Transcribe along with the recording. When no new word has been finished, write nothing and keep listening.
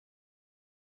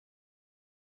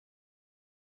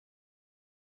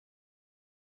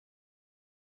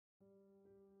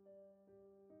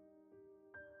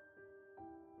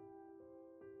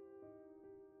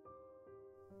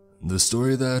The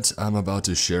story that I'm about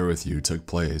to share with you took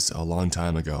place a long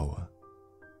time ago.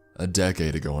 A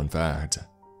decade ago, in fact.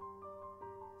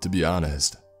 To be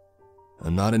honest,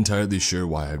 I'm not entirely sure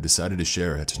why I've decided to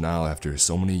share it now after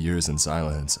so many years in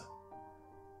silence.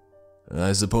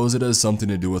 I suppose it has something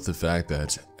to do with the fact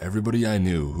that everybody I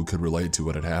knew who could relate to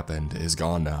what had happened is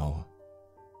gone now.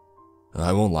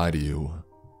 I won't lie to you.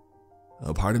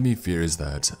 A part of me fears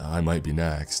that I might be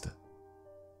next.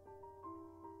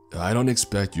 I don't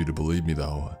expect you to believe me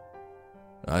though.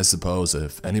 I suppose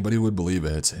if anybody would believe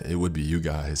it, it would be you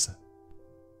guys.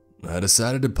 I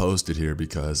decided to post it here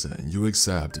because you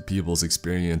accept people's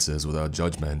experiences without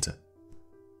judgment,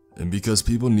 and because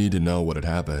people need to know what had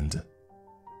happened.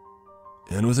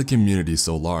 And with a community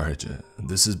so large,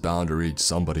 this is bound to reach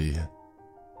somebody.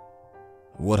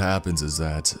 What happens is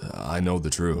that I know the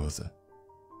truth,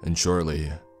 and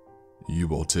shortly, you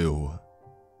will too.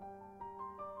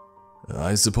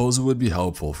 I suppose it would be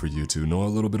helpful for you to know a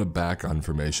little bit of background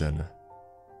information.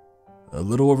 A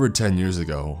little over 10 years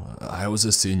ago, I was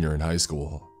a senior in high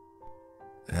school.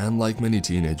 And like many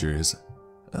teenagers,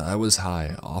 I was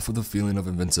high off of the feeling of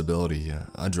invincibility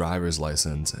a driver's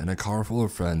license and a car full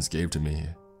of friends gave to me.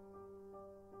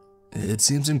 It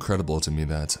seems incredible to me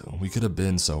that we could have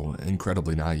been so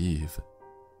incredibly naive.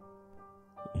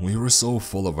 We were so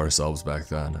full of ourselves back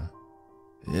then.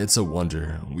 It's a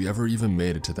wonder we ever even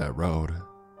made it to that road.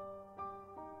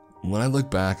 When I look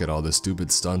back at all the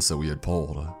stupid stunts that we had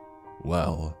pulled,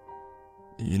 well,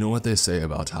 you know what they say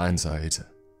about hindsight.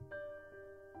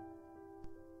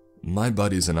 My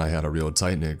buddies and I had a real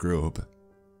tight-knit group.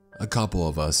 A couple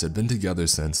of us had been together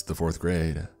since the 4th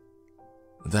grade.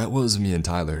 That was me and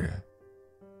Tyler.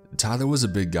 Tyler was a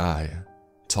big guy,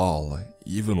 tall,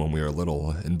 even when we were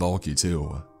little, and bulky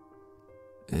too.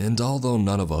 And although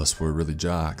none of us were really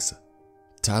jocks,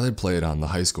 Tyler played on the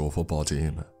high school football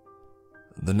team.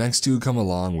 The next to come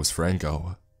along was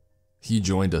Franco. He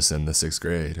joined us in the 6th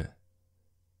grade.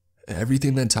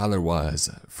 Everything that Tyler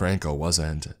was, Franco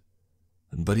wasn't.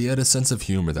 But he had a sense of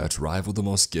humor that rivaled the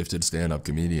most gifted stand-up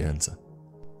comedians.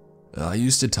 I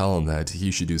used to tell him that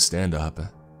he should do stand-up,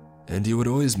 and he would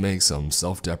always make some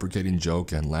self-deprecating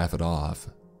joke and laugh it off.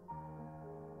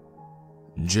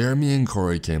 Jeremy and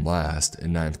Corey came last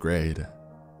in 9th grade.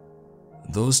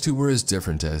 Those two were as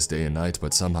different as day and night,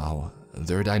 but somehow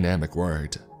their dynamic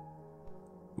worked.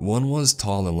 One was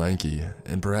tall and lanky,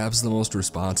 and perhaps the most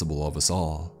responsible of us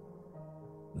all.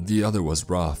 The other was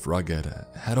rough, rugged,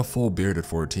 had a full beard at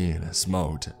 14,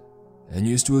 smoked, and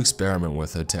used to experiment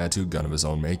with a tattoo gun of his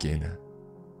own making.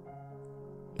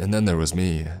 And then there was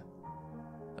me.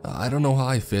 I don't know how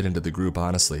I fit into the group,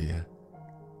 honestly.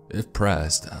 If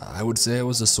pressed, I would say I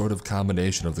was a sort of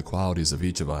combination of the qualities of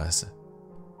each of us,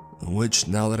 which,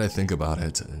 now that I think about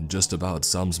it, just about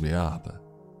sums me up.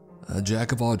 A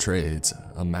jack of all trades,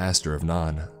 a master of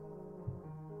none.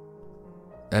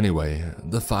 Anyway,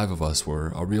 the 5 of us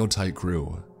were a real tight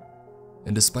crew,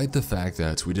 and despite the fact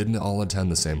that we didn't all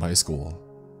attend the same high school,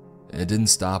 it didn't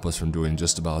stop us from doing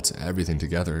just about everything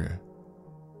together.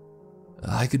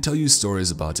 I could tell you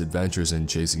stories about adventures in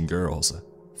chasing girls,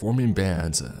 forming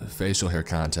bands, facial hair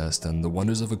contests, and the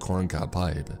wonders of a corncob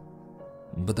pipe,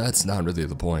 but that's not really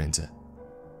the point.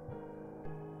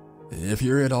 If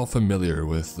you're at all familiar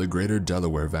with the greater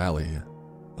Delaware Valley,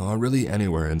 or really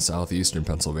anywhere in southeastern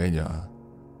Pennsylvania,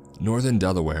 northern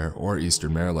Delaware, or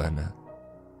eastern Maryland,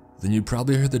 then you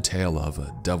probably heard the tale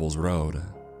of Devil's Road.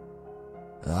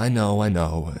 I know,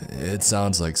 it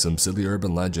sounds like some silly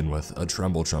urban legend with a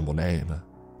tremble name.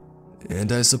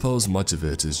 And I suppose much of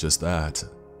it is just that,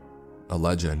 a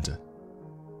legend.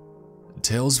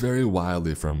 Tales vary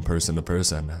wildly from person to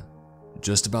person,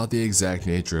 just about the exact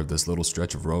nature of this little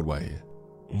stretch of roadway,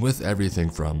 with everything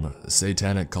from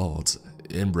satanic cults,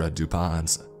 inbred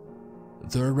DuPonts.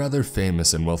 They're a rather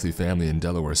famous and wealthy family in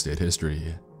Delaware state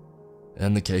history,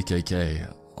 and the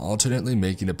KKK alternately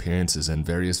making appearances in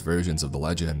various versions of the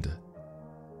legend.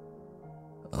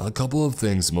 A couple of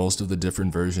things most of the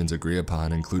different versions agree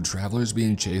upon include travelers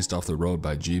being chased off the road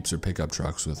by jeeps or pickup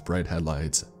trucks with bright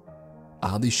headlights,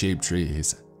 oddly shaped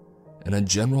trees, and a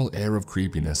general air of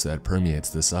creepiness that permeates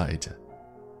the site.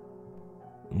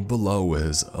 Below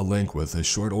is a link with a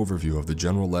short overview of the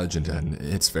general legend and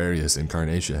its various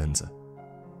incarnations.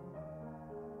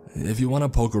 If you want to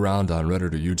poke around on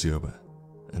Reddit or YouTube,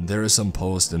 there are some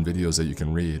posts and videos that you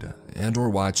can read and or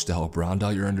watch to help round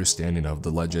out your understanding of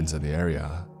the legends in the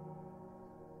area.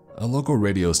 A local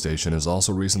radio station has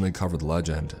also recently covered the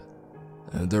legend.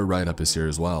 Their write-up is here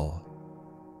as well.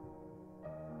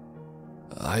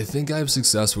 I think I've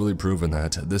successfully proven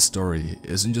that this story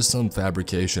isn't just some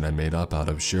fabrication I made up out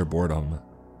of sheer boredom.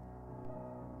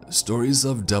 Stories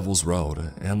of Devil's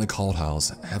Road and the Cult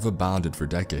House have abounded for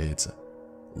decades,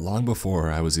 long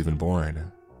before I was even born.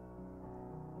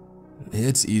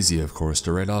 It's easy, of course,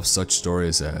 to write off such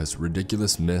stories as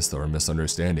ridiculous myths or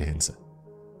misunderstandings,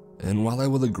 and while I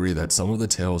will agree that some of the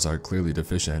tales are clearly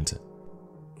deficient,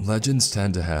 legends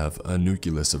tend to have a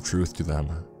nucleus of truth to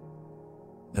them.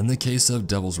 In the case of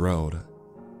Devil's Road,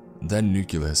 that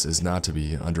nucleus is not to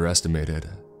be underestimated.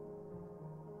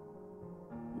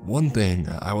 One thing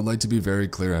I would like to be very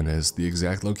clear on is the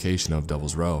exact location of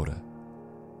Devil's Road.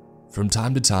 From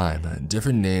time to time,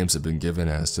 different names have been given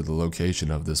as to the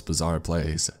location of this bizarre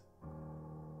place.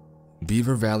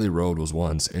 Beaver Valley Road was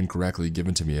once incorrectly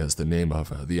given to me as the name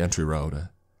of the entry road.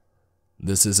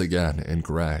 This is again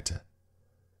incorrect.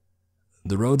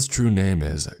 The road's true name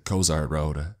is Cozart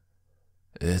Road.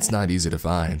 It's not easy to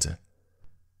find.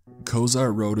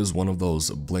 Cozart Road is one of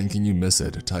those blink and you miss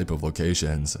it type of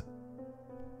locations.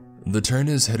 The turn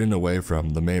is hidden away from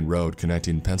the main road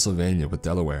connecting Pennsylvania with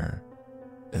Delaware,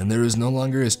 and there is no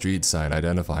longer a street sign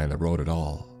identifying the road at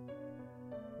all.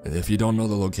 If you don't know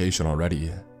the location already,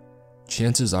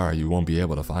 chances are you won't be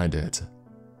able to find it.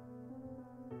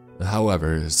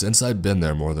 However, since I've been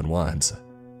there more than once,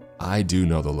 I do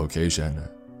know the location.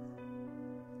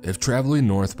 If traveling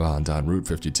northbound on Route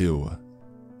 52,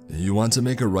 you want to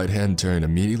make a right-hand turn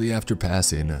immediately after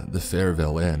passing the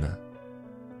Fairville Inn.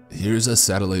 Here's a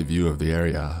satellite view of the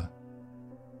area.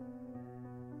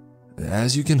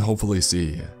 As you can hopefully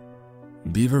see,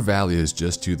 Beaver Valley is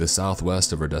just to the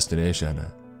southwest of our destination,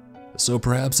 so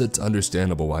perhaps it's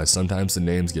understandable why sometimes the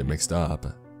names get mixed up.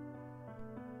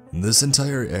 This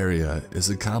entire area is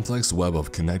a complex web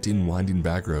of connecting winding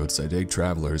backroads that take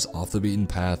travelers off the beaten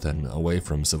path and away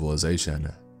from civilization.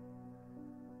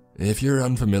 If you're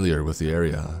unfamiliar with the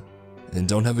area, and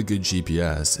don't have a good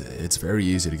GPS, it's very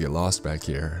easy to get lost back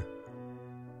here.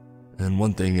 And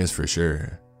one thing is for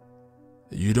sure,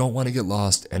 you don't want to get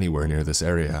lost anywhere near this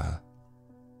area.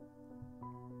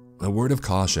 A word of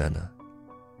caution.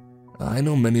 I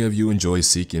know many of you enjoy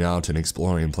seeking out and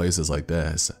exploring places like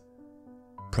this.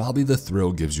 Probably the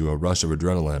thrill gives you a rush of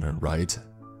adrenaline, right?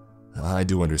 I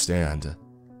do understand.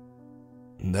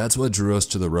 That's what drew us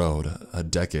to the road a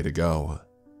decade ago.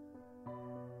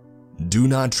 Do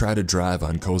not try to drive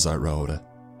on Cozart Road.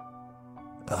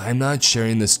 I'm not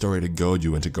sharing this story to goad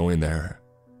you into going there.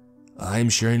 I'm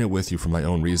sharing it with you for my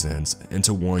own reasons and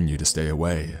to warn you to stay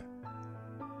away.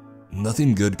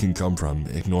 Nothing good can come from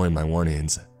ignoring my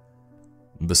warnings.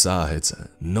 Besides,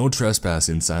 no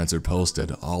trespassing signs are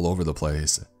posted all over the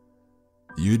place.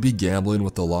 You'd be gambling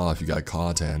with the law if you got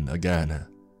caught, and again,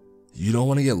 you don't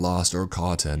want to get lost or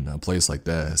caught in a place like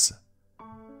this.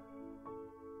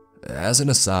 As an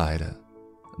aside,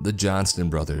 the Johnston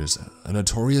brothers, a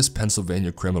notorious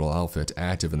Pennsylvania criminal outfit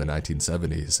active in the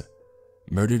 1970s,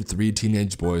 murdered 3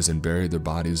 teenage boys and buried their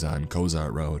bodies on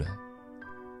Cozart Road.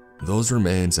 Those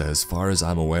remains, as far as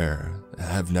I'm aware,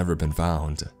 have never been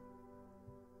found.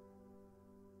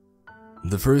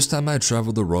 The first time I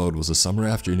traveled the road was a summer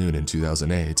afternoon in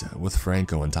 2008 with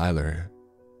Franco and Tyler.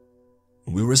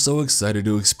 We were so excited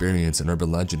to experience an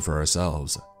urban legend for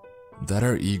ourselves that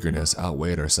our eagerness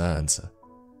outweighed our sense.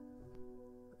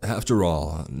 After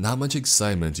all, not much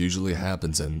excitement usually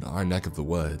happens in our neck of the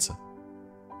woods.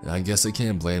 I guess I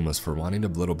can't blame us for wanting a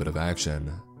little bit of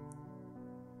action.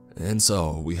 And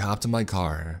so, we hopped in my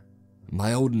car,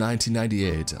 my old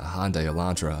 1998 Hyundai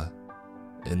Elantra,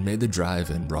 and made the drive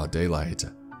in broad daylight.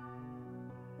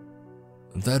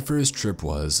 That first trip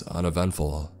was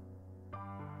uneventful.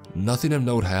 Nothing of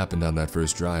note happened on that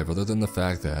first drive other than the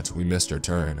fact that we missed our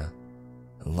turn,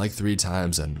 like 3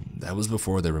 times, and that was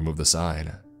before they removed the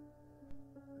sign.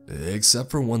 Except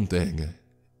for one thing,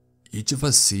 each of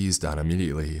us seized on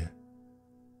immediately.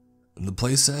 The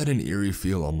place had an eerie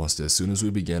feel almost as soon as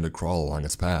we began to crawl along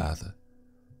its path.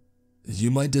 You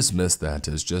might dismiss that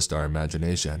as just our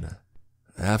imagination.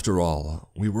 After all,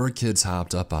 we were kids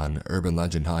hopped up on urban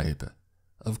legend hype.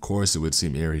 Of course it would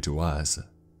seem eerie to us.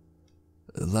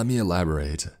 Let me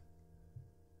elaborate.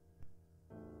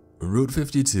 Route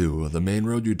 52, the main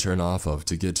road you turn off of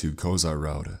to get to Cozart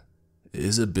Road,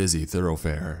 is a busy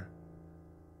thoroughfare.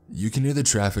 You can hear the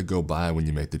traffic go by when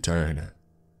you make the turn.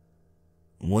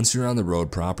 Once you're on the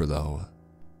road proper though,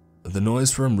 the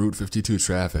noise from Route 52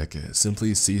 traffic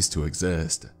simply ceased to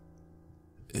exist.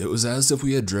 It was as if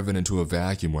we had driven into a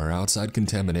vacuum where outside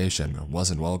contamination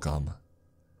wasn't welcome.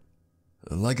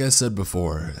 Like I said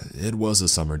before, it was a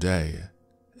summer day,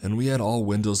 and we had all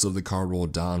windows of the car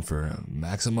rolled down for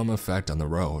maximum effect on the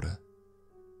road.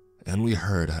 And we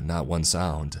heard not one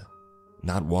sound.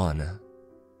 Not one.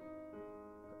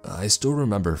 I still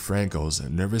remember Franco's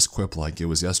nervous quip like it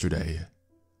was yesterday.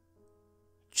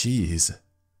 Geez,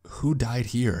 who died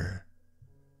here?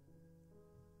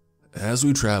 As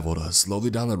we traveled slowly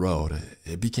down the road,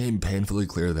 it became painfully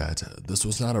clear that this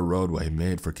was not a roadway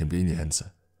made for convenience.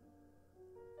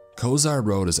 Kozar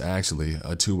Road is actually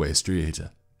a two-way street,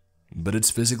 but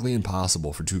it's physically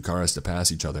impossible for two cars to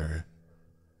pass each other.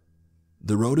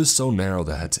 The road is so narrow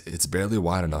that it's barely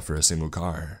wide enough for a single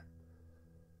car.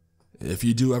 If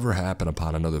you do ever happen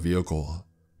upon another vehicle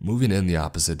moving in the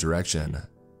opposite direction,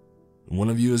 one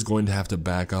of you is going to have to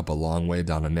back up a long way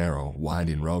down a narrow,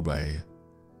 winding roadway.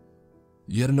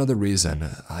 Yet another reason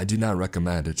I do not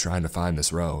recommend trying to find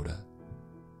this road.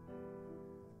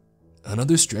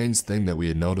 Another strange thing that we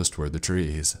had noticed were the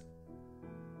trees.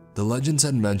 The legends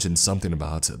had mentioned something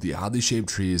about the oddly shaped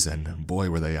trees, and boy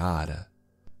were they odd.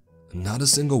 Not a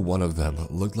single one of them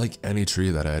looked like any tree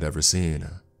that I had ever seen.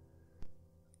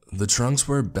 The trunks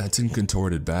were bent and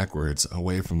contorted backwards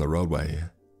away from the roadway.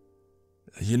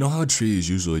 You know how trees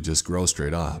usually just grow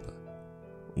straight up?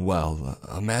 Well,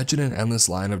 imagine an endless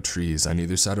line of trees on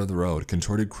either side of the road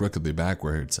contorted crookedly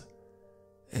backwards.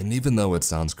 And even though it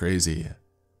sounds crazy,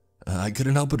 I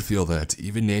couldn't help but feel that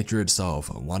even nature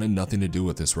itself wanted nothing to do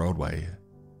with this roadway.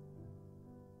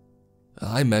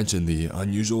 I mentioned the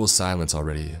unusual silence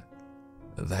already.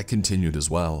 That continued as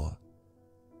well.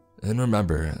 And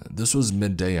remember, this was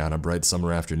midday on a bright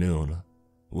summer afternoon,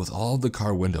 with all of the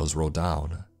car windows rolled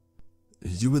down.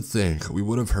 You would think we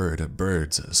would have heard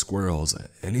birds, squirrels,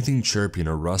 anything chirping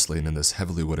or rustling in this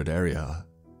heavily wooded area.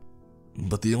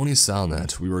 But the only sound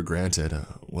that we were granted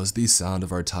was the sound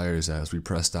of our tires as we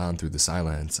pressed on through the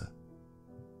silence.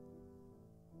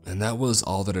 And that was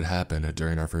all that had happened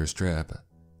during our first trip.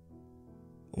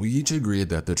 We each agreed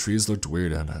that the trees looked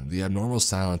weird and the abnormal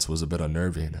silence was a bit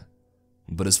unnerving,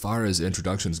 but as far as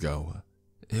introductions go,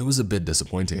 it was a bit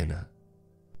disappointing.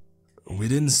 We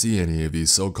didn't see any of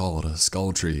these so-called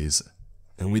skull trees,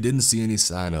 and we didn't see any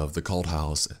sign of the cult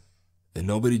house, and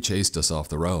nobody chased us off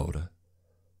the road.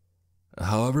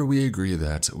 However, we agreed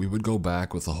that we would go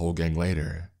back with the whole gang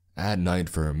later, at night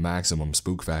for maximum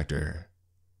spook factor.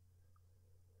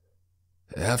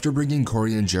 After bringing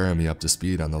Corey and Jeremy up to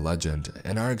speed on the legend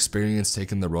and our experience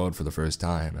taking the road for the first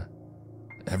time,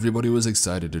 everybody was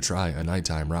excited to try a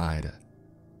nighttime ride.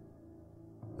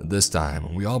 This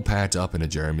time, we all packed up into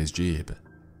Jeremy's Jeep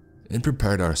and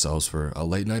prepared ourselves for a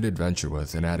late-night adventure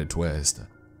with an added twist.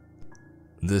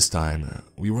 This time,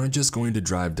 we weren't just going to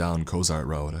drive down Kozar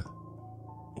Road.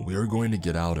 We were going to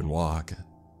get out and walk.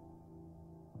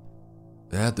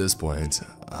 At this point,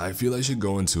 I feel I should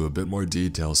go into a bit more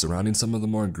detail surrounding some of the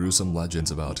more gruesome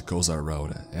legends about Kozar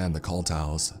Road and the cult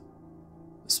house.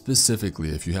 Specifically,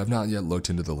 if you have not yet looked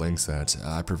into the links that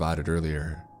I provided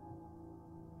earlier.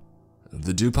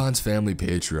 The DuPont's family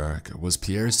patriarch was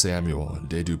Pierre Samuel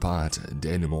de DuPont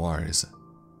de Nemours,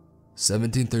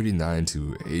 1739 to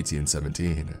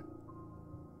 1817.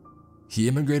 He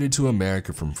immigrated to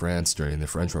America from France during the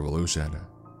French Revolution.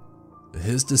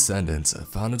 His descendants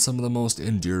founded some of the most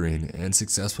enduring and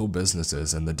successful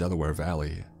businesses in the Delaware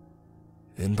Valley,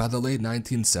 and by the late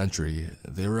 19th century,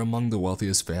 they were among the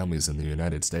wealthiest families in the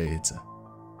United States.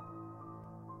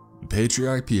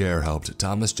 Patriarch Pierre helped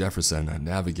Thomas Jefferson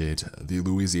navigate the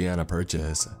Louisiana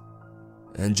Purchase,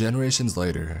 and generations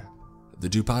later, the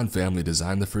DuPont family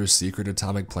designed the first secret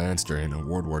atomic plants during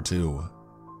World War II.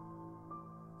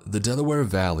 The Delaware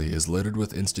Valley is littered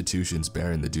with institutions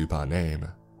bearing the DuPont name,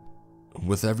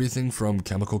 with everything from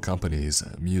chemical companies,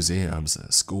 museums,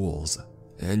 schools,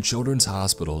 and children's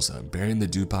hospitals bearing the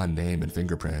DuPont name and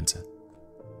fingerprint.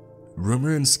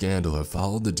 Rumor and scandal have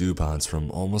followed the DuPonts from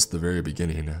almost the very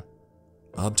beginning,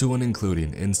 up to and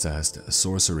including incest,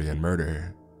 sorcery, and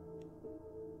murder.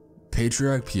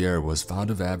 Patriarch Pierre was fond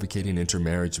of advocating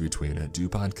intermarriage between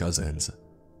DuPont cousins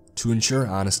to ensure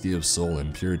honesty of soul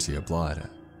and purity of blood.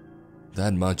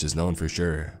 That much is known for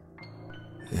sure.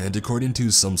 And according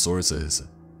to some sources,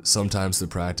 sometimes the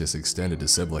practice extended to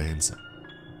siblings.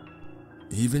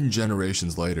 Even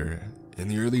generations later, in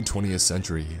the early 20th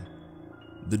century,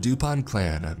 the DuPont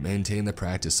clan maintained the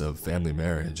practice of family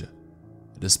marriage,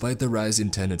 despite the rising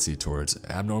tendency towards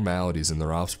abnormalities in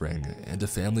their offspring and a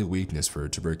family weakness for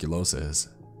tuberculosis.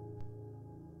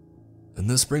 And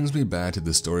this brings me back to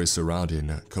the story surrounding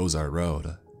Kozar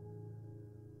Road.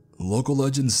 Local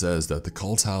legend says that the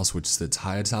cult house, which sits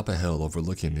high atop a hill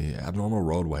overlooking the abnormal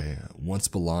roadway, once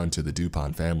belonged to the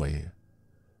DuPont family.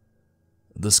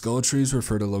 The skull trees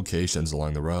refer to locations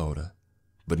along the road,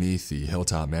 beneath the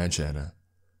hilltop mansion,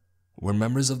 where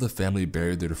members of the family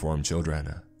buried their deformed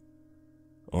children.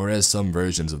 Or as some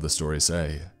versions of the story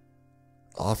say,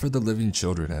 offered the living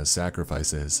children as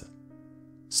sacrifices.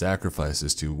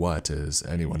 Sacrifices to what is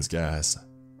anyone's guess.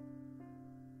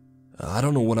 I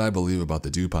don't know what I believe about the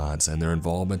DuPonts and their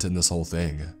involvement in this whole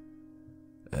thing.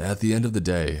 At the end of the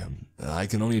day, I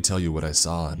can only tell you what I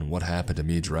saw and what happened to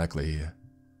me directly.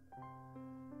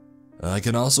 I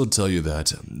can also tell you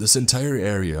that this entire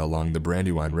area along the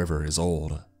Brandywine River is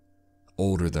old.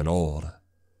 Older than old.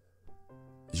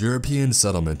 European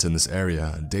settlement in this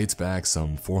area dates back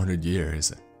some 400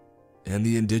 years, and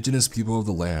the indigenous people of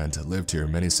the land lived here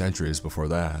many centuries before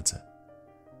that.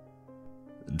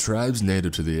 Tribes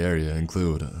native to the area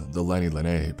include the Lenni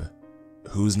Lenape,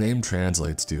 whose name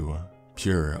translates to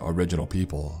pure original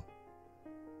people.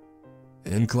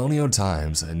 In colonial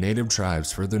times, native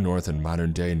tribes further north in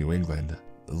modern-day New England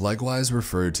likewise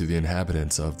referred to the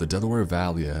inhabitants of the Delaware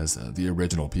Valley as the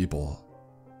original people.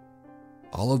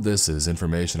 All of this is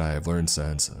information I have learned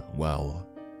since, well,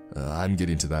 I'm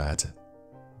getting to that.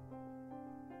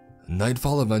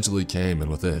 Nightfall eventually came,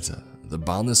 and with it, the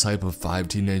boundless hype of 5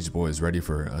 teenage boys ready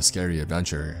for a scary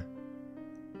adventure.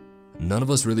 None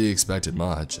of us really expected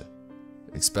much,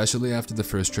 especially after the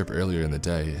first trip earlier in the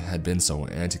day had been so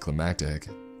anticlimactic.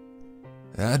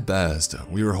 At best,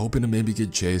 we were hoping to maybe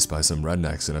get chased by some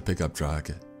rednecks in a pickup truck.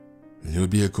 It would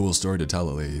be a cool story to tell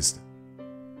at least.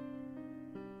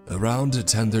 Around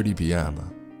 10:30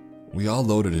 p.m., we all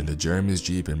loaded into Jeremy's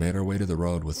Jeep and made our way to the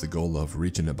road with the goal of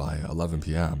reaching it by 11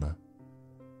 p.m.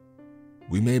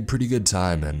 We made pretty good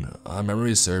time, and our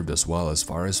memory served us well as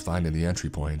far as finding the entry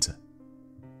point.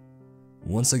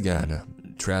 Once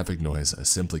again, traffic noise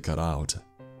simply cut out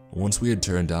once we had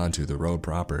turned onto the road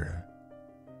proper.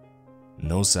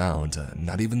 No sound,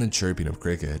 not even the chirping of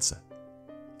crickets,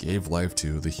 gave life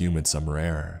to the humid summer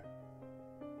air.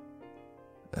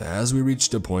 As we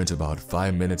reached a point about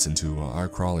 5 minutes into our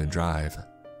crawling drive,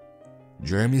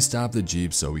 Jeremy stopped the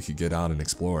Jeep so we could get out and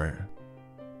explore.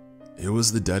 It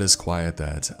was the deadest quiet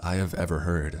that I have ever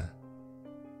heard.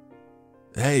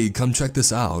 "Hey, come check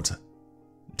this out,"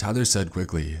 Tyler said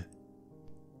quickly.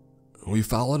 We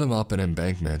followed him up an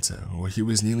embankment where he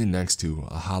was kneeling next to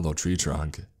a hollow tree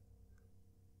trunk.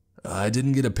 I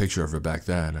didn't get a picture of it back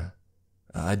then.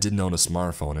 I didn't own a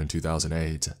smartphone in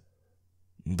 2008.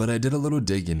 But I did a little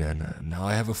digging, and now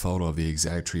I have a photo of the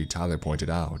exact tree Tyler pointed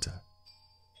out.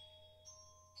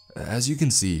 As you can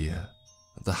see,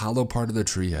 the hollow part of the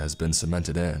tree has been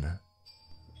cemented in.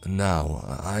 Now,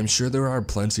 I'm sure there are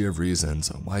plenty of reasons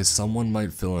why someone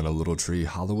might fill in a little tree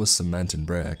hollow with cement and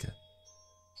brick.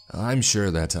 I'm sure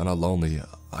that on a lonely,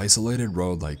 isolated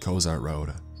road like Cozart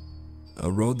Road, a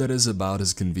road that is about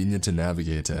as convenient to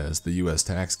navigate as the US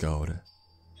tax code,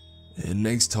 it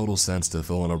makes total sense to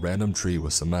fill in a random tree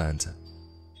with cement.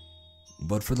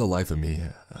 But for the life of me,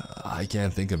 I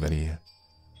can't think of any.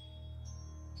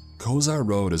 Cozart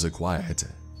Road is a quiet,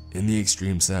 in the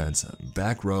extreme sense,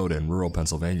 back road in rural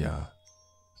Pennsylvania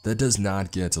that does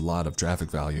not get a lot of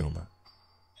traffic volume.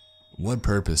 What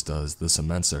purpose does the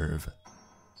cement serve?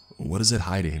 What is it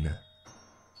hiding?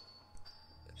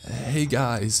 "Hey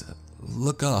guys,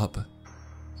 look up."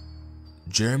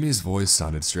 Jeremy's voice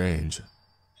sounded strange,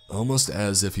 almost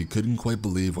as if he couldn't quite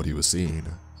believe what he was seeing.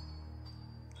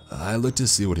 I looked to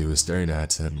see what he was staring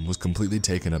at and was completely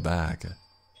taken aback.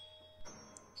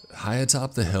 High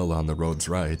atop the hill on the road's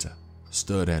right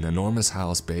stood an enormous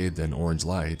house bathed in orange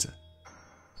light.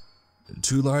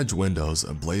 2 large windows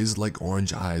blazed like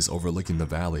orange eyes overlooking the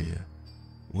valley,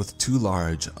 with 2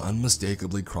 large,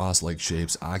 unmistakably cross-like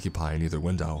shapes occupying either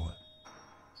window.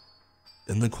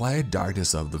 In the quiet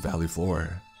darkness of the valley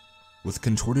floor, with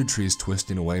contorted trees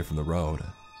twisting away from the road,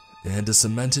 and a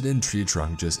cemented-in tree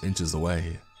trunk just inches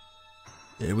away,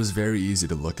 it was very easy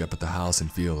to look up at the house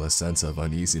and feel a sense of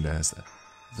uneasiness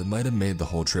that might have made the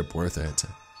whole trip worth it.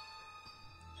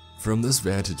 From this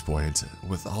vantage point,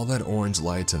 with all that orange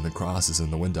light and the crosses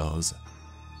in the windows,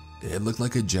 it looked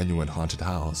like a genuine haunted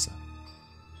house.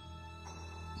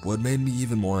 What made me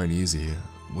even more uneasy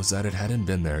was that it hadn't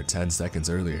been there 10 seconds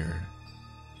earlier.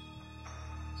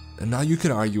 And now you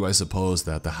could argue, I suppose,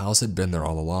 that the house had been there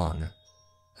all along,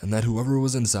 and that whoever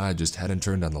was inside just hadn't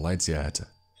turned on the lights yet.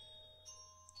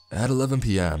 At 11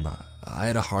 p.m., I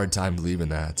had a hard time believing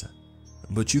that,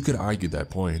 but you could argue that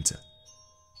point.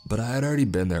 But I had already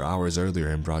been there hours earlier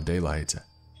in broad daylight.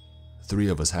 3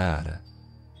 of us had,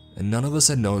 and none of us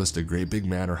had noticed a great big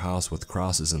manor house with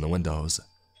crosses in the windows,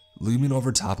 looming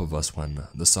over top of us when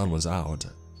the sun was out.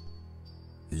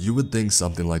 You would think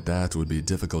something like that would be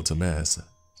difficult to miss,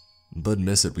 but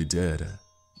miss it we did,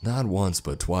 not once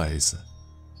but twice.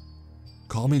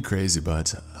 Call me crazy,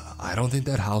 but I don't think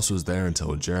that house was there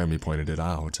until Jeremy pointed it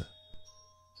out.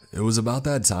 It was about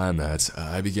that time that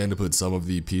I began to put some of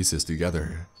the pieces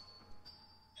together.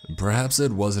 Perhaps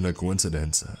it wasn't a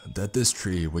coincidence that this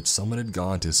tree, which someone had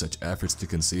gone to such efforts to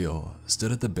conceal,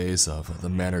 stood at the base of the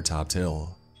manor-topped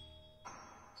hill.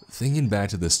 Thinking back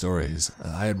to the stories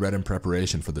I had read in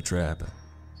preparation for the trip,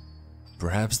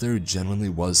 perhaps there genuinely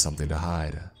was something to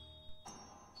hide.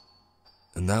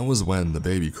 And that was when the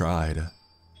baby cried.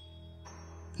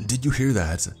 "Did you hear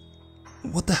that?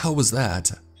 What the hell was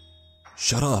that?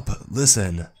 Shut up,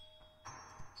 listen."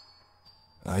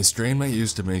 I strained my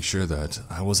ears to make sure that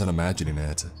I wasn't imagining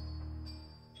it.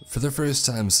 For the first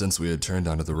time since we had turned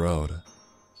onto the road,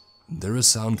 there was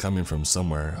sound coming from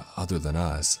somewhere other than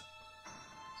us.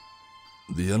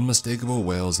 The unmistakable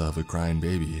wails of a crying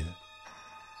baby.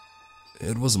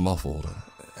 It was muffled,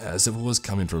 as if it was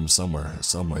coming from somewhere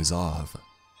some ways off.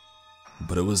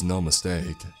 But it was no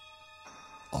mistake.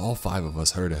 All 5 of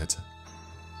us heard it.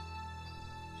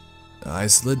 I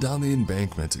slid down the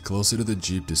embankment closer to the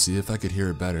Jeep to see if I could hear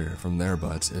it better from there,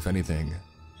 but if anything,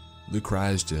 the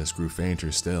cries just grew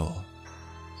fainter still.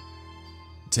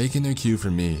 Taking their cue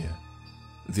from me,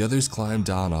 the others climbed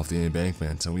down off the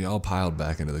embankment and we all piled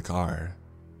back into the car.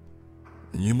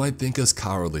 You might think us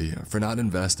cowardly for not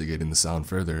investigating the sound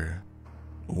further.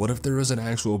 What if there was an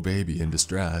actual baby in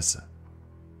distress?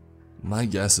 My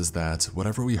guess is that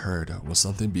whatever we heard was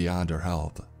something beyond our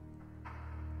help.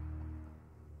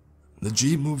 The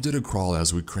Jeep moved at a crawl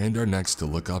as we craned our necks to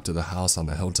look up to the house on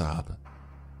the hilltop.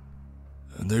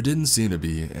 There didn't seem to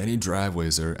be any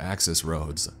driveways or access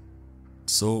roads,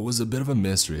 so it was a bit of a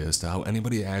mystery as to how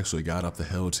anybody actually got up the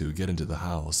hill to get into the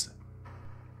house.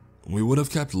 We would have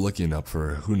kept looking up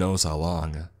for who knows how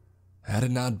long, had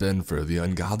it not been for the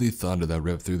ungodly thunder that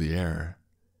ripped through the air,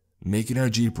 making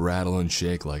our Jeep rattle and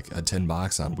shake like a tin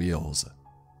box on wheels.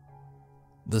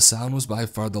 The sound was by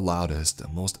far the loudest,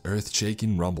 most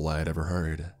earth-shaking rumble I had ever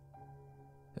heard.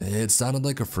 It sounded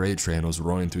like a freight train was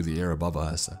roaring through the air above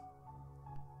us.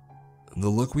 The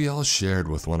look we all shared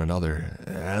with one another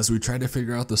as we tried to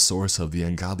figure out the source of the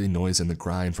ungodly noise and the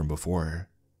crying from before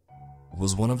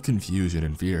was one of confusion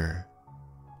and fear.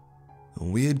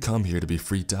 We had come here to be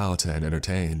freaked out and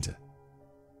entertained.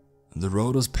 The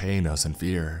road was paying us in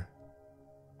fear.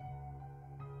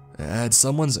 At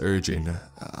someone's urging,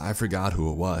 I forgot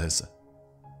who it was,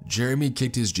 Jeremy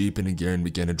kicked his Jeep into gear and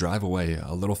began to drive away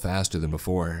a little faster than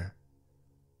before.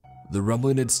 The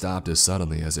rumbling had stopped as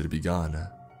suddenly as it had begun,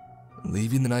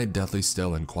 leaving the night deathly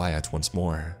still and quiet once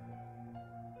more.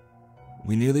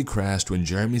 We nearly crashed when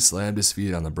Jeremy slammed his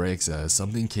feet on the brakes as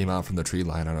something came out from the tree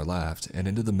line on our left and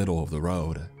into the middle of the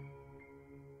road.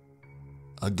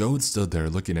 A goat stood there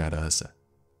looking at us.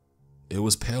 It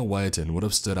was pale white and would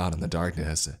have stood out in the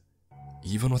darkness,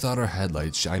 even without our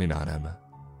headlights shining on him.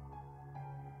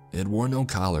 It wore no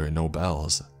collar and no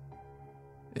bells.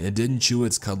 It didn't chew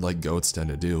its cud like goats tend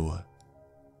to do.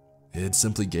 It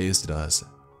simply gazed at us,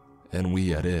 and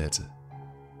we at it.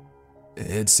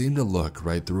 It seemed to look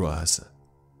right through us.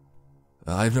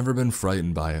 I've never been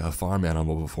frightened by a farm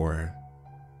animal before,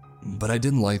 but I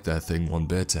didn't like that thing one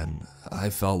bit, and I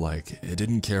felt like it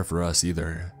didn't care for us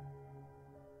either.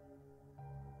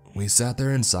 We sat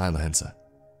there in silence,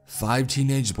 5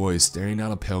 teenage boys staring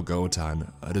down a pale goat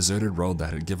on a deserted road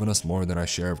that had given us more than our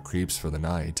share of creeps for the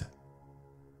night.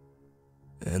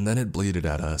 And then it bleated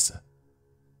at us.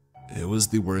 It was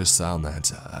the worst sound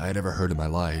that I'd ever heard in my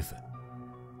life.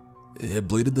 It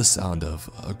bleated the sound of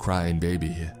a crying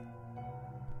baby.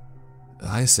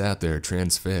 I sat there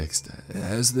transfixed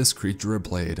as this creature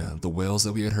replayed the wails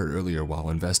that we had heard earlier while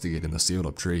investigating the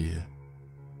sealed-up tree.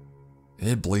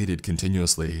 It bleated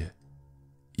continuously,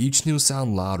 each new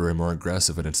sound louder and more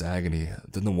aggressive in its agony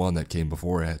than the one that came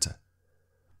before it.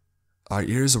 Our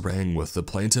ears rang with the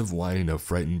plaintive whining of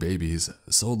frightened babies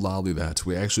so loudly that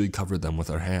we actually covered them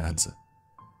with our hands.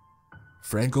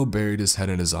 Franco buried his head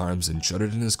in his arms and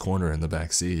shuddered in his corner in the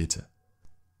back seat.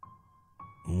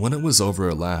 When it was over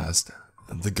at last,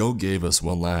 the goat gave us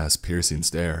one last piercing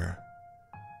stare.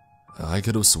 I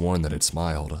could have sworn that it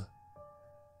smiled.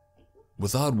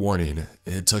 Without warning,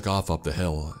 it took off up the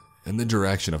hill in the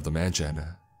direction of the mansion.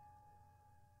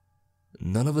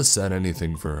 None of us said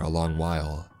anything for a long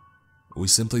while. We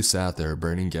simply sat there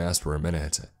burning gas for a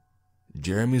minute,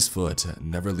 Jeremy's foot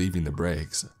never leaving the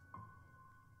brakes.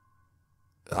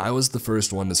 I was the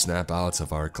first one to snap out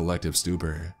of our collective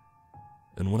stupor,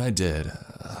 and when I did,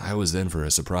 I was in for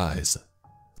a surprise.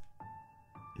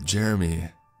 "Jeremy,"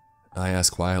 I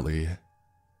asked quietly,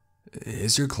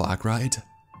 "is your clock right?"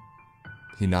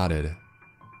 He nodded.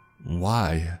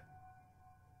 "Why?"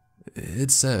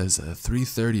 "It says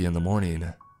 3:30 in the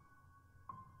morning."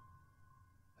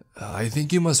 "I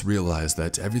think you must realize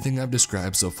that everything I've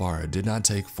described so far did not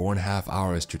take 4.5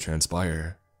 hours to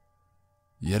transpire.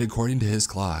 Yet according to his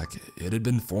clock, it had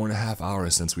been 4.5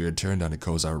 hours since we had turned onto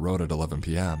Cozart Road at 11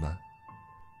 p.m.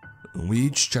 We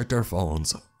each checked our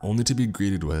phones, only to be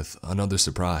greeted with another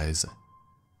surprise.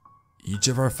 Each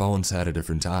of our phones had a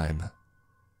different time.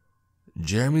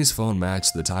 Jeremy's phone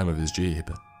matched the time of his Jeep.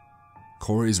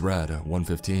 Corey's read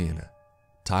 1:15,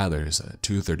 Tyler's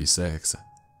 2:36,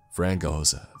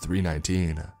 Franco's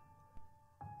 3:19.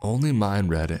 Only mine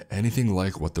read anything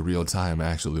like what the real time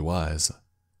actually was,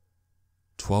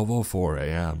 12:04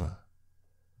 a.m.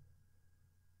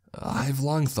 I've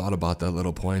long thought about that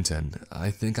little point, and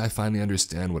I think I finally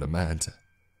understand what it meant.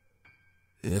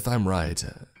 If I'm right,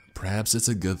 perhaps it's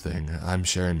a good thing I'm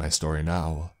sharing my story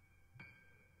now.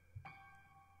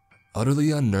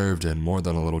 Utterly unnerved and more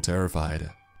than a little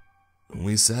terrified,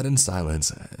 we sat in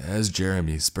silence as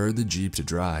Jeremy spurred the Jeep to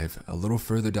drive a little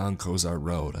further down Cozart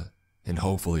Road and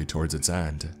hopefully towards its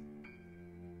end.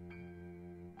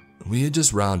 We had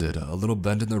just rounded a little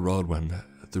bend in the road when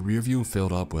the rear view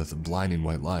filled up with blinding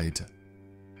white light.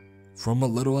 From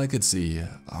what little I could see,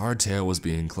 our tail was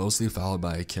being closely followed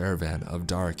by a caravan of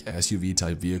dark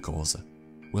SUV-type vehicles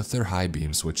with their high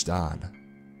beams switched on.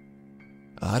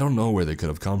 I don't know where they could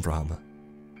have come from.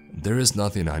 There is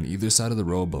nothing on either side of the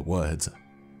road but woods.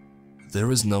 There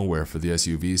was nowhere for the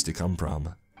SUVs to come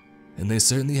from, and they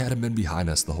certainly hadn't been behind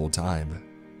us the whole time.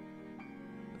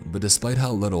 But despite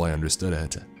how little I understood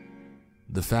it,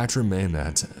 the fact remained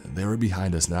that they were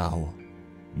behind us now,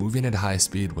 moving at high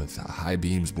speed with high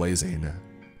beams blazing.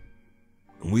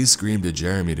 We screamed at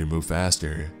Jeremy to move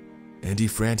faster, and he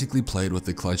frantically played with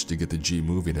the clutch to get the Jeep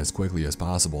moving as quickly as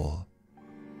possible.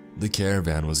 The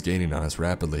caravan was gaining on us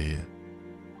rapidly.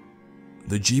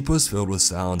 The Jeep was filled with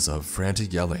sounds of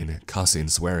frantic yelling, cussing,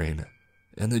 swearing,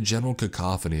 and the general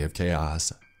cacophony of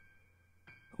chaos.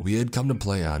 We had come to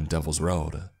play on Devil's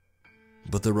Road,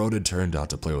 but the road had turned out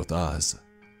to play with us.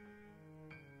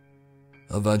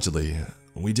 Eventually,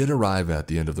 we did arrive at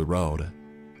the end of the road,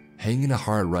 hanging a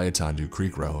hard right onto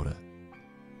Creek Road.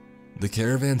 The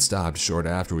caravan stopped short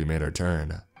after we made our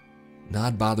turn,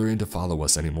 not bothering to follow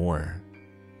us anymore.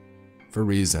 For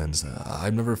reasons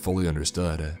I've never fully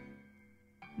understood,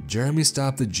 Jeremy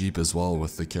stopped the Jeep as well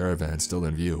with the caravan still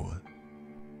in view.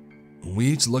 We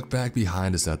each looked back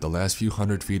behind us at the last few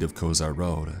hundred feet of Cozart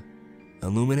Road,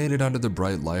 illuminated under the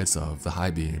bright lights of the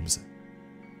high beams,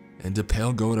 and a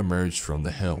pale goat emerged from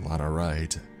the hill on our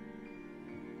right.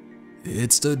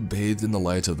 It stood bathed in the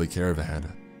light of the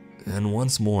caravan, and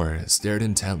once more stared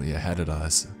intently ahead at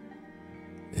us.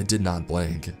 It did not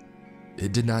blink.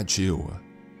 It did not chew.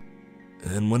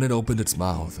 And when it opened its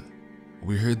mouth,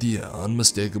 we heard the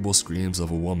unmistakable screams of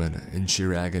a woman in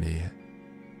sheer agony,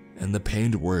 and the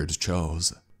pained words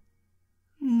chose.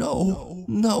 "No,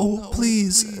 no,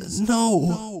 please,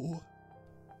 no."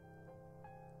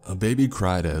 A baby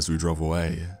cried as we drove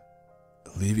away,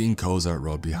 leaving Cozart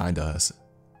Road behind us.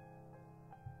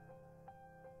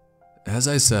 As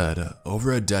I said,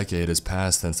 over a decade has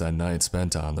passed since that night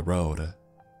spent on the road.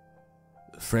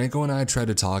 Franco and I tried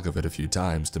to talk of it a few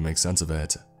times to make sense of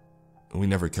it. We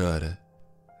never could,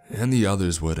 and the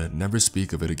others would never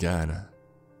speak of it again.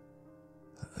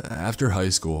 After high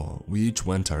school, we each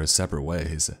went our separate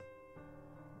ways.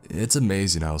 It's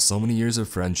amazing how so many years of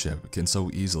friendship can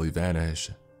so easily vanish.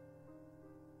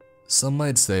 Some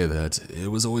might say that it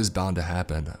was always bound to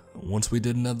happen once we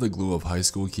didn't have the glue of high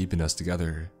school keeping us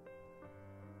together.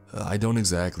 I don't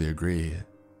exactly agree.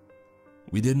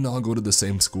 We didn't all go to the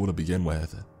same school to begin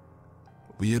with.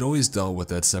 We had always dealt with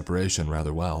that separation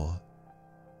rather well.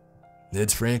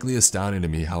 It's frankly astounding to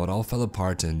me how it all fell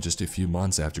apart in just a few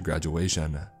months after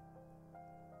graduation.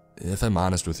 If I'm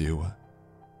honest with you,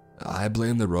 I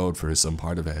blame the road for some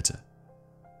part of it.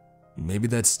 Maybe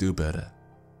that's stupid,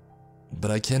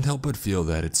 but I can't help but feel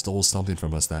that it stole something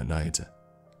from us that night.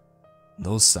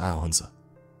 Those sounds,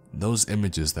 those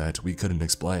images that we couldn't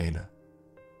explain.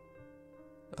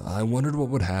 I wondered what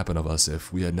would happen of us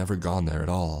if we had never gone there at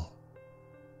all.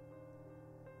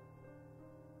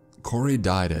 Corey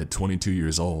died at 22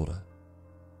 years old.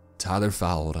 Tyler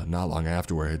followed not long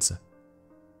afterwards.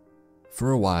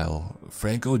 For a while,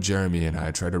 Franco, Jeremy, and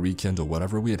I tried to rekindle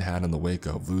whatever we had had in the wake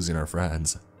of losing our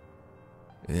friends.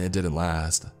 It didn't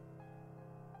last.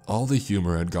 All the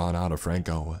humor had gone out of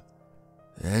Franco,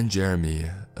 and Jeremy,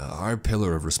 our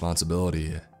pillar of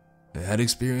responsibility, had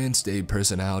experienced a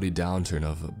personality downturn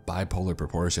of bipolar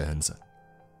proportions.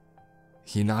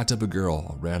 He knocked up a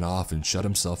girl, ran off, and shut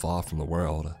himself off from the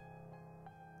world.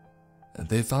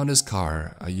 They found his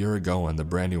car a year ago in the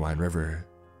Brandywine River,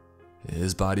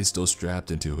 his body still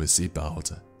strapped into his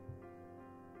seatbelt.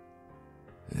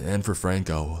 And for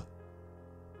Franco,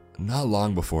 Not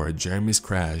long before Jeremy's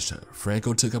crash,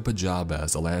 Franco took up a job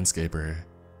as a landscaper.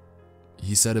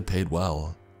 He said it paid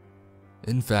well.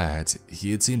 In fact,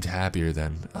 he had seemed happier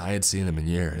than I had seen him in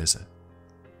years.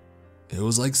 It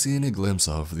was like seeing a glimpse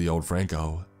of the old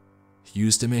Franco. He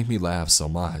used to make me laugh so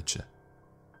much.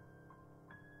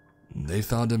 They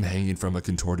found him hanging from a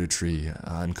contorted tree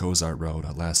on Cozart Road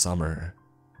last summer.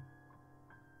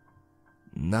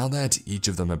 Now that each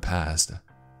of them had passed,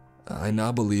 I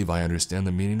now believe I understand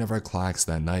the meaning of our clocks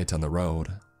that night on the road.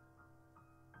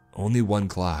 Only one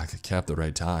clock kept the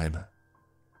right time.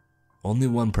 Only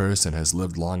one person has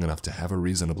lived long enough to have a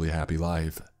reasonably happy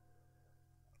life.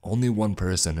 Only one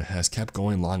person has kept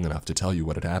going long enough to tell you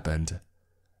what had happened,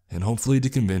 and hopefully to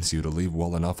convince you to leave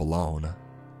well enough alone.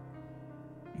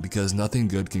 Because nothing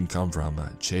good can come from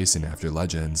chasing after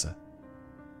legends.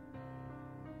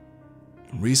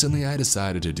 Recently I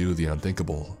decided to do the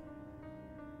unthinkable.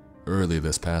 Early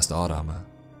this past autumn,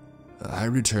 I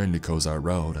returned to Cozart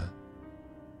Road.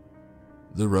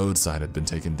 The road sign had been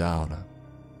taken down,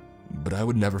 but I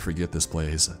would never forget this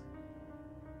place.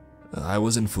 I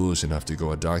wasn't foolish enough to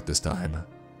go at dark this time.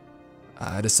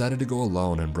 I decided to go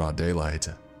alone in broad daylight.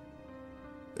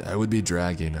 I would be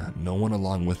dragging no one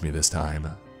along with me this time.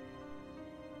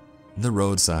 The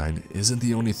road sign isn't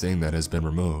the only thing that has been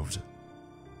removed.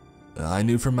 I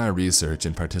knew from my research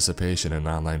and participation in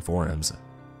online forums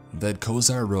that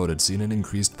Cozart Road had seen an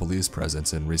increased police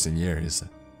presence in recent years.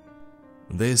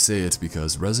 They say it's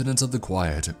because residents of the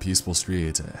quiet, peaceful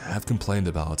street have complained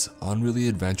about unruly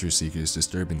adventure seekers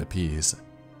disturbing the peace.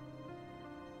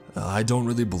 I don't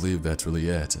really believe that's really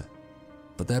it,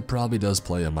 but that probably does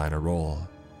play a minor role.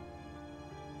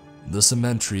 The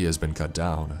cement tree has been cut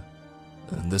down,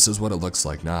 and this is what it looks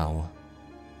like now.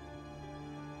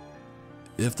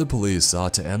 If the police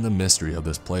sought to end the mystery of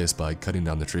this place by cutting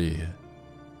down the tree,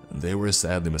 they were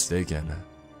sadly mistaken.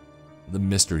 The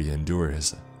mystery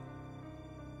endures.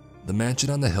 The mansion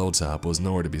on the hilltop was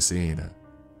nowhere to be seen,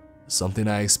 something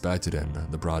I expected in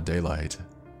the broad daylight.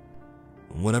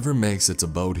 Whatever makes its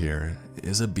abode here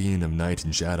is a being of night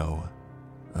and shadow.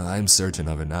 I'm certain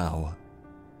of it now.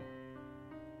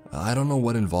 I don't know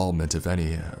what involvement, if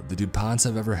any, the DuPonts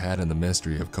have ever had in the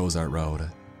mystery of Cozart Road.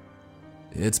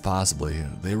 It's possibly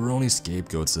they were only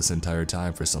scapegoats this entire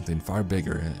time for something far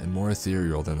bigger and more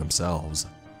ethereal than themselves.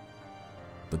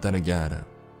 But then again,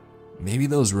 maybe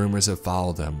those rumors have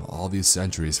followed them all these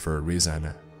centuries for a reason.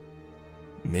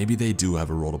 Maybe they do have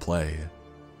a role to play.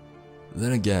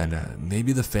 Then again,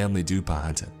 maybe the family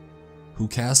DuPont, who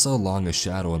cast so long a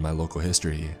shadow in my local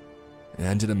history,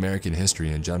 and in American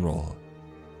history in general,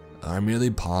 are merely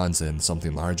pawns in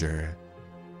something larger.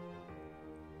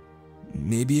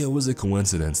 Maybe it was a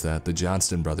coincidence that the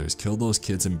Johnston brothers killed those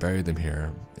kids and buried them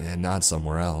here, and not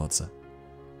somewhere else.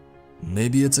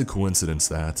 Maybe it's a coincidence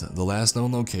that the last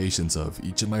known locations of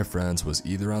each of my friends was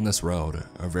either on this road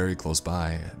or very close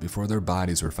by before their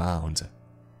bodies were found.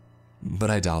 But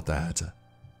I doubt that.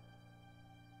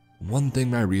 One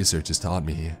thing my research has taught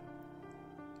me: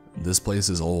 this place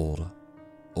is old.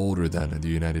 Older than the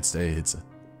United States.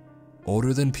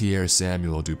 Older than Pierre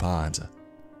Samuel DuPont.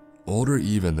 Older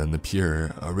even than the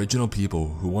pure, original people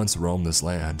who once roamed this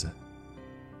land.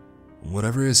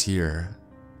 Whatever is here,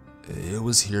 it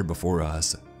was here before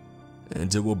us,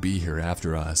 and it will be here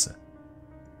after us.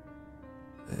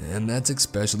 And that's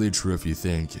especially true if you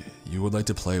think you would like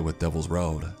to play with Devil's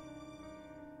Road.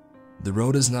 The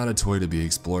road is not a toy to be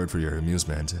explored for your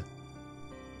amusement.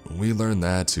 We learned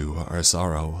that to our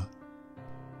sorrow.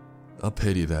 A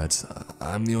pity that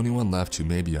I'm the only one left who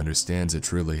maybe understands it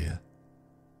truly.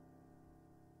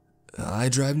 I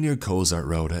drive near Cozart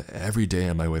Road every day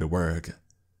on my way to work.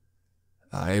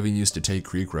 I even used to take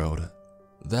Creek Road,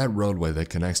 that roadway that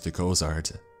connects to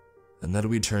Cozart, and that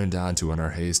we turned onto in our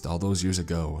haste all those years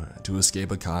ago to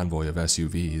escape a convoy of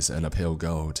SUVs and a pale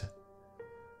goat.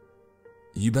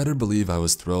 You better believe I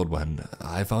was thrilled when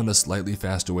I found a slightly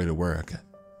faster way to work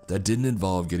that didn't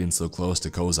involve getting so close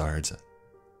to Cozart.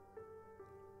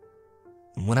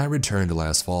 When I returned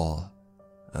last fall,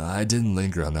 I didn't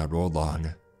linger on that road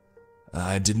long.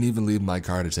 I didn't even leave my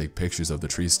car to take pictures of the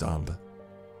tree stump.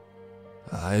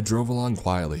 I drove along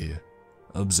quietly,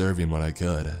 observing what I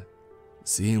could,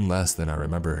 seeing less than I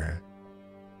remember,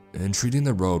 and treating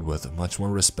the road with much more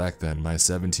respect than my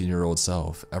 17-year-old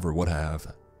self ever would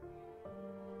have.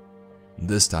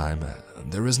 This time,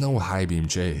 there was no high-beam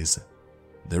chase.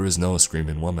 There was no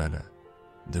screaming woman.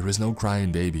 There was no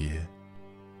crying baby.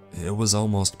 It was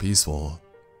almost peaceful.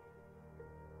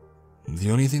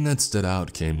 The only thing that stood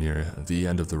out came near the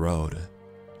end of the road,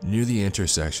 near the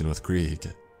intersection with Creek.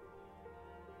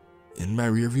 In my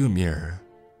rearview mirror,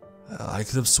 I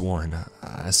could have sworn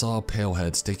I saw a pale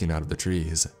head sticking out of the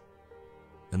trees,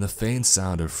 and the faint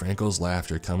sound of Franco's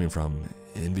laughter coming from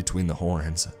in between the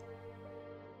horns.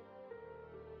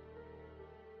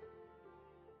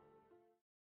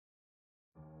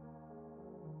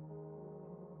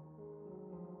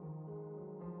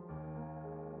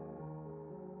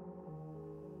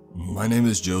 My name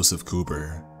is Joseph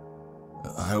Cooper.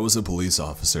 I was a police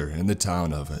officer in the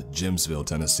town of Jimsville,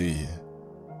 Tennessee.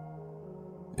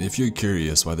 If you're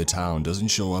curious why the town doesn't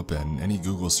show up in any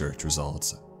Google search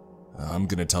results, I'm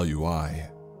gonna tell you why.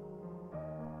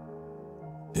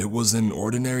 It was an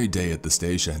ordinary day at the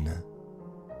station.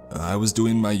 I was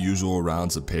doing my usual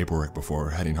rounds of paperwork before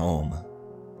heading home.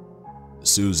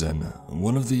 Susan,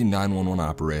 one of the 911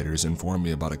 operators, informed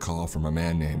me about a call from a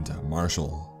man named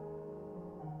Marshall.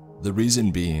 The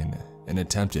reason being an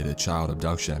attempted child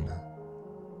abduction.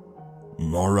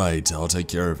 "Alright, I'll take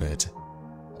care of it,"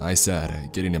 I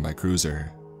said, getting in my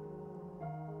cruiser.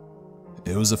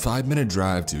 It was a 5-minute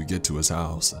drive to get to his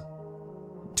house.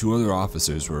 2 other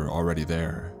officers were already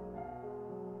there.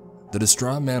 The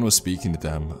distraught man was speaking to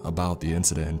them about the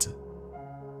incident.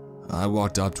 I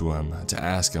walked up to him to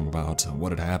ask him about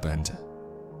what had happened.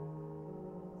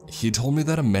 He told me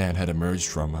that a man had emerged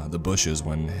from the bushes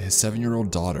when his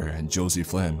 7-year-old daughter, Josie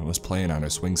Flynn, was playing on her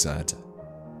swing set.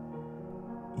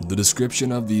 The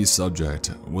description of the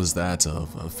subject was that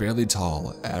of a fairly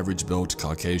tall, average-built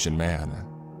Caucasian man,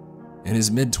 in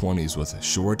his mid-20s with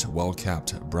short,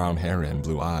 well-kept brown hair and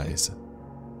blue eyes.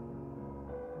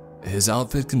 His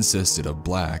outfit consisted of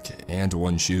black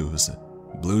and-one shoes,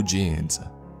 blue jeans,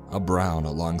 a brown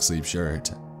long-sleeve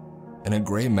shirt, and a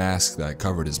gray mask that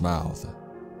covered his mouth,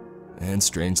 and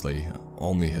strangely,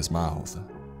 only his mouth.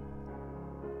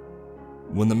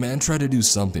 When the man tried to do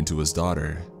something to his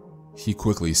daughter, he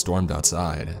quickly stormed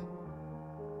outside.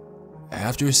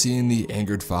 After seeing the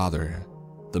angered father,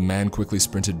 the man quickly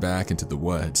sprinted back into the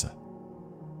woods.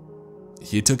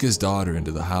 He took his daughter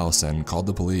into the house and called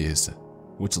the police,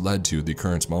 which led to the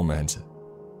current moment.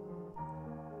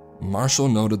 Marshall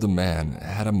noted the man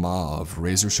had a maw of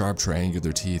razor-sharp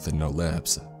triangular teeth and no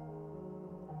lips.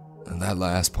 That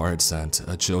last part sent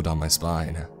a chill down my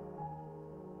spine.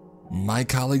 My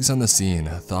colleagues on the scene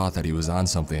thought that he was on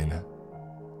something,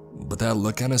 but that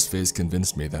look on his face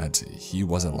convinced me that he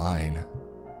wasn't lying.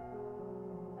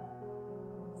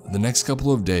 The next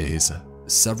couple of days,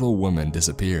 several women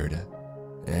disappeared,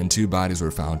 and 2 bodies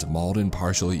were found mauled and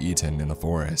partially eaten in the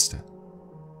forest.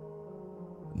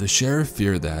 The sheriff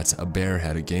feared that a bear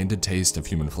had gained a taste of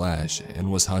human flesh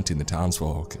and was hunting the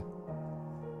townsfolk.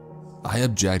 I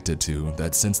objected to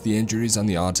that since the injuries on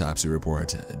the autopsy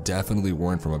report definitely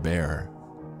weren't from a bear.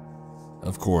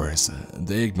 Of course,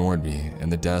 they ignored me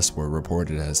and the deaths were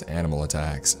reported as animal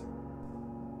attacks.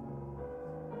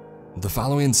 The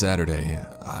following Saturday,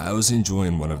 I was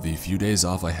enjoying one of the few days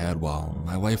off I had while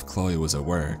my wife Chloe was at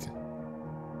work.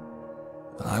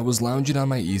 I was lounging on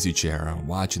my easy chair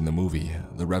watching the movie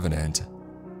The Revenant,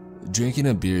 drinking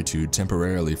a beer to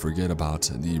temporarily forget about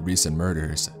the recent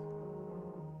murders.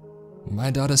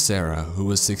 My daughter Sarah, who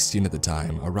was 16 at the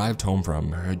time, arrived home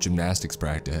from her gymnastics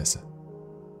practice.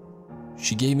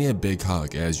 She gave me a big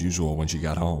hug as usual when she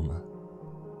got home.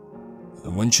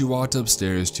 When she walked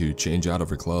upstairs to change out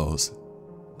of her clothes,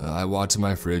 I walked to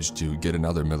my fridge to get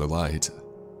another Miller Lite.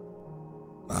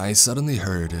 I suddenly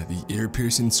heard the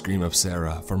ear-piercing scream of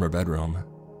Sarah from her bedroom.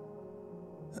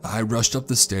 I rushed up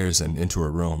the stairs and into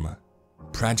her room,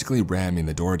 practically ramming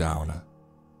the door down.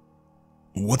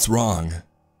 "What's wrong?"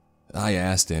 I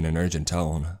asked in an urgent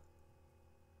tone.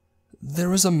 "There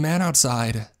was a man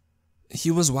outside. He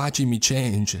was watching me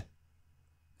change,"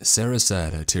 Sarah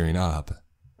said, tearing up.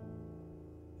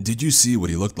 "Did you see what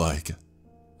he looked like?"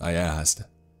 I asked.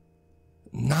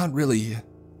 "Not really,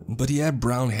 but he had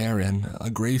brown hair and a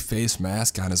gray face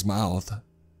mask on his mouth,"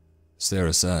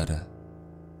 Sarah said.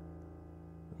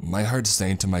 My heart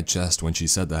sank to my chest when she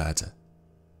said that.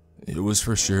 It was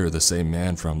for sure the same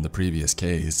man from the previous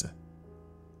case.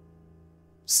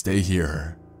 "Stay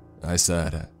here," I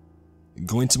said,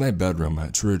 going to my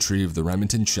bedroom to retrieve the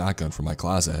Remington shotgun from my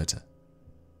closet.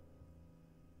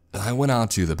 I went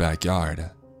out to the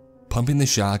backyard, pumping the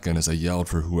shotgun as I yelled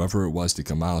for whoever it was to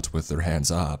come out with their hands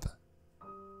up.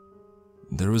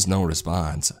 There was no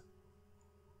response.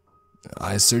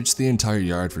 I searched the entire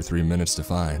yard for 3 minutes to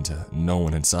find no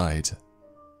one in sight.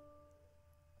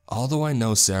 Although I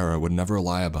know Sarah would never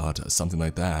lie about something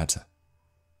like that,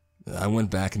 I went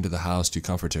back into the house to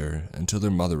comfort her until their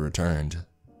mother returned.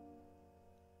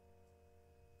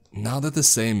 Now that the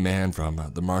same man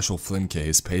from the Marshall Flynn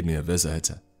case paid me a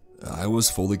visit, I was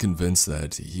fully convinced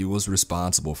that he was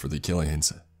responsible for the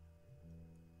killings.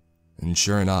 And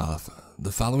sure enough,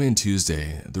 the following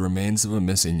Tuesday, the remains of a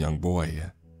missing young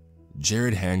boy,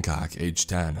 Jared Hancock, age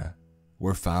 10,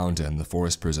 were found in the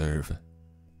forest preserve.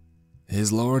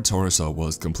 His lower torso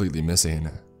was completely missing.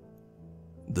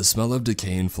 The smell of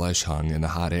decaying flesh hung in the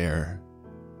hot air.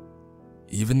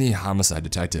 Even the homicide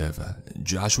detective,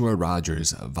 Joshua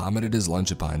Rogers, vomited his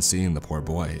lunch upon seeing the poor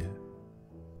boy.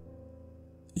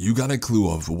 "You got a clue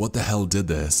of what the hell did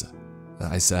this?"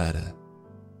 I said.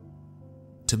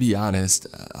 "To be honest,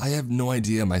 I have no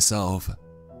idea myself.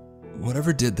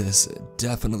 Whatever did this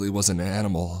definitely wasn't an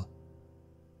animal.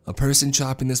 A person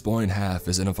chopping this boy in half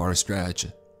isn't a far stretch,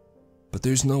 but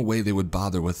there's no way they would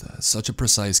bother with such a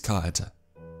precise cut,"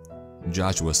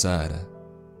 Joshua said.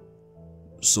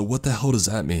 "So what the hell does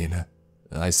that mean?"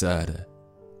 I said.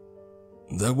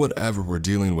 "That whatever we're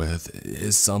dealing with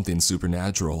is something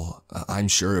supernatural, I'm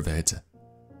sure of it,"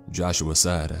 Joshua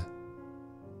said.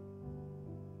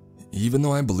 Even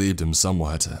though I believed him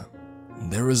somewhat,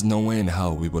 there was no way in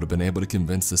hell we would have been able to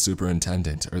convince the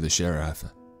superintendent or the sheriff.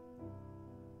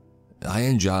 I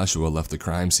and Joshua left the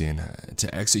crime scene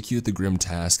to execute the grim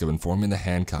task of informing the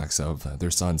Hancocks of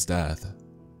their son's death.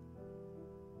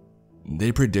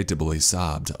 They predictably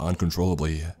sobbed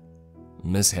uncontrollably,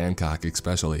 Miss Hancock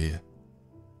especially.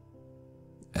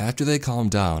 After they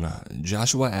calmed down,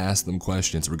 Joshua asked them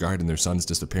questions regarding their son's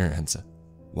disappearance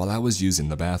while I was using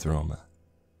the bathroom.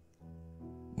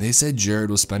 They said Jared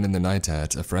was spending the night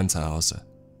at a friend's house.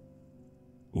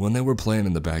 When they were playing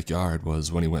in the backyard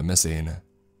was when he went missing.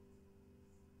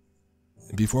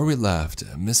 Before we left,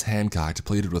 Miss Hancock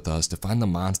pleaded with us to find the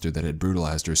monster that had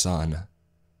brutalized her son.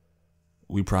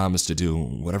 We promised to do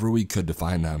whatever we could to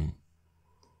find them.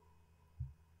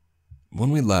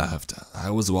 When we left, I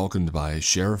was welcomed by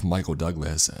Sheriff Michael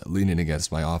Douglas leaning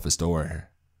against my office door.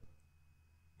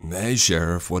 "Hey,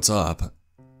 Sheriff, what's up?"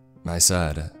 I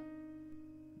said.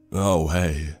 "Oh,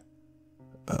 hey.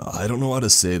 I don't know how to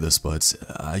say this, but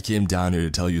I came down here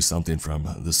to tell you something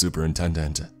from the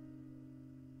superintendent.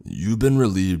 You've been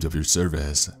relieved of your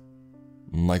service,"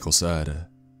 Michael said.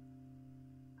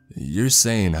 "You're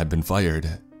saying I've been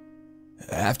fired?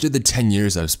 After the 10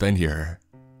 years I've spent here,"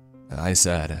 I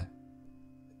said,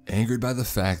 angered by the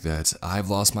fact that I've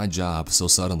lost my job so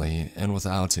suddenly and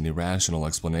without any rational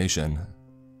explanation.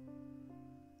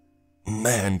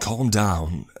 "Man, calm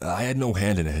down. I had no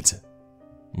hand in it,"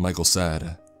 Michael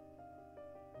said.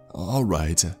 "All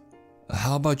right.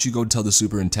 How about you go tell the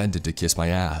superintendent to kiss my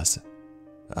ass?"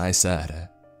 I said,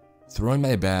 throwing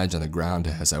my badge on the ground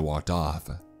as I walked off.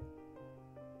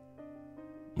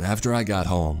 After I got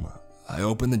home, I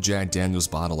opened the Jack Daniels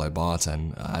bottle I bought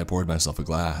and I poured myself a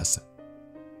glass.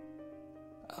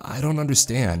 "I don't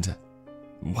understand.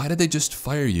 Why did they just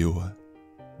fire you?"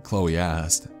 Chloe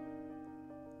asked.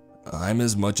 "I'm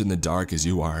as much in the dark as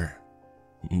you are,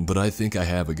 but I think I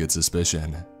have a good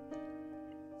suspicion.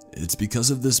 It's because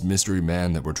of this mystery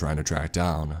man that we're trying to track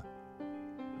down.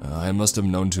 I must have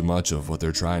known too much of what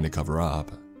they're trying to cover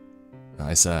up,"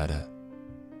 I said.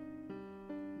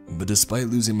 But despite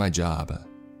losing my job,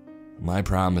 my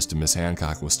promise to Miss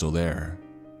Hancock was still there.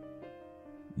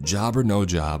 Job or no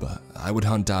job, I would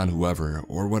hunt down whoever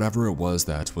or whatever it was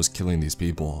that was killing these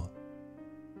people.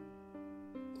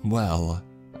 "Well,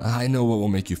 I know what will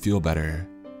make you feel better,"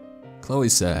 Chloe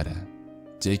said,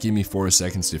 taking me 4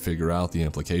 seconds to figure out the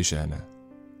implication.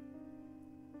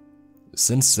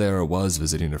 Since Sarah was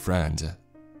visiting a friend,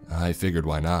 I figured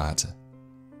why not.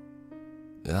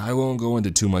 I won't go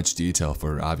into too much detail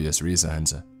for obvious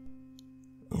reasons.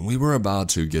 We were about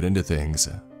to get into things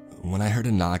when I heard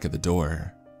a knock at the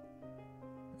door.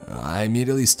 I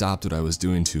immediately stopped what I was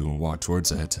doing to walk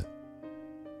towards it.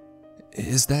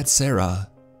 "Is that Sarah?"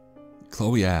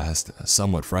 Chloe asked,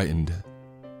 somewhat frightened.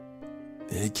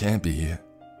 "It can't be.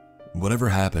 Whatever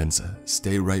happens,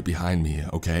 stay right behind me,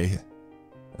 okay?"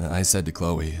 I said to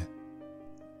Chloe,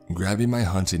 grabbing my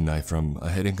hunting knife from a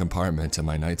hidden compartment in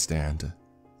my nightstand.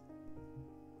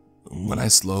 When I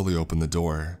slowly opened the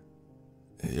door,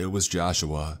 it was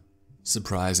Joshua,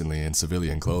 surprisingly in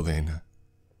civilian clothing.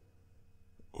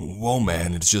 "Whoa,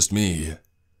 man, it's just me,"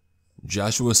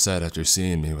 Joshua said after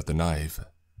seeing me with the knife.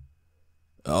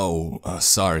 "Oh,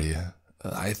 sorry.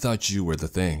 I thought you were the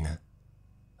thing,"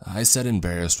 I said,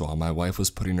 embarrassed while my wife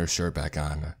was putting her shirt back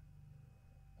on.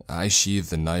 I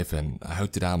sheathed the knife and I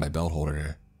hooked it on my belt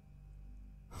holder.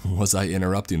 "Was I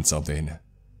interrupting something?"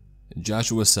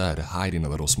 Joshua said, hiding a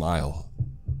little smile.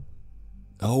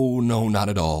 "Oh, no, not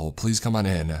at all. Please come on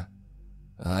in,"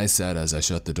 I said as I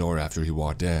shut the door after he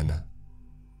walked in.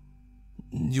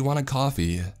 "You want a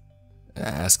coffee?"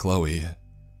 asked Chloe.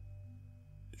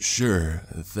 "Sure,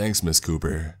 thanks, Miss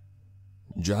Cooper,"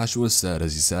 Joshua said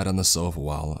as he sat on the sofa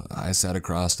while I sat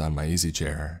across on my easy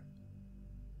chair.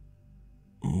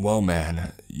 Well,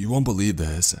 man, you won't believe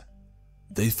this.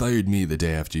 They fired me the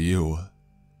day after you,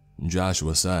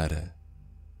 Joshua said.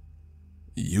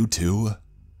 You too?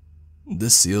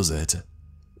 This seals it.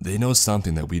 They know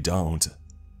something that we don't,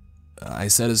 I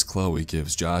said as Chloe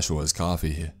gives Joshua his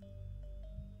coffee.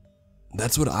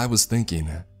 That's what I was thinking.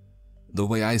 The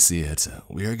way I see it,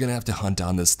 we are gonna have to hunt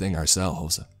down this thing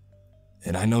ourselves.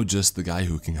 And I know just the guy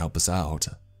who can help us out,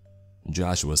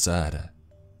 Joshua said.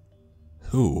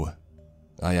 Who?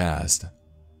 I asked.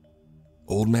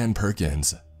 Old Man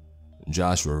Perkins,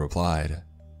 Joshua replied.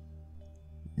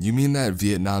 You mean that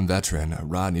Vietnam veteran,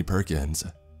 Rodney Perkins?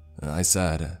 I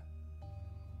said.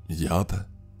 Yup.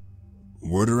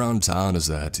 Word around town is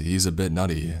that he's a bit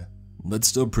nutty, but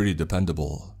still pretty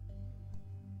dependable.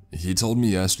 He told me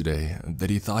yesterday that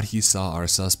he thought he saw our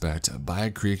suspect by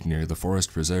a creek near the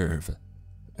forest preserve,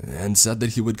 and said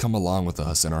that he would come along with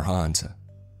us in our hunt,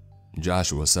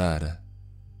 Joshua said.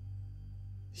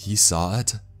 He saw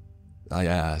it? I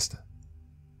asked.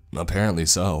 Apparently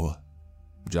so,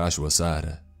 Joshua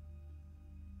said.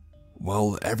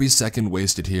 Well, every second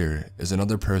wasted here is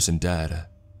another person dead,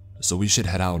 so we should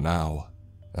head out now,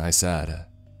 I said.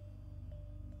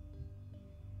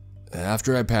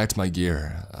 After I packed my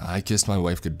gear, I kissed my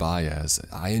wife goodbye as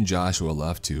I and Joshua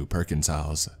left to Perkins'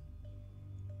 house.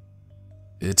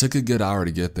 It took a good hour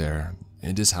to get there,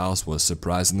 and his house was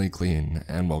surprisingly clean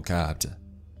and well kept.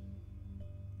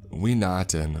 We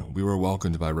knocked and we were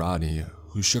welcomed by Rodney,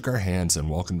 who shook our hands and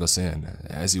welcomed us in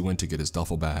as he went to get his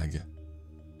duffel bag.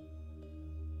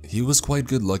 He was quite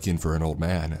good looking for an old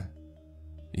man.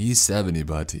 He's 70,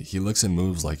 but he looks and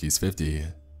moves like he's 50.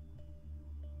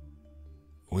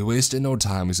 We wasted no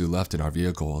time as we left in our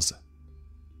vehicles.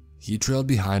 He trailed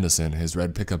behind us in his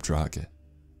red pickup truck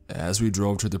as we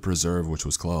drove to the preserve, which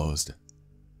was closed.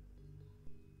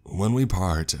 When we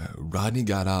parked, Rodney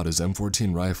got out his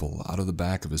M14 rifle out of the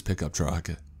back of his pickup truck.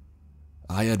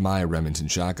 I had my Remington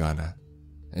shotgun,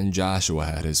 and Joshua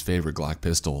had his favorite Glock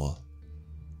pistol.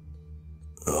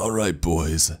 Alright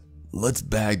boys, let's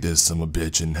bag this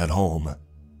sumbitch and head home,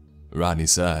 Rodney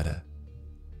said.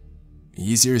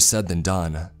 Easier said than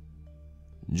done,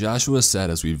 Joshua said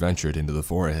as we ventured into the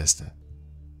forest.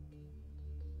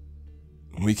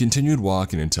 We continued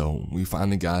walking until we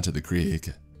finally got to the creek,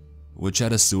 which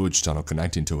had a sewage tunnel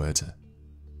connecting to it.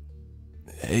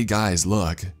 Hey guys,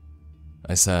 look,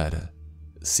 I said,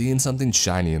 seeing something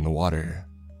shiny in the water.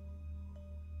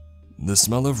 The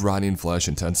smell of rotting flesh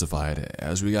intensified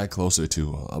as we got closer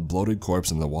to a bloated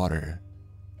corpse in the water,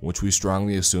 which we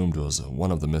strongly assumed was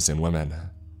one of the missing women.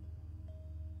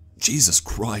 Jesus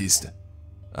Christ,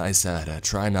 I said,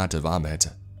 trying not to vomit.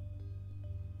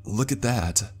 Look at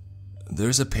that.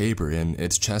 There's a paper in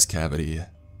its chest cavity,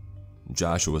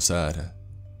 Joshua said.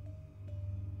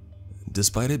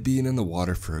 Despite it being in the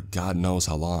water for God knows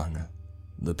how long,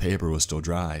 the paper was still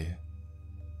dry.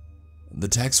 The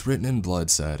text written in blood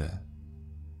said,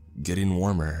 "Getting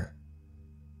warmer."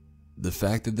 The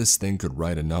fact that this thing could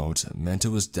write a note meant it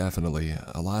was definitely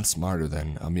a lot smarter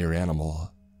than a mere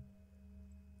animal.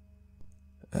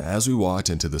 As we walked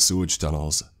into the sewage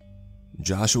tunnels,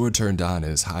 Joshua turned on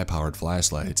his high-powered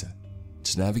flashlight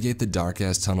to navigate the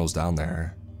dark-ass tunnels down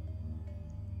there.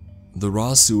 The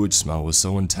raw sewage smell was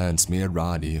so intense me and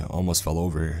Rodney almost fell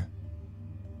over.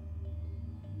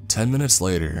 10 minutes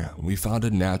later, we found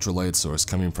a natural light source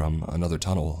coming from another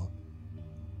tunnel.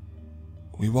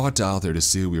 We walked out there to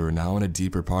see we were now in a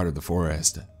deeper part of the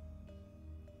forest.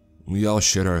 We all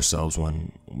shit ourselves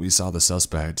when we saw the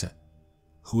suspect,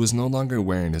 who was no longer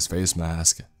wearing his face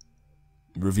mask,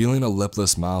 revealing a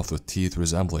lipless mouth with teeth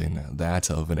resembling that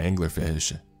of an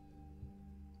anglerfish.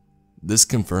 This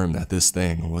confirmed that this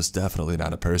thing was definitely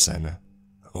not a person,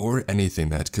 or anything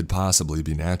that could possibly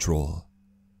be natural.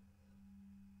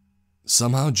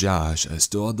 Somehow Josh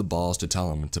still had the balls to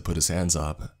tell him to put his hands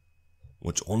up,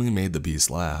 which only made the beast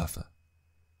laugh.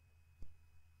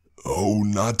 "Oh,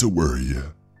 not to worry.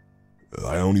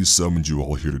 I only summoned you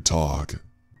all here to talk,"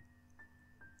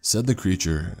 said the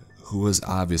creature, who was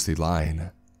obviously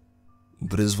lying,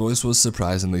 but his voice was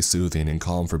surprisingly soothing and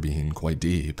calm for being quite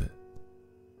deep.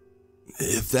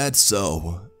 "If that's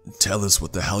so, tell us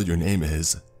what the hell your name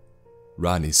is,"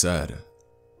 Rodney said.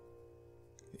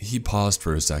 He paused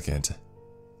for a second,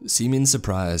 seeming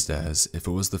surprised as if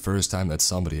it was the first time that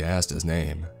somebody asked his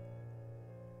name.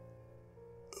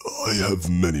 "I have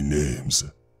many names,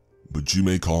 but you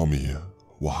may call me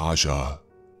Wahasha."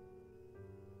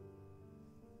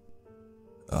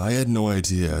 I had no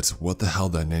idea what the hell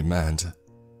that name meant,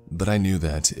 but I knew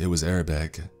that it was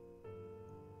Arabic.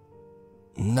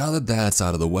 Now that that's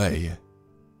out of the way,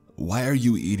 why are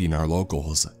you eating our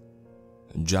locals?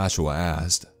 Joshua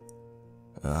asked.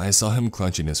 I saw him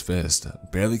clenching his fist,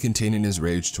 barely containing his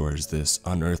rage towards this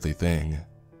unearthly thing.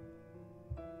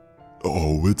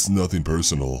 Oh, it's nothing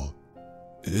personal.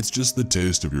 It's just the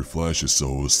taste of your flesh is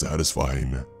so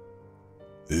satisfying.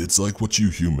 It's like what you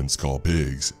humans call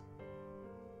pigs.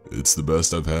 It's the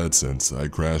best I've had since I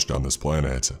crashed on this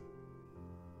planet,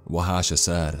 Wahasha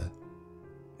said,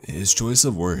 his choice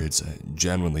of words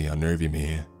genuinely unnerving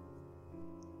me.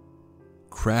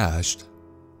 Crashed?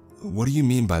 What do you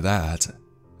mean by that?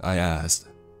 I asked.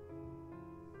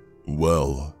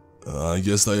 Well, I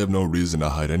guess I have no reason to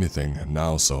hide anything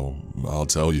now, so I'll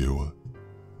tell you.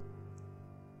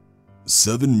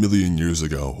 7 million years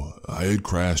ago, I had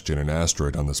crashed in an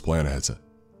asteroid on this planet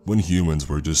when humans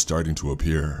were just starting to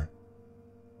appear.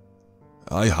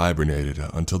 I hibernated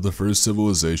until the first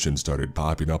civilization started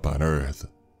popping up on Earth.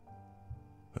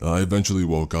 I eventually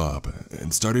woke up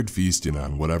and started feasting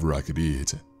on whatever I could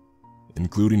eat,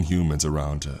 including humans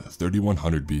around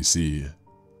 3100 BC,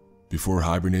 before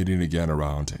hibernating again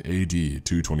around AD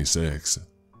 226.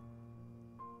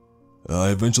 I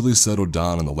eventually settled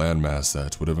down on the landmass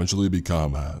that would eventually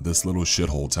become this little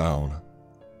shithole town.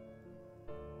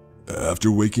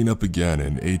 After waking up again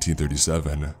in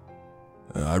 1837,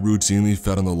 I routinely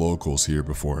fed on the locals here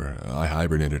before I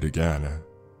hibernated again.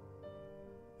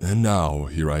 And now,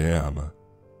 here I am.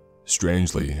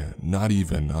 Strangely, not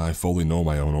even I fully know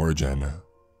my own origin.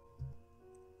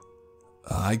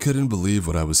 I couldn't believe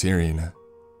what I was hearing.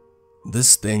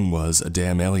 This thing was a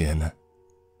damn alien.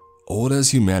 Old as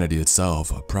humanity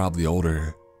itself, probably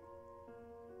older.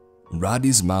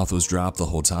 Rodney's mouth was dropped the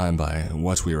whole time by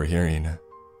what we were hearing.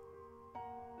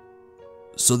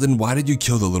 So then why did you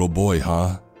kill the little boy,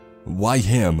 huh? Why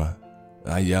him?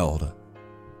 I yelled.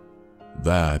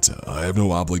 That I have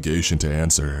no obligation to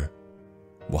answer,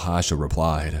 Wahasha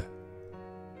replied.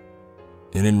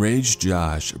 An enraged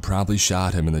Josh promptly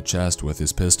shot him in the chest with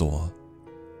his pistol.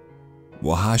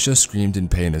 Wahasha screamed in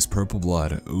pain as purple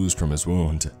blood oozed from his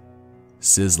wound,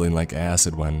 sizzling like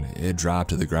acid when it dropped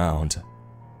to the ground.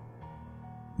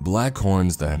 Black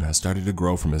horns then started to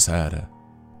grow from his head.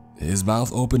 His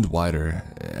mouth opened wider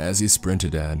as he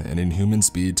sprinted at an inhuman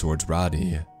speed towards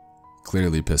Rodney,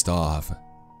 clearly pissed off.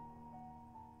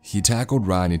 He tackled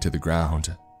Rodney to the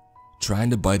ground, trying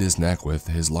to bite his neck with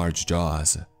his large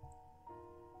jaws.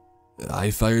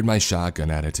 I fired my shotgun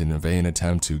at it in a vain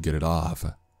attempt to get it off.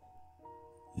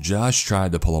 Josh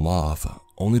tried to pull him off,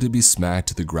 only to be smacked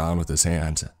to the ground with his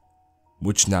hand,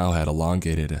 which now had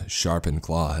elongated, sharpened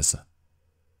claws.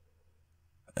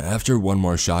 After one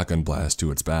more shotgun blast to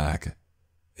its back,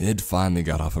 it finally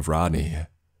got off of Rodney.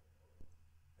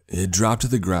 It dropped to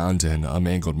the ground in a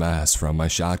mangled mass from my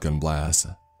shotgun blast.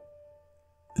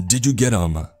 Did you get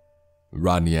him?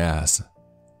 Rodney asked.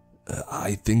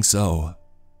 I think so,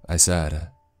 I said.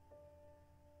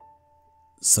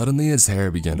 Suddenly its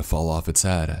hair began to fall off its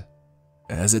head,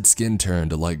 as its skin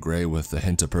turned a light gray with a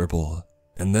hint of purple,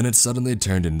 and then it suddenly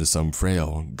turned into some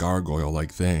frail,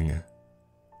 gargoyle-like thing.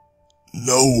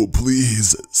 No,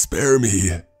 please, spare me,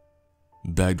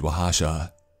 begged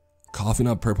Wahasha, coughing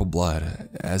up purple blood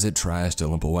as it tries to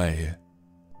limp away.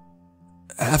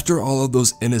 After all of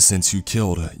those innocents you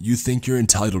killed, you think you're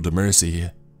entitled to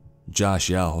mercy, Josh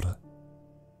yelled.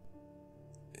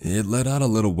 It let out a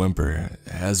little whimper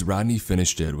as Rodney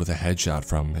finished it with a headshot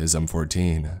from his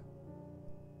M14.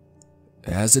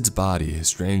 As its body,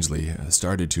 strangely,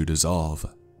 started to dissolve,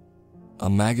 a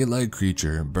maggot-like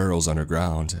creature burrows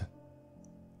underground.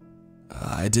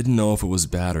 I didn't know if it was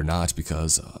bad or not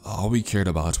because all we cared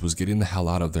about was getting the hell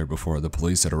out of there before the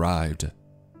police had arrived.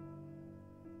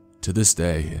 To this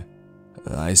day,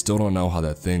 I still don't know how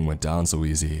that thing went down so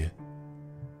easy.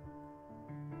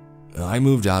 I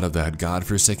moved out of that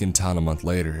godforsaken town a month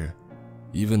later,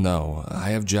 even though I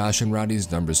have Josh and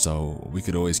Rodney's numbers so we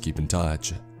could always keep in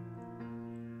touch.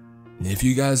 If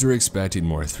you guys were expecting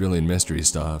more thrilling mystery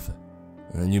stuff,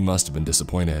 then you must have been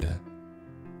disappointed.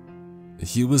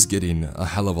 He was getting a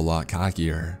hell of a lot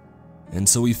cockier, and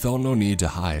so we felt no need to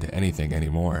hide anything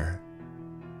anymore.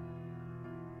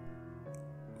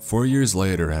 4 years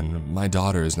later, and my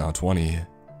daughter is now 20,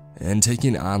 and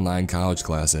taking online college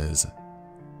classes.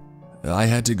 I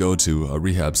had to go to a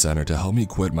rehab center to help me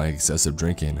quit my excessive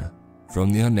drinking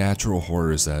from the unnatural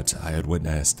horrors that I had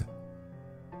witnessed.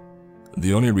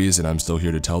 The only reason I'm still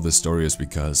here to tell this story is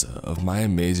because of my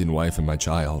amazing wife and my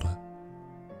child.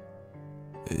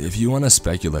 If you want to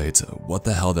speculate what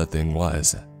the hell that thing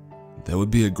was, that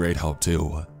would be a great help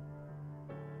too.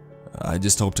 I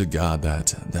just hope to God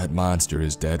that that monster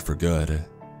is dead for good.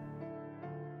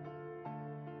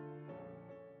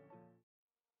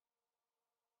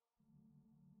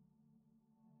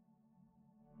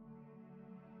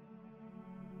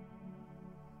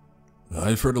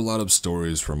 I've heard a lot of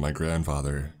stories from my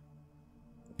grandfather.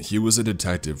 He was a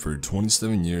detective for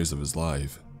 27 years of his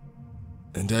life,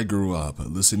 and I grew up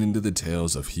listening to the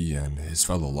tales of he and his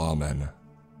fellow lawmen.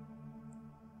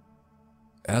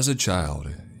 As a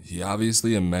child, he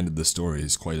obviously amended the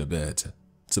stories quite a bit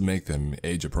to make them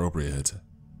age-appropriate.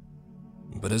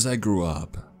 But as I grew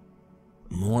up,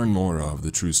 more and more of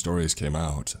the true stories came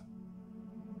out.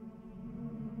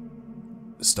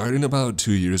 Starting about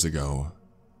 2 years ago,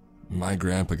 my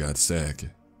grandpa got sick.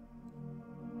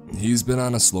 He's been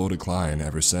on a slow decline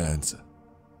ever since,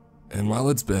 and while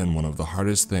it's been one of the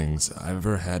hardest things I've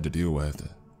ever had to deal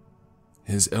with,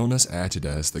 his illness acted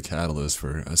as the catalyst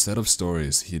for a set of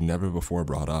stories he'd never before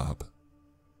brought up.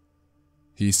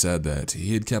 He said that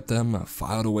he had kept them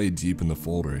filed away deep in the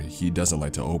folder he doesn't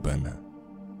like to open.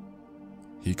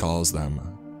 He calls them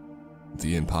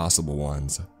the impossible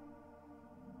ones.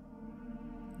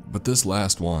 But this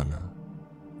last one,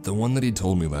 the one that he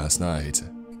told me last night,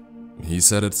 he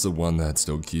said it's the one that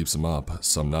still keeps him up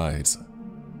some nights.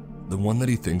 The one that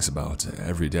he thinks about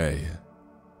every day.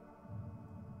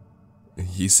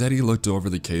 He said he looked over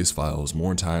the case files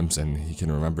more times than he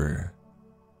can remember.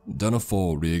 Done a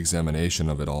full re-examination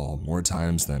of it all more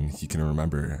times than he can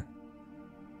remember.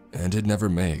 And it never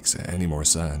makes any more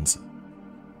sense.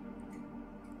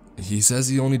 He says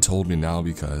he only told me now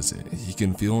because he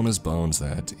can feel in his bones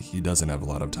that he doesn't have a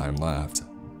lot of time left.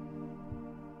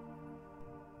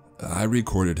 I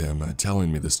recorded him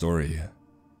telling me the story,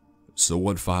 so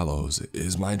what follows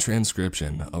is my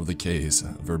transcription of the case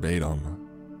verbatim.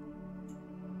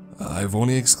 I've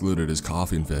only excluded his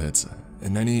coughing fits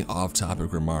and any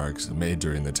off-topic remarks made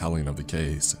during the telling of the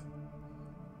case.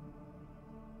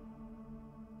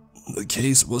 The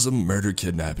case was a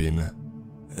murder-kidnapping.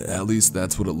 At least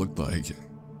that's what it looked like.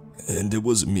 And it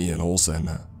was me and Olsen.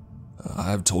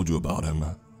 I've told you about him.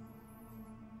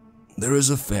 There is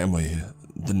a family,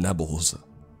 the Nebels.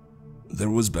 There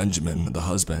was Benjamin, the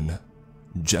husband,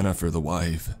 Jennifer, the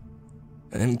wife,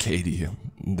 and Katie,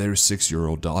 their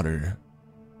 6-year-old daughter.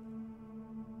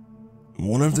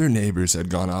 One of their neighbors had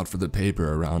gone out for the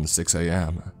paper around 6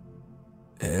 a.m.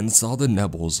 and saw the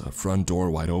Nebels' front door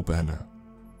wide open.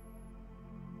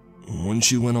 When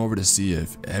she went over to see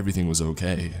if everything was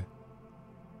okay,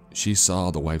 she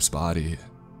saw the wife's body.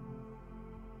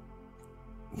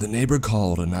 The neighbor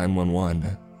called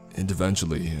 911, and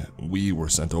eventually we were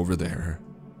sent over there.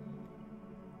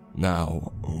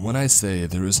 Now, when I say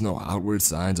there is no outward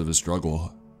signs of a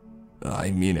struggle,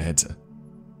 I mean it.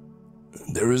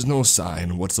 There is no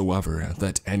sign whatsoever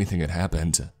that anything had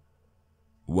happened.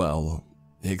 Well,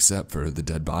 except for the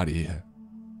dead body.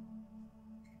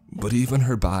 But even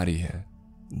her body,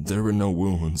 there were no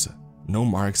wounds, no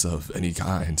marks of any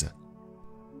kind.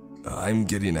 I'm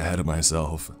getting ahead of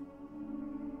myself.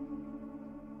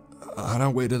 On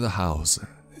our way to the house,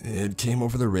 it came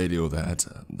over the radio that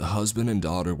the husband and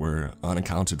daughter were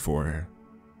unaccounted for.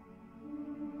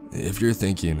 If you're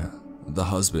thinking, the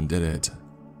husband did it,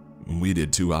 we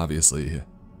did too, obviously.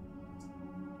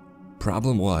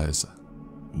 Problem was,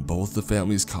 both the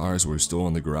family's cars were still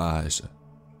in the garage,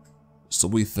 so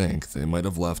we think they might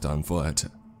have left on foot.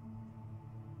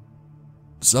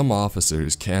 Some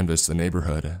officers canvassed the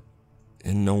neighborhood,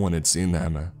 and no one had seen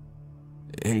them,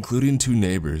 including 2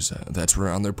 neighbors that were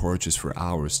on their porches for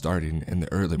hours starting in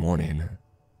the early morning.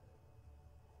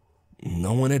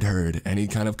 No one had heard any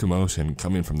kind of commotion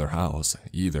coming from their house,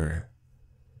 either.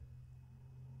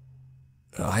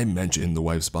 I mentioned the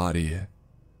wife's body.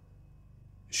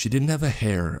 She didn't have a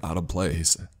hair out of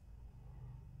place.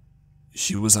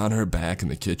 She was on her back in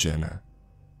the kitchen.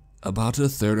 About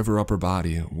 1/3 of her upper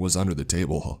body was under the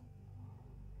table.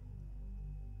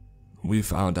 We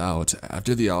found out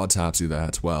after the autopsy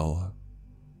that, well,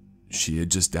 she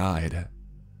had just died.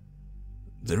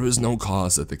 There was no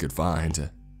cause that they could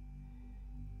find.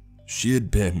 She had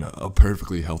been a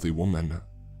perfectly healthy woman.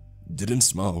 Didn't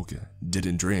smoke,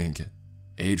 didn't drink,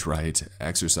 ate right,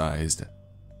 exercised.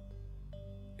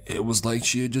 It was like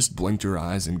she had just blinked her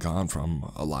eyes and gone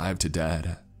from alive to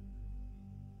dead.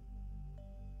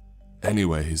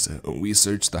 Anyways, we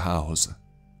searched the house.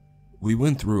 We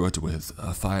went through it with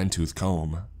a fine-tooth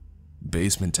comb,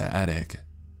 basement to attic.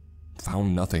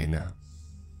 Found nothing.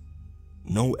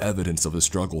 No evidence of a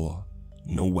struggle,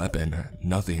 no weapon,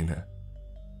 nothing.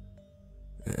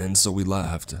 And so we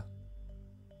left.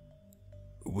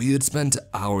 We had spent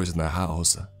hours in the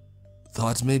house.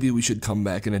 Thought maybe we should come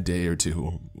back in a day or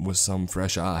two with some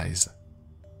fresh eyes.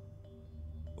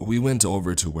 We went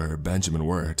over to where Benjamin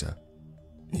worked.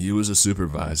 He was a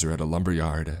supervisor at a lumber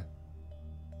yard.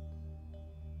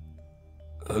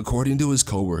 According to his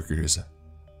coworkers,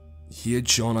 He had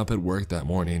shown up at work that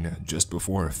morning just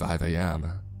before 5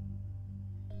 a.m.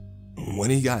 When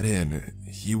he got in,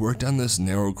 he worked on this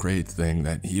narrow crate thing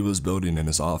that he was building in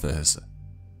his office.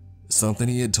 Something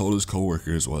he had told his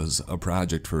coworkers was a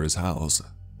project for his house.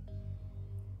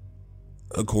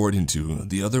 According to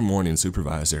the other morning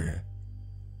supervisor,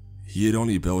 he had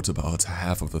only built about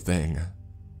half of the thing.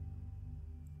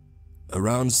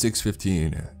 Around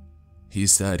 6:15, he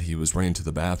said he was running to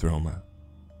the bathroom,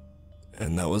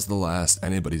 and that was the last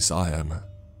anybody saw him.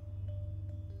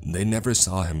 They never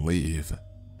saw him leave.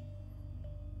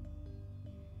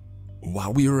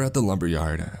 While we were at the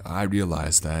lumberyard, I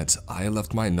realized that I had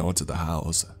left my notes at the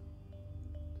house.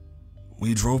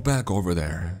 We drove back over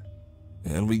there,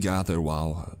 and we got there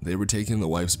while they were taking the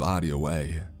wife's body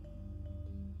away.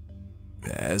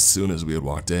 As soon as we had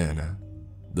walked in,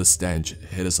 the stench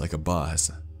hit us like a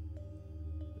bus.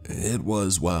 It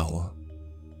was what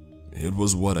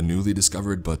a newly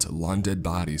discovered but long-dead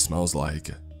body smells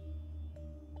like.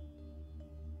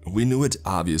 We knew it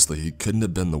obviously couldn't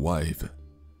have been the wife.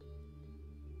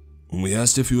 We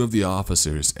asked a few of the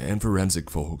officers and forensic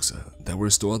folks that were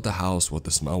still at the house what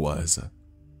the smell was,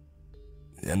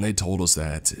 and they told us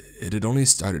that it had only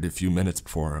started a few minutes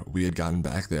before we had gotten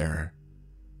back there.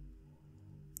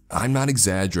 I'm not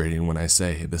exaggerating when I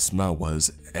say the smell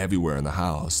was everywhere in the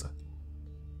house.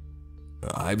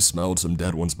 I've smelled some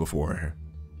dead ones before,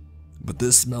 but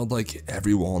this smelled like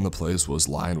every wall in the place was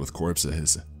lined with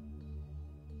corpses.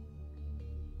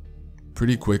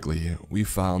 Pretty quickly, we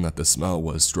found that the smell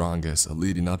was strongest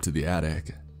leading up to the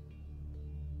attic.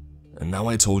 And now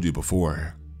I told you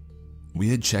before, we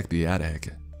had checked the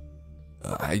attic.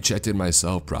 I checked it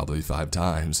myself probably 5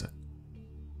 times.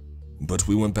 But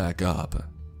we went back up,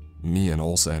 me and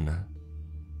Olsen.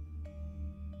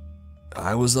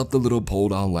 I was up the little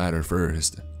pull-down ladder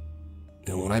first,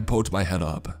 and when I poked my head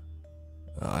up,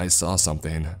 I saw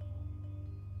something.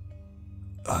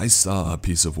 I saw a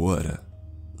piece of wood.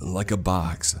 Like a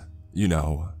box,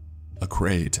 a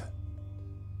crate.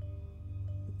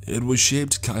 It was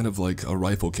shaped kind of like a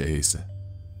rifle case,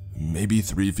 maybe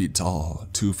 3 feet tall,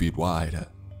 2 feet wide,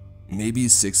 maybe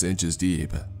 6 inches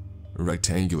deep,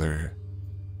 rectangular.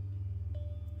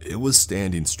 It was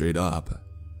standing straight up,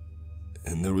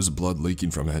 and there was blood leaking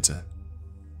from it.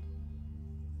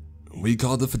 We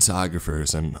called the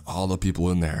photographers and all the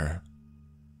people in there.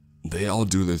 They all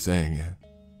do their thing,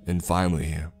 and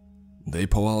finally, they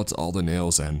pull out all the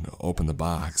nails and open the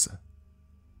box.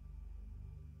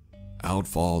 Out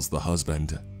falls the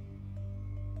husband.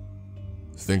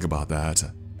 Think about that.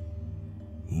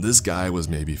 This guy was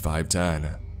maybe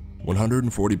 5'10",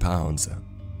 140 pounds,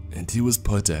 and he was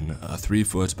put in a 3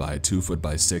 foot by 2 foot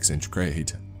by 6 inch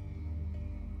crate.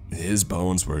 His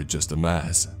bones were just a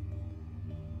mess.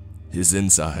 His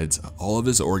insides, all of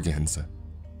his organs,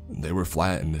 they were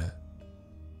flattened.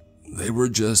 They were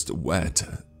just wet,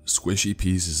 squishy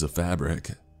pieces of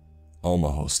fabric,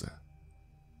 almost.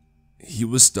 He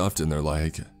was stuffed in there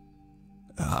like,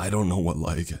 I don't know what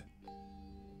like.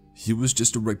 He was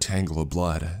just a rectangle of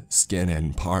blood, skin,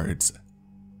 and parts.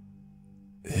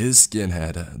 His skin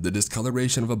had the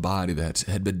discoloration of a body that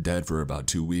had been dead for about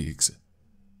 2 weeks,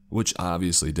 which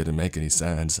obviously didn't make any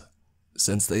sense,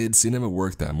 since they had seen him at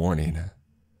work that morning.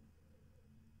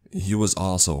 He was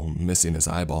also missing his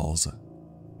eyeballs.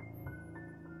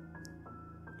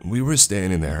 We were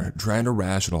standing there trying to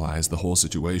rationalize the whole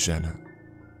situation,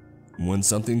 when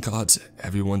something caught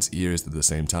everyone's ears at the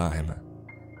same time.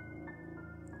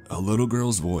 A little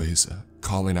girl's voice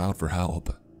calling out for help.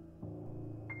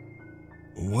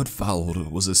 What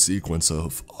followed was a sequence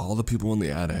of all the people in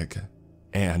the attic,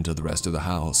 and the rest of the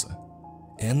house,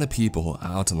 and the people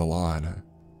out on the lawn,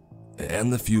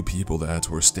 and the few people that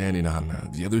were standing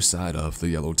on the other side of the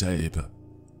yellow tape,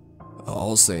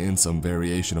 all saying some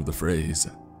variation of the phrase,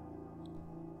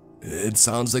 "It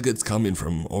sounds like it's coming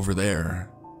from over there."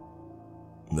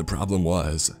 The problem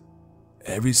was,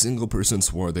 every single person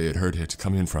swore they had heard it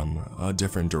coming from a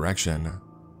different direction.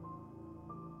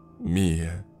 Me,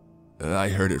 I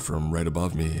heard it from right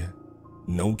above me.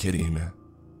 No kidding.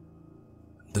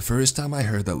 The first time I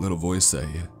heard that little voice say,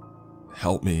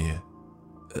 "Help me,"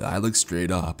 I looked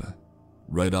straight up,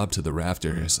 right up to the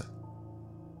rafters.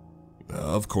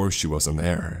 Of course she wasn't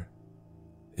there.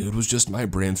 It was just my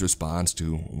brain's response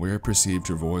to where it perceived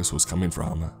her voice was coming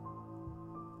from.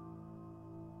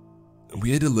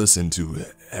 We had to listen to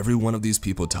every one of these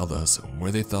people tell us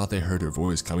where they thought they heard her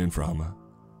voice coming from.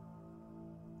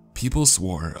 People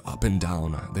swore up and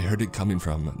down they heard it coming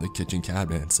from the kitchen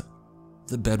cabinets,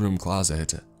 the bedroom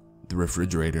closet, the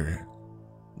refrigerator,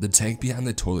 the tank behind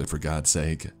the toilet, for God's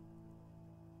sake.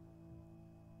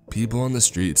 People on the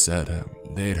street said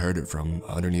they had heard it from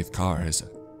underneath cars,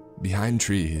 behind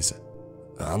trees,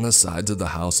 on the sides of the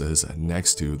houses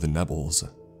next to the Nebbles.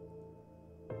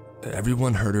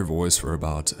 Everyone heard her voice for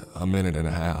about a minute and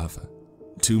a half,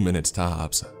 2 minutes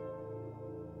tops,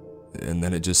 and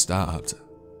then it just stopped.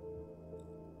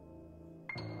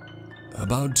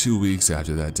 About 2 weeks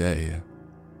after that day,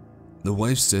 the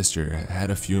wife's sister had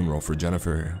a funeral for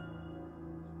Jennifer.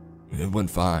 It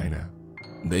went fine.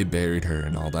 They buried her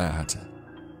and all that.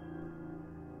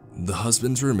 The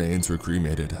husband's remains were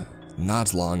cremated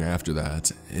not long after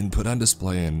that and put on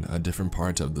display in a different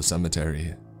part of the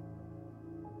cemetery.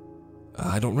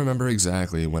 I don't remember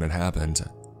exactly when it happened,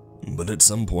 but at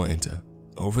some point,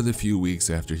 over the few weeks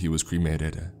after he was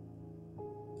cremated,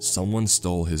 someone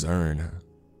stole his urn.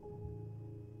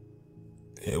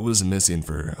 It was missing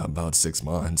for about 6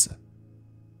 months,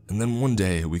 and then one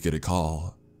day we get a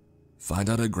call, find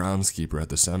out a groundskeeper at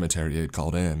the cemetery had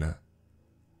called in.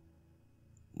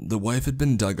 The wife had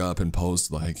been dug up and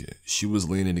posed like she was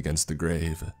leaning against the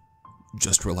grave,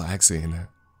 just relaxing.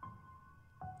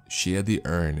 She had the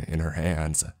urn in her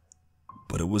hands,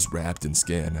 but it was wrapped in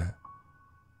skin.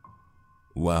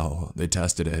 Well, they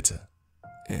tested it,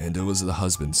 and it was the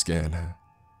husband's skin.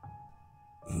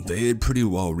 They had pretty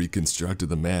well reconstructed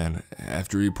the man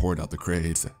after he poured out the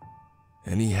crates,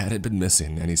 and he hadn't been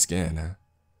missing any skin.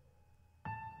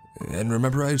 And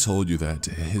remember I told you that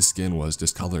his skin was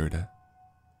discolored?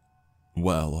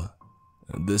 Well,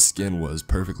 this skin was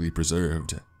perfectly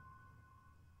preserved.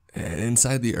 And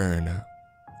inside the urn,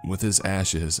 with his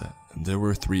ashes, there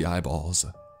were 3 eyeballs.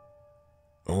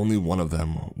 Only one of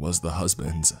them was the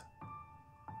husband's.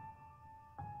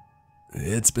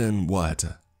 It's been, what,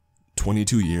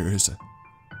 22 years?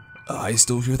 I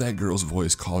still hear that girl's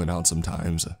voice calling out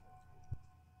sometimes.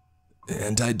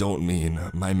 And I don't mean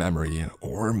my memory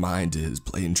or mind is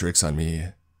playing tricks on me.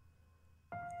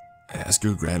 Ask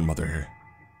your grandmother.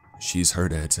 She's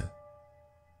heard it.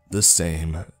 The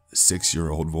same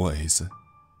 6-year-old voice.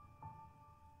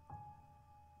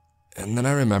 And then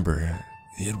I remember,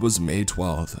 it was May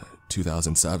 12th,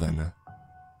 2007.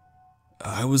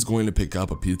 I was going to pick up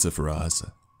a pizza for us.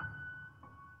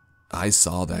 I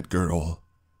saw that girl.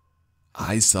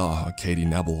 I saw Katie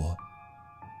Nebel.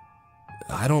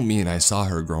 I don't mean I saw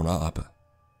her grown up.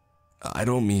 I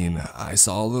don't mean I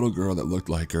saw a little girl that looked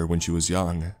like her when she was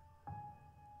young.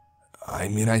 I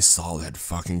mean I saw that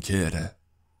fucking kid.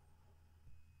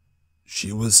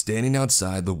 She was standing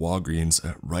outside the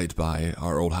Walgreens right by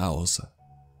our old house,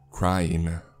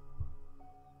 crying.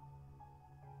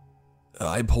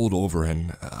 I pulled over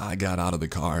and I got out of the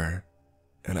car,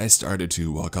 and I started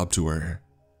to walk up to her.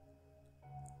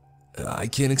 I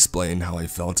can't explain how I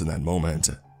felt in that moment.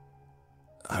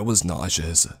 I was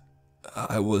nauseous.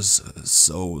 I was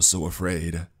so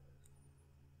afraid.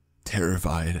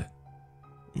 Terrified.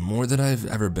 More than I've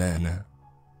ever been.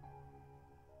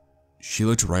 She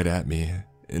looked right at me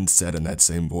and said in that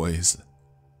same voice,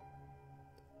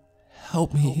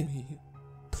 "Help me,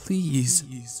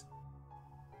 please."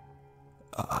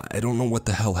 I don't know what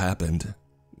the hell happened,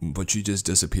 but she just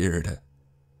disappeared.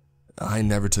 I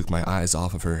never took my eyes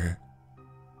off of her.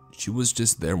 She was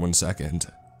just there 1 second,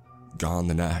 gone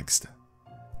the next.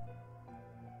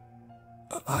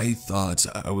 I thought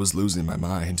I was losing my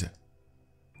mind.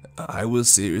 I was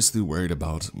seriously worried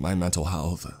about my mental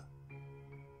health.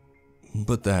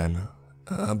 But then,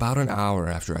 about an hour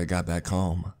after I got back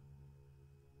home,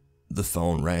 the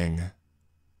phone rang.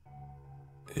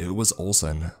 It was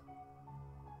Olsen.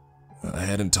 I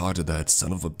hadn't talked to that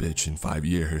son of a bitch in 5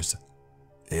 years,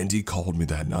 and he called me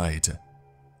that night.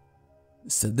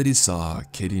 Said that he saw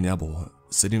Katie Nebel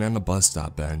sitting on a bus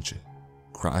stop bench,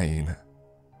 crying.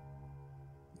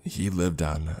 He lived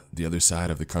on the other side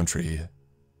of the country.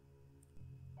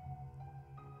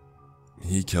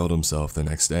 He killed himself the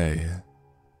next day.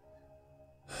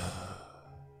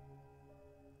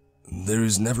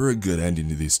 There's never a good ending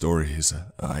to these stories,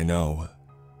 I know.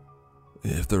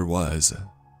 If there was,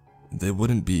 they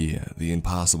wouldn't be the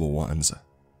impossible ones.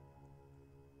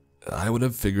 I would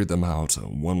have figured them out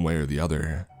one way or the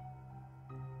other.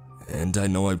 And I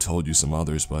know I've told you some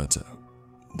others, but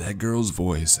that girl's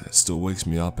voice still wakes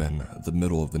me up in the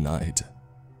middle of the night.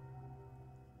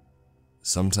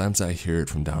 Sometimes I hear it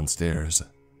from downstairs,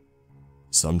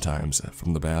 sometimes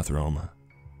from the bathroom.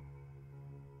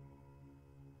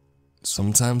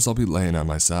 Sometimes I'll be laying on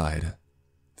my side,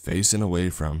 facing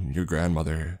away from your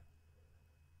grandmother,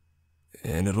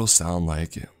 and it'll sound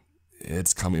like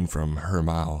it's coming from her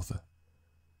mouth.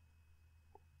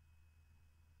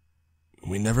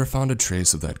 We never found a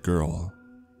trace of that girl.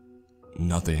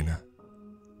 Nothing.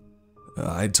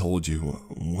 I told you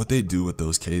what they do with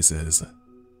those cases.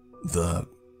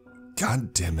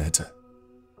 God damn it.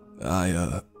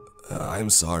 I'm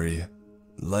sorry.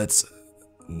 That's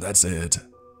it.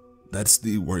 That's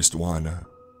the worst one.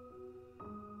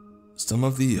 Some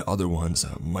of the other ones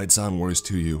might sound worse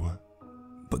to you,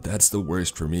 but that's the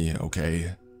worst for me,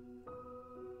 okay?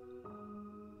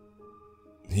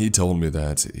 He told me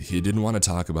that he didn't want to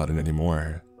talk about it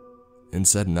anymore, and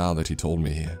said now that he told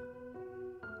me,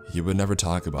 he would never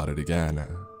talk about it again.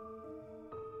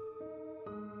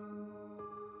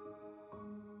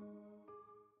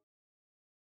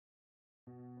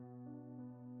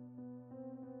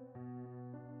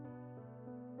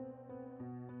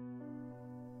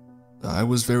 I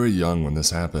was very young when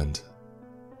this happened.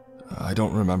 I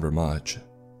don't remember much.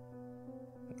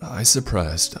 I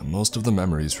suppressed most of the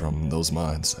memories from those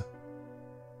months.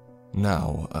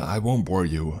 Now, I won't bore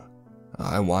you.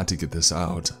 I want to get this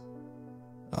out.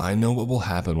 I know what will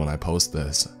happen when I post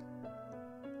this.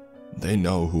 They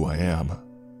know who I am.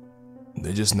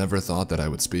 They just never thought that I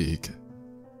would speak.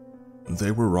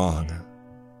 They were wrong.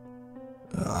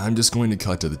 I'm just going to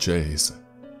cut to the chase.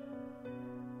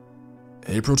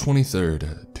 April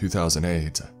 23rd,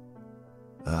 2008.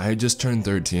 I had just turned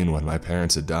 13 when my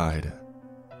parents had died.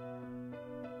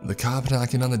 The cop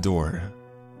knocking on the door,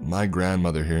 my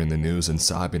grandmother hearing the news and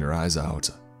sobbing her eyes out.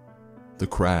 The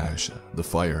crash, the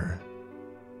fire.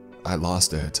 I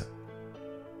lost it.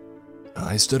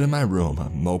 I stood in my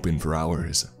room, moping for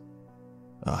hours.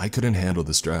 I couldn't handle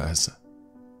the stress.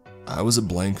 I was a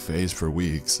blank face for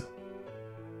weeks.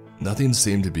 Nothing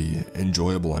seemed to be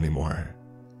enjoyable anymore.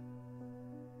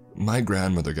 My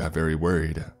grandmother got very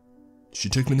worried. She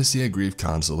took me to see a grief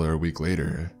counselor a week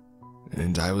later,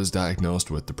 and I was diagnosed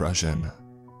with depression.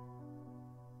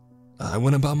 I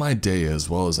went about my day as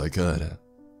well as I could,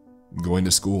 going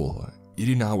to school,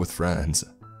 eating out with friends.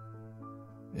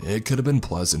 It could have been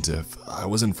pleasant if I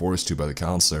wasn't forced to by the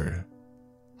counselor.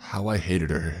 How I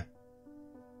hated her.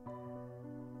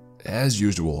 As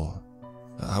usual,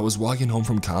 I was walking home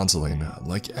from counseling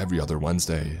like every other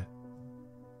Wednesday.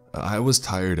 I was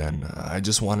tired and I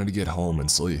just wanted to get home and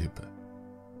sleep.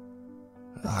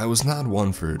 I was not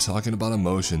one for talking about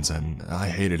emotions and I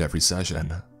hated every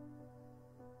session.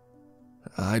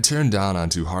 I turned down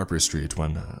onto Harper Street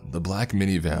when the black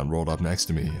minivan rolled up next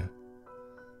to me.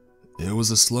 It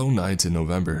was a slow night in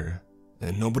November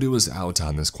and nobody was out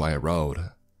on this quiet road.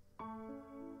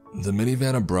 The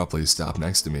minivan abruptly stopped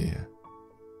next to me.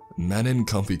 Men in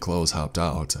comfy clothes hopped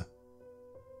out.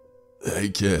 "Hey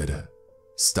kid,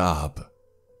 stop,"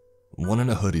 one in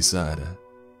a hoodie said.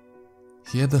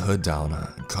 He had the hood down,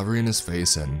 covering his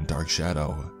face in dark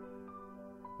shadow.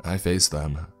 I faced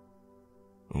them.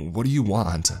 "What do you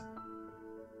want?"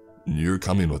 "You're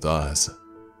coming with us,"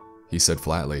 he said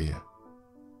flatly.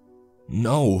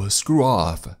 "No, screw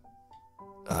off."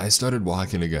 I started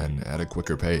walking again at a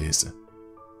quicker pace.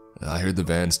 I heard the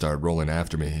van start rolling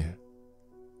after me.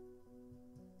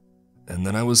 And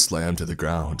then I was slammed to the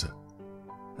ground.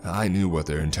 I knew what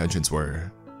their intentions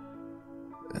were.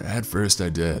 At first I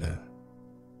did,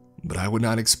 but I would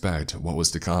not expect what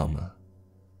was to come.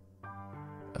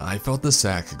 I felt the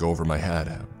sack go over my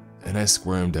head, and I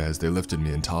squirmed as they lifted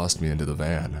me and tossed me into the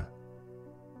van.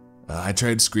 I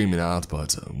tried screaming out,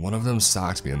 but one of them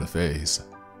socked me in the face.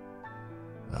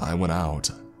 I went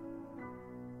out.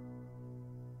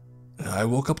 I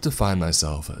woke up to find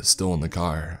myself still in the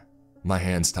car, my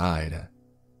hands tied.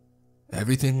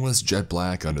 Everything was jet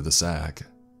black under the sack.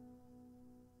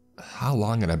 How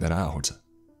long had I been out?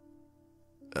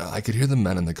 I could hear the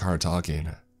men in the car talking.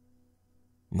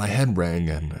 My head rang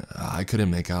and I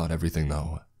couldn't make out everything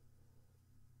though.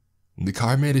 The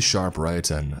car made a sharp right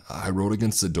and I rode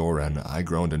against the door and I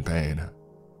groaned in pain.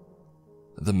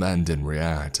 The men didn't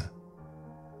react.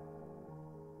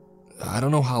 I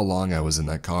don't know how long I was in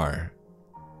that car.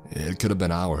 It could have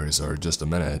been hours or just a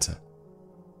minute.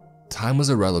 Time was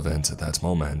irrelevant at that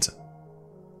moment.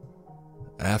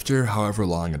 After however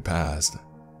long had passed,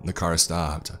 the car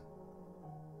stopped.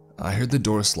 I heard the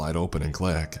door slide open and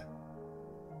click.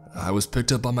 I was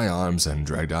picked up by my arms and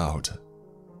dragged out.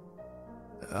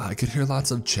 I could hear lots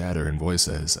of chatter and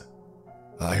voices.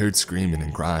 I heard screaming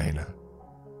and crying.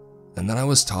 And then I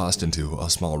was tossed into a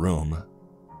small room.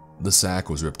 The sack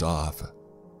was ripped off.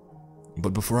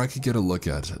 But before I could get a look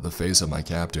at the face of my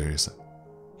captors,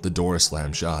 the door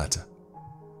slammed shut.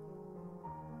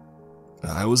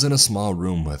 I was in a small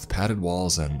room with padded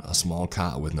walls and a small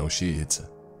cot with no sheets.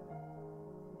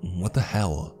 What the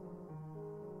hell?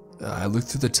 I looked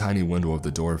through the tiny window of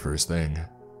the door first thing.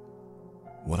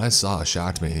 What I saw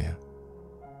shocked me.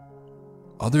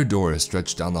 Other doors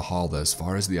stretched down the hall as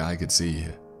far as the eye could see.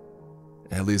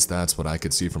 At least that's what I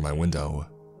could see from my window.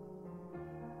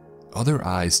 Other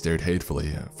eyes stared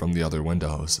hatefully from the other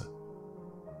windows.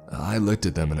 I looked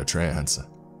at them in a trance.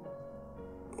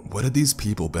 What had these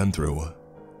people been through?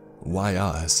 Why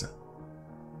us?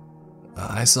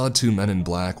 I saw two men in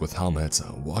black with helmets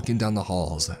walking down the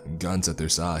halls, guns at their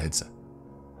sides.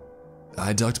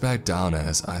 I ducked back down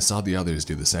as I saw the others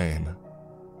do the same.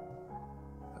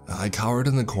 I cowered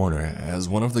in the corner as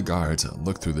one of the guards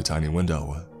looked through the tiny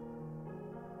window.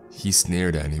 He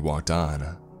sneered and he walked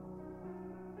on.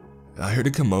 I heard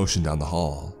a commotion down the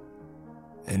hall.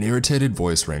 An irritated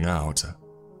voice rang out.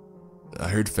 I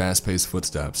heard fast-paced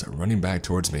footsteps running back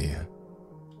towards me.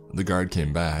 The guard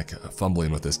came back,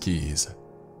 fumbling with his keys.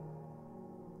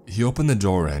 He opened the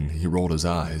door and he rolled his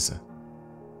eyes.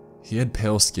 He had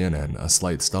pale skin and a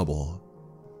slight stubble.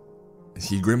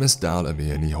 He grimaced down at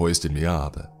me and he hoisted me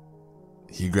up.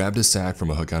 He grabbed a sack from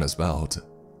a hook on his belt.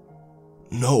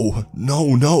 "No,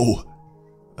 no, no!"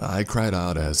 I cried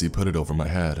out as he put it over my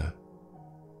head.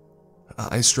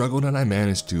 I struggled and I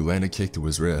managed to land a kick to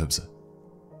his ribs.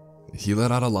 He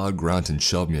let out a loud grunt and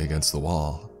shoved me against the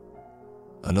wall.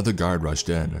 Another guard rushed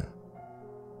in.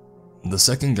 The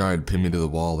second guard pinned me to the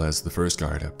wall as the first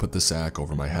guard put the sack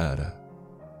over my head.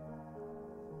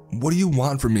 "What do you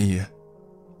want from me?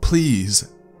 Please!"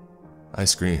 I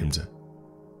screamed.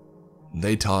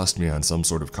 They tossed me on some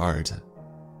sort of cart.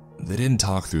 They didn't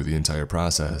talk through the entire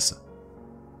process.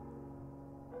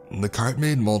 The cart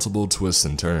made multiple twists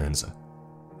and turns,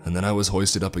 and then I was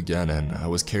hoisted up again and I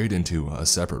was carried into a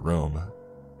separate room.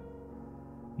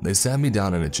 They sat me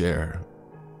down in a chair.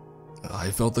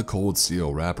 I felt the cold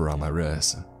steel wrap around my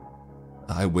wrist.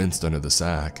 I winced under the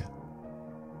sack.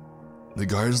 The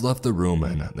guards left the room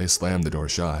and they slammed the door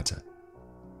shut.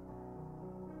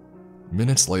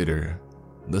 Minutes later,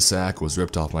 the sack was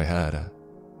ripped off my head.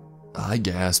 I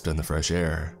gasped in the fresh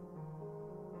air.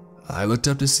 I looked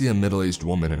up to see a middle-aged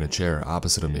woman in a chair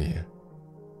opposite of me.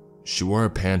 She wore a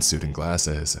pantsuit and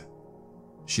glasses.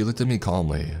 She looked at me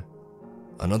calmly.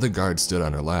 Another guard stood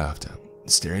on her left,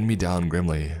 staring me down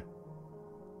grimly.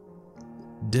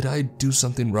 "Did I do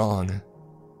something wrong?"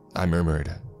 I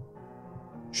murmured.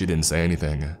 She didn't say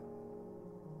anything.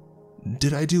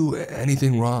 "Did I do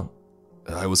anything wrong?"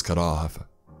 I was cut off.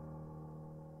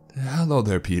 "Hello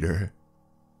there, Peter.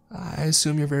 I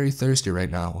assume you're very thirsty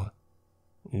right now.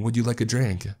 Would you like a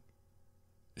drink?"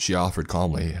 She offered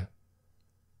calmly.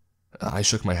 I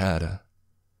shook my head.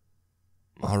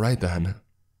 "All right then."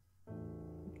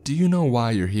 "Do you know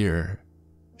why you're here?"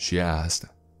 she asked.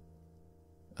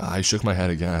 I shook my head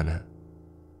again.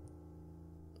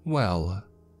 "Well,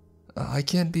 I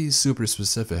can't be super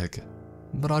specific,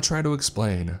 but I'll try to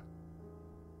explain.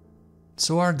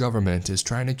 So our government is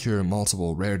trying to cure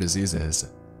multiple rare diseases.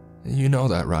 You know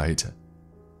that, right?"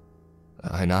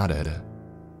 I nodded.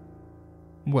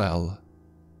 "Well,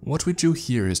 what we do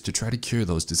here is to try to cure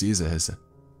those diseases.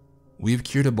 We've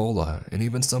cured Ebola and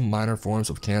even some minor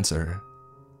forms of cancer.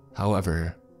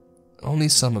 However, only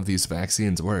some of these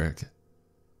vaccines work.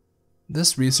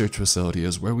 This research facility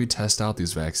is where we test out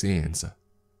these vaccines,"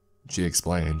 she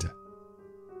explained.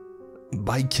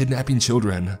 "By kidnapping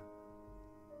children."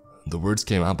 The words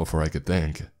came out before I could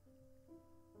think.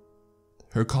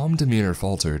 Her calm demeanor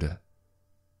faltered.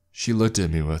 She looked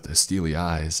at me with steely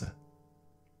eyes.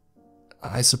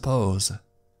 "I suppose."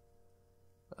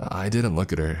 I didn't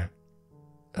look at her.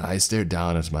 I stared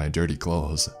down at my dirty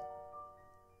clothes.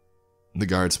 The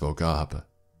guard spoke up.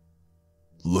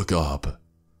 "Look up."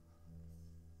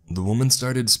 The woman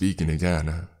started speaking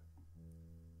again.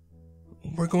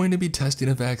 "We're going to be testing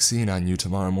a vaccine on you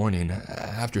tomorrow morning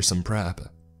after some prep.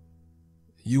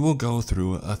 You will go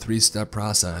through a 3-step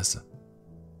process.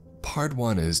 Part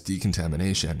 1 is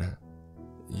decontamination.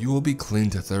 You will be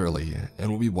cleaned thoroughly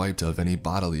and will be wiped of any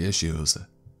bodily issues.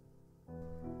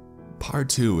 Part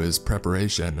 2 is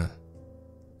preparation.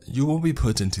 You will be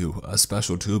put into a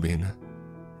special tubing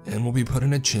and will be put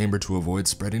in a chamber to avoid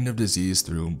spreading of disease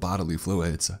through bodily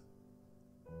fluids.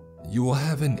 You will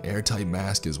have an airtight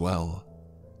mask as well.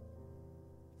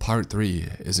 Part 3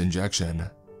 is injection.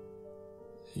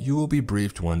 You will be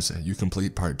briefed once you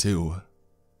complete Part 2.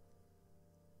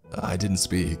 I didn't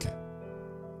speak.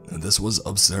 This was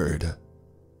absurd.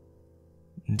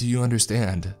 "Do you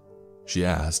understand?" she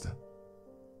asked.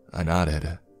 I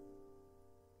nodded.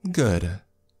 "Good.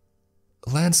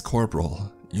 Lance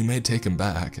Corporal, you may take him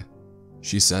back,"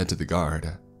 she said to the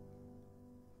guard.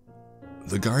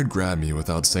 The guard grabbed me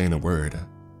without saying a word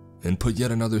and put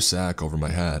yet another sack over my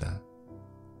head.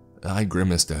 I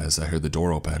grimaced as I heard the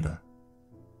door open.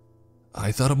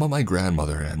 I thought about my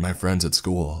grandmother and my friends at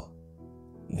school.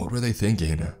 What were they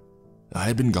thinking? I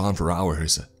had been gone for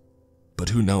hours, but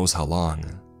who knows how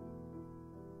long.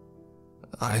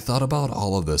 I thought about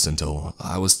all of this until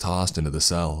I was tossed into the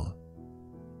cell.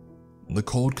 The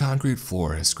cold concrete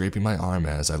floor scraping my arm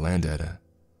as I landed.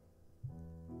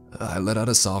 I let out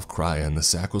a soft cry and the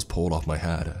sack was pulled off my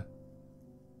head.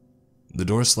 The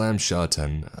door slammed shut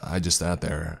and I just sat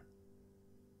there.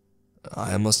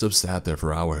 I must have sat there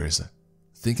for hours,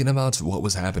 thinking about what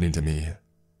was happening to me,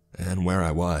 and where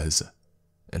I was,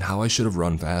 and how I should have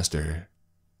run faster.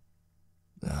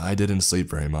 I didn't sleep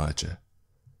very much.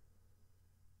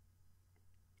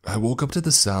 I woke up to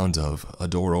the sound of a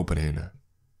door opening.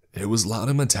 It was loud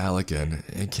and metallic and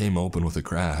it came open with a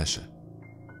crash.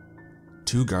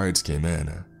 2 guards came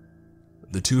in.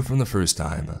 The 2 from the first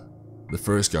time. The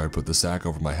first guard put the sack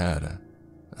over my head.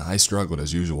 I struggled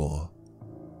as usual.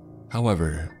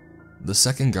 However, the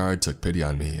second guard took pity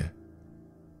on me.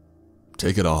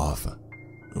 "Take it off.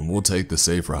 We'll take the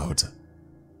safe route."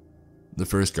 The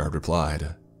first guard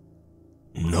replied,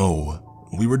 "No,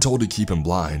 we were told to keep him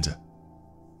blind.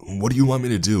 What do you want me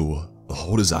to do?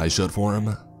 Hold his eyes shut for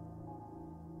him?"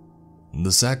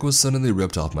 The sack was suddenly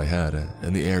ripped off my head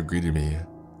and the air greeted me.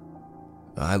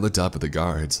 I looked up at the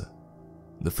guards.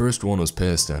 The first one was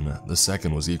pissed and the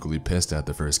second was equally pissed at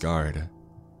the first guard.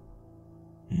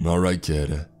 "Alright,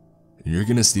 kid. You're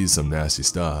gonna see some nasty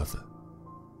stuff.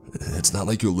 It's not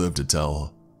like you'll live to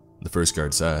tell," the first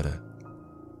guard said.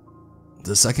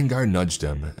 The second guard nudged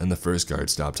him and the first guard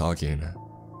stopped talking.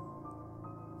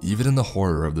 Even in the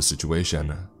horror of the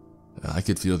situation, I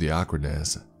could feel the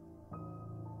awkwardness.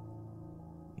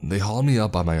 They hauled me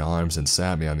up by my arms and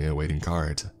sat me on the awaiting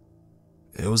cart.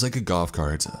 It was like a golf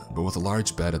cart, but with a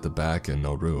large bed at the back and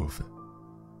no roof.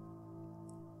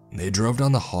 They drove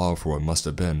down the hall for what must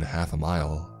have been half a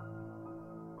mile.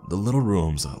 The little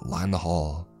rooms lined the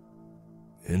hall.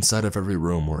 Inside of every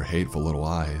room were hateful little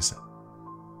eyes.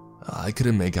 I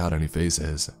couldn't make out any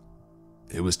faces.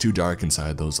 It was too dark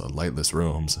inside those lightless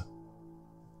rooms.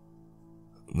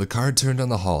 The cart turned down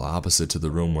the hall opposite to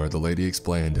the room where the lady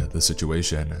explained the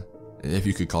situation, if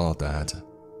you could call it that.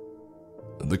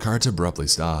 The cart abruptly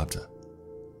stopped.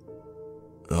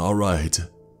 "Alright,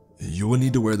 you will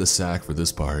need to wear the sack for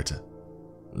this part,"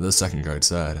 the second guard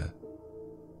said.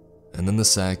 And then the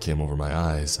sack came over my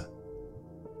eyes.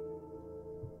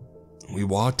 We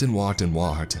walked and walked and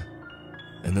walked,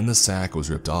 and then the sack was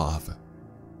ripped off.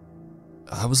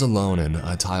 I was alone in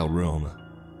a tiled room.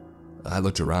 I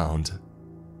looked around.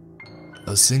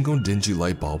 A single dingy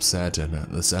light bulb sat in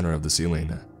the center of the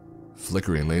ceiling,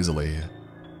 flickering lazily.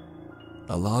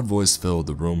 A loud voice filled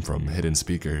the room from hidden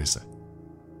speakers.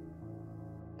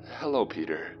 "Hello,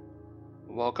 Peter.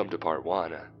 Welcome to part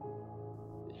 1.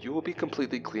 You will be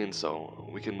completely clean so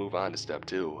we can move on to step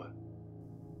 2.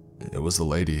 It was the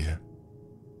lady.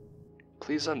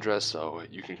 "Please undress so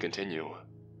you can continue."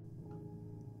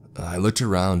 I looked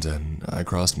around and I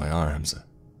crossed my arms.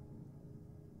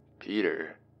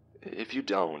 "Peter, if you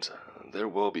don't, there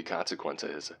will be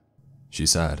consequences," she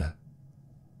said.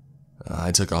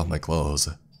 I took off my clothes.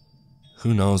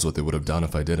 Who knows what they would have done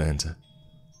if I didn't.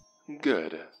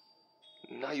 "Good.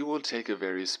 Now you will take a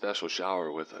very special shower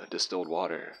with distilled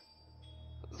water.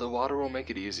 The water will make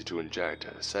it easy to inject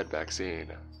said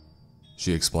vaccine,"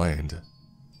 she explained.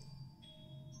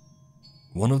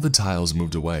 One of the tiles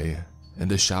moved away,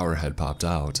 and a shower head popped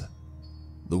out.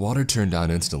 The water turned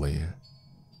on instantly.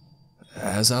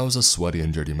 As I was a sweaty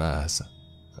and dirty mess,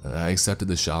 I accepted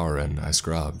the shower and I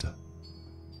scrubbed.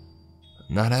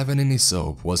 Not having any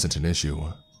soap wasn't an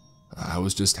issue. I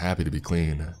was just happy to be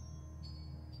clean.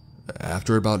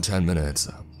 After about 10 minutes,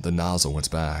 the nozzle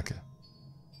went back.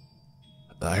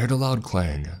 I heard a loud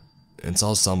clang and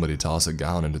saw somebody toss a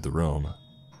gown into the room,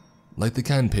 like the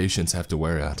kind patients have to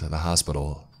wear at the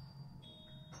hospital.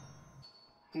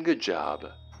 "Good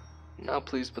job. Now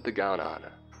please put the gown on.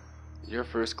 Your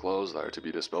first clothes are to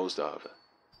be disposed of,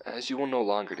 as you will no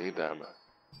longer need them."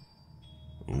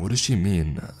 What does she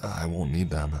mean, I won't need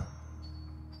them?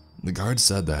 The guard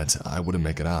said that I wouldn't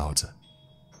make it out.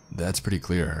 That's pretty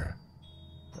clear.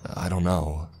 I don't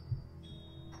know.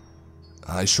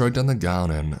 I shrugged on the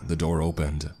gown and the door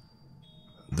opened.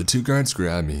 The 2 guards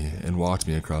grabbed me and walked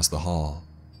me across the hall.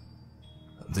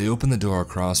 They opened the door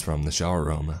across from the shower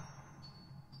room.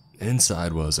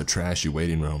 Inside was a trashy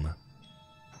waiting room.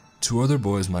 2 other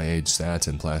boys my age sat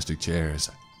in plastic chairs,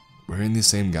 wearing the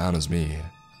same gown as me.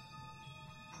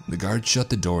 The guard shut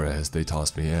the door as they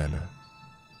tossed me in.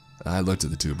 I looked at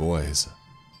the 2 boys.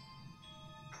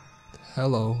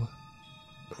 "Hello,"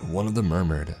 one of them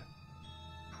murmured.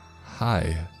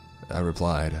 "Hi," I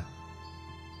replied.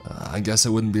 I guess I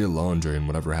wouldn't be alone during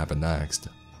whatever happened next.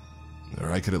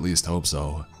 Or I could at least hope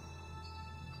so.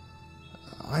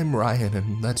 "I'm Ryan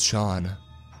and that's Sean,"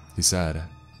 he said.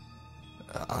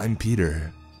 I'm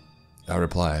Peter, I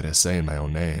replied, saying my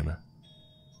own name.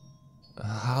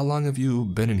 How long have you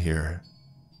been in here?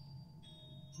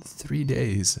 3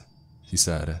 days, he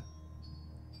said.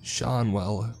 Sean,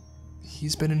 well,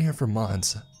 he's been in here for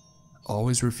months.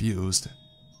 Always refused.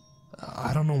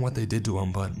 I don't know what they did to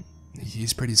him, but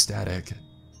he's pretty static.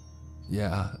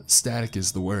 Yeah, static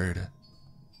is the word.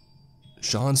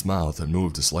 Sean's mouth had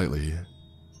moved slightly.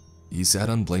 He sat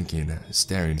unblinking,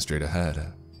 staring straight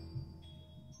ahead.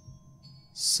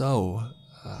 So,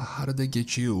 how did they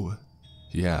get you?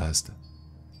 He asked.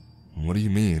 What do you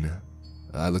mean?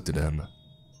 I looked at him.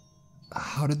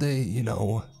 How did they,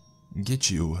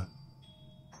 get you?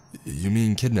 You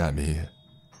mean kidnap me?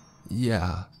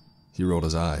 Yeah, he rolled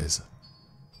his eyes.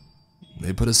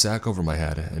 They put a sack over my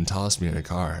head and tossed me in a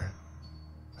car.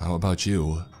 How about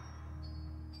you?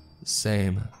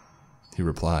 Same, he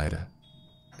replied.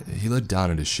 He looked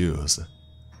down at his shoes.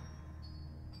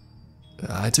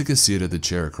 I took a seat at the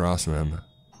chair across from him.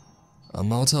 A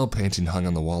motel painting hung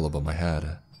on the wall above my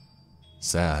head.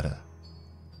 Sad.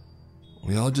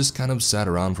 We all just kind of sat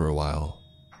around for a while.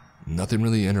 Nothing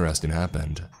really interesting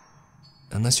happened.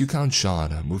 Unless you count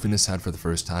Sean moving his head for the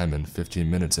first time in 15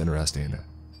 minutes interesting.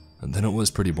 Then it was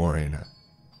pretty boring.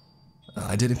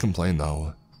 I didn't complain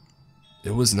though.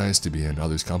 It was nice to be in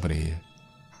others' company,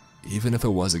 even if it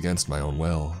was against my own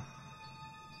will.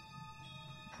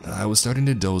 I was starting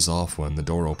to doze off when the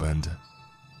door opened.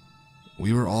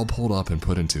 We were all pulled up and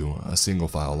put into a single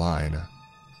file line.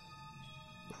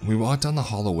 We walked down the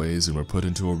hallways and were put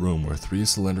into a room where 3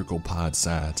 cylindrical pods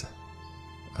sat.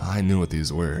 I knew what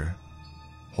these were.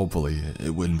 Hopefully, it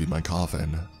wouldn't be my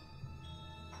coffin.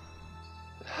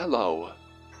 Hello.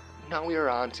 Now we are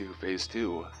on to phase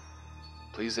 2.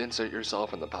 Please insert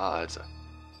yourself in the pods.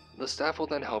 The staff will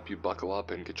then help you buckle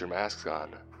up and get your masks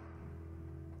on.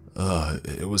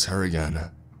 It was her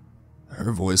again.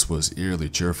 Her voice was eerily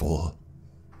cheerful.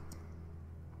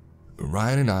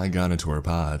 Ryan and I got into our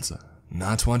pods,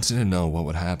 not wanting to know what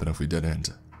would happen if we didn't.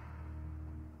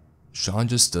 Sean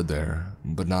just stood there,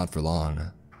 but not for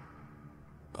long.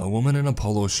 A woman in a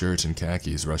polo shirt and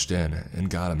khakis rushed in and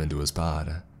got him into his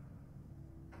pod.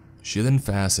 She then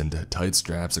fastened tight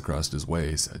straps across his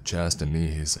waist, chest, and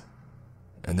knees,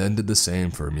 and then did the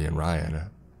same for me and Ryan.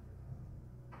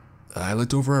 I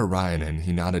looked over at Ryan and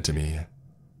he nodded to me.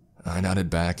 I nodded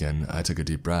back and I took a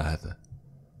deep breath.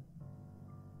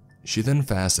 She then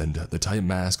fastened the tight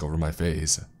mask over my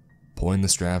face, pulling the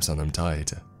straps on them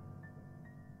tight.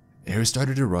 Air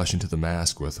started to rush into the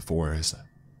mask with force,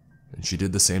 and she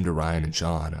did the same to Ryan and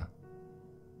Sean.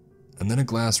 And then a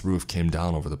glass roof came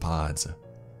down over the pods.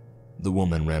 The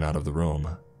woman ran out of the room.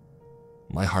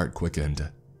 My heart quickened.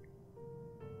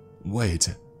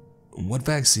 Wait, what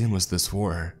vaccine was this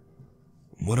for?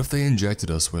 What if they injected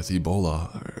us with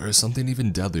Ebola or something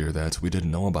even deadlier that we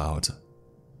didn't know about?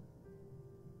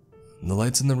 The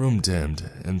lights in the room dimmed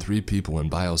and 3 people in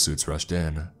biosuits rushed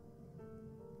in.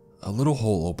 A little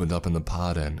hole opened up in the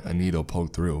pod and a needle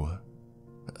poked through.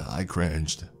 I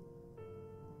cringed.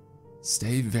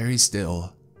 Stay very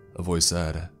still, a voice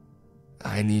said.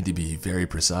 I need to be very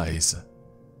precise.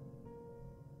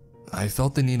 I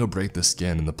felt the needle break the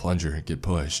skin and the plunger get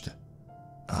pushed.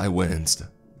 I winced.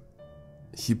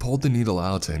 He pulled the needle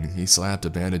out and he slapped a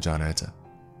bandage on it.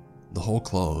 The hole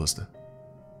closed.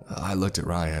 I looked at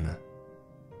Ryan.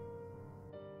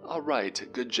 Alright,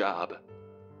 good job.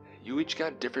 You each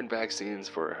got different vaccines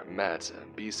for METS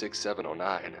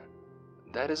B6709.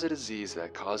 That is a disease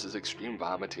that causes extreme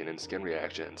vomiting and skin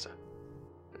reactions.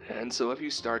 And so if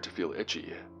you start to feel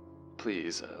itchy,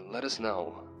 please let us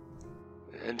know.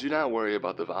 And do not worry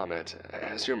about the vomit,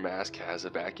 as your mask has a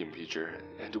vacuum feature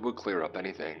and it will clear up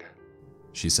anything,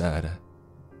 she said.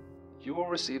 You will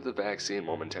receive the vaccine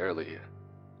momentarily.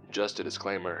 Just a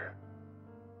disclaimer.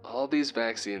 All these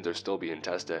vaccines are still being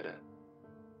tested.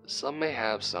 Some may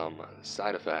have some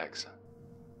side effects.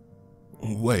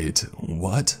 Wait,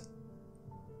 what?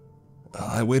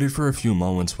 I waited for a few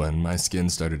moments when my skin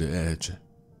started to itch.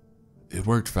 It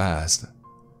worked fast.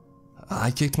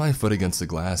 I kicked my foot against the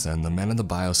glass and the man in the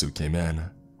biosuit came in.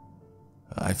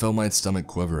 I felt my stomach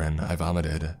quiver and I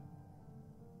vomited.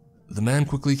 The man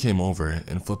quickly came over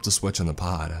and flipped a switch on the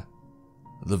pod.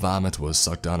 The vomit was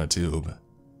sucked down a tube,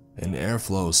 and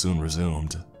airflow soon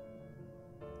resumed.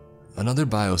 Another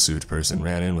biosuit person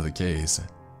ran in with a case.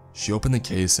 She opened the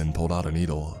case and pulled out a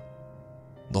needle.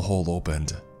 The hole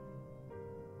opened.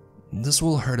 This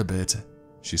will hurt a bit,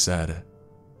 she said.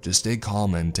 Just stay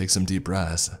calm and take some deep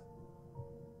breaths.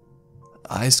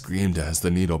 I screamed as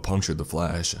the needle punctured the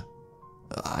flesh.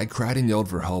 I cried and yelled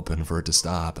for help and for it to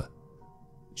stop.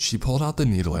 She pulled out the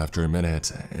needle after a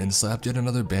minute and slapped yet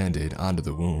another band-aid onto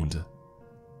the wound.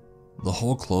 The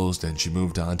hole closed and she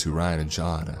moved on to Ryan and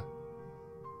Sean.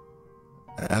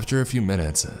 After a few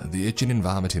minutes, the itching and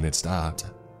vomiting had stopped.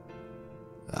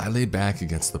 I laid back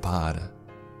against the pod,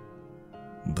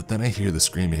 but then I hear the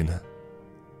screaming.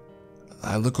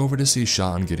 I look over to see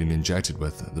Sean getting injected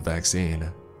with the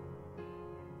vaccine.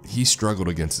 He struggled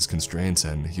against his constraints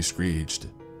and he screeched.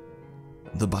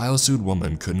 The biosuit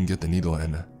woman couldn't get the needle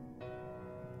in.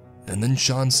 And then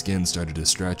Sean's skin started to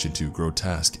stretch into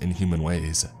grotesque, inhuman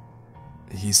ways.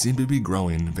 He seemed to be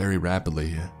growing very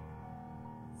rapidly.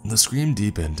 The scream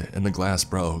deepened and the glass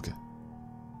broke.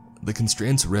 The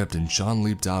constraints ripped and Sean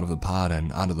leaped out of the pod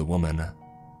and onto the woman.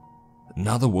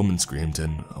 Now the woman screamed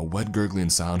and a wet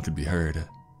gurgling sound could be heard.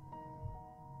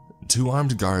 2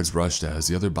 armed guards rushed as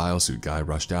the other biosuit guy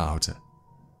rushed out.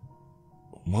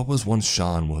 What was once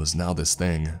Sean was now this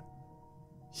thing.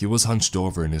 He was hunched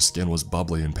over and his skin was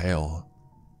bubbly and pale,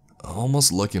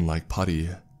 almost looking like putty.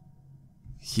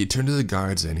 He turned to the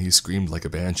guards and he screamed like a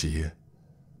banshee.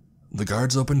 The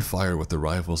guards opened fire with their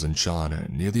rifles and Sean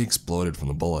nearly exploded from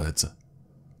the bullets.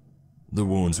 The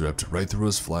wounds ripped right through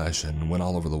his flesh and went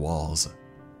all over the walls.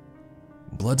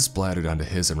 Blood splattered onto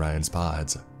his and Ryan's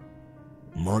pods.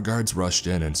 More guards rushed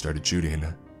in and started shooting.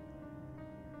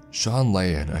 Sean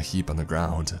lay in a heap on the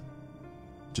ground,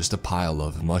 just a pile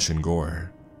of mush and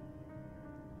gore.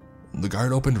 The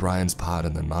guard opened Ryan's pod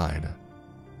and then mine,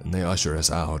 and they usher us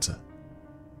out.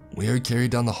 We are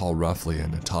carried down the hall roughly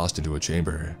and tossed into a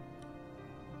chamber.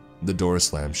 The door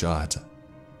slammed shut.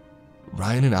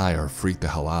 Ryan and I are freaked the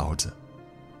hell out.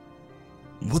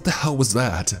 "What the hell was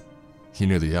that?" he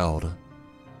nearly yelled.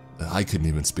 I couldn't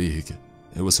even speak.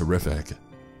 It was horrific.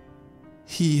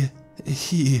 He...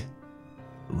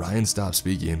 Ryan stopped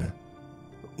speaking.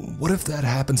 "What if that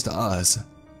happens to us?"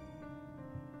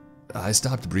 I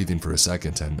stopped breathing for a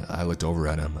second and I looked over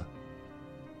at him.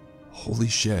 "Holy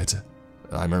shit,"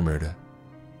 I murmured.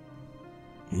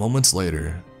 Moments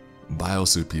later,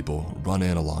 biosuit people run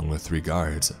in along with 3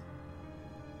 guards.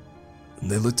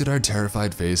 They looked at our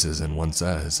terrified faces and one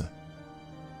says,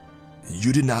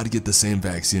 "You did not get the same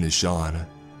vaccine as Sean.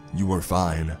 You are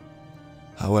fine.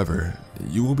 However,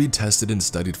 you will be tested and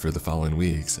studied for the following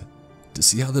weeks to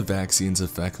see how the vaccines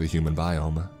affect the human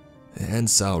biome and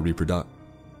cell reproduction."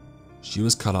 She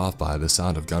was cut off by the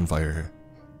sound of gunfire.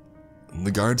 The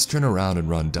guards turn around and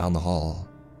run down the hall,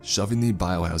 shoving the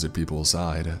biohazard people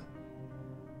aside.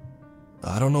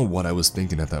 I don't know what I was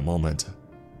thinking at that moment,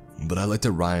 but I looked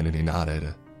at Ryan and he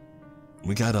nodded.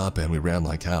 We got up and we ran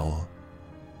like hell.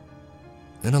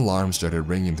 An alarm started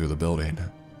ringing through the building.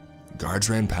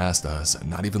 Guards ran past us,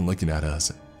 not even looking at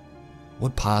us.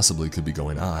 What possibly could be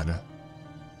going on?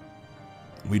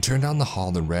 We turned down the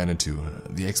hall and ran into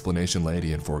the explanation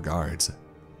lady and 4 guards.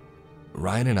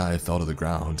 Ryan and I fell to the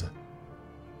ground.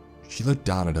 She looked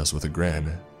down at us with a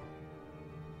grin.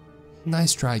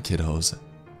 "Nice try, kiddos,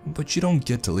 but you don't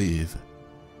get to leave.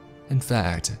 In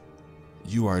fact,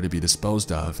 you are to be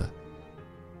disposed of."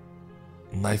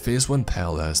 My face went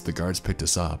pale as the guards picked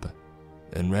us up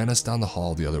and ran us down the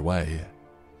hall the other way.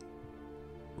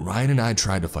 Ryan and I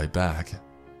tried to fight back.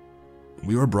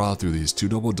 We were brought through these 2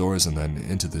 double doors and then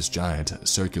into this giant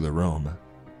circular room.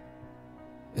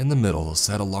 In the middle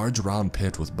sat a large round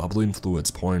pit with bubbling fluids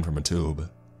pouring from a tube.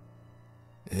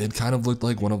 It kind of looked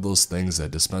like one of those things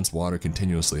that dispense water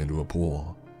continuously into a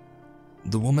pool.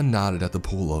 The woman nodded at the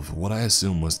pool of what I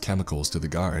assume was chemicals to the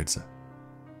guards.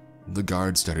 The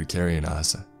guards started carrying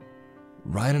us.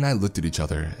 Ryan and I looked at each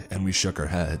other and we shook our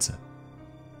heads.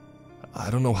 I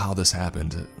don't know how this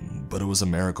happened, but it was a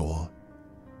miracle.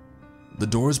 The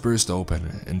doors burst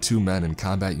open and 2 men in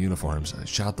combat uniforms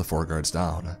shot the 4 guards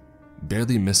down,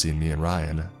 barely missing me and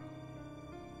Ryan.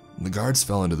 The guards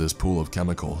fell into this pool of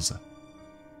chemicals.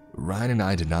 Ryan and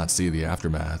I did not see the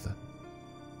aftermath.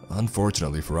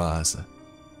 Unfortunately for us,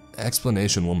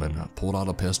 Explanation Woman pulled out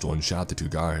a pistol and shot the 2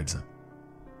 guards.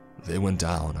 They went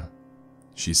down.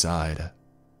 She sighed.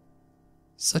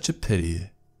 "Such a pity,"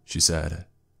 she said.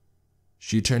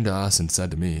 She turned to us and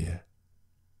said to me,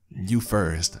 "You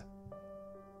first."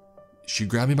 She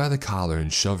grabbed me by the collar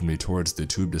and shoved me towards the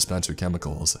tube dispenser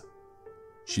chemicals.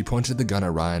 She pointed the gun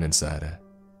at Ryan and said,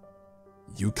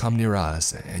 "You come near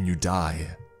us and you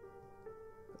die."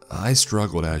 I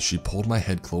struggled as she pulled my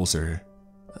head closer.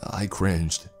 I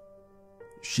cringed.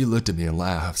 She looked at me and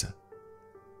laughed.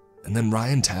 And then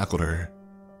Ryan tackled her.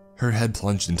 Her head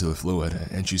plunged into the fluid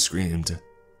and she screamed.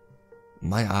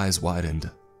 My eyes widened.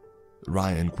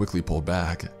 Ryan quickly pulled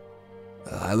back.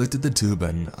 I looked at the tube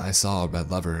and I saw a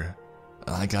red lever.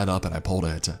 I got up and I pulled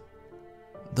it.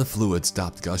 The fluid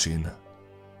stopped gushing.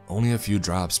 only a few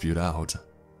drops spewed out.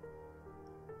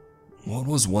 What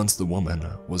was once the woman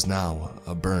was now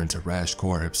a burnt, rashed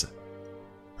corpse.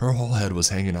 Her whole head was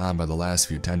hanging on by the last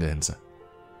few tendons,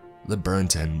 the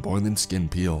burnt and boiling skin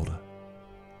peeled.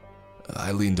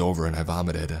 I leaned over and I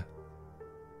vomited.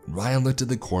 Ryan looked at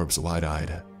the corpse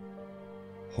wide-eyed.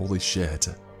 Holy shit.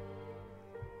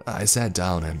 I sat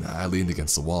down and I leaned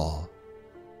against the wall.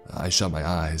 I shut my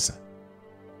eyes.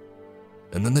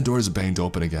 And then the doors banged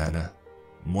open again.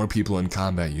 More people in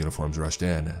combat uniforms rushed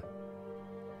in.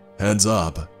 "Heads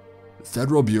up!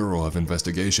 Federal Bureau of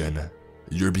Investigation.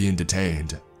 You're being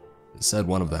detained," said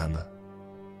one of them.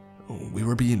 We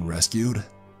were being rescued?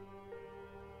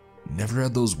 Never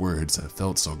had those words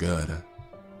felt so good.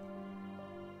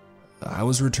 I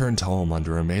was returned home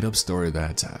under a made-up story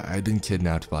that I'd been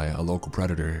kidnapped by a local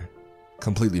predator,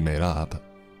 completely made up.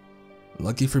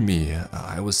 Lucky for me,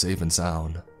 I was safe and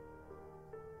sound.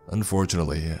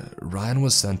 Unfortunately, Ryan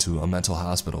was sent to a mental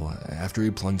hospital after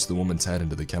he plunged the woman's head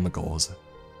into the chemicals.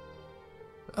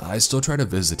 I still try to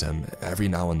visit him every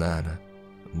now and then,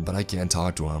 but I can't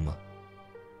talk to him.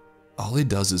 All he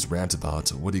does is rant about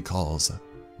what he calls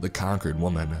the conquered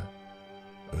woman.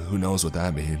 Who knows what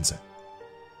that means?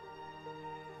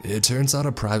 It turns out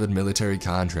a private military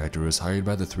contractor was hired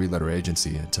by the three-letter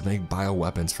agency to make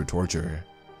bioweapons for torture,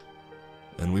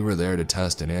 and we were there to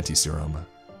test an anti-serum.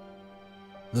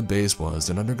 The base was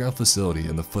an underground facility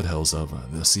in the foothills of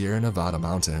the Sierra Nevada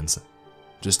mountains,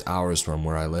 just hours from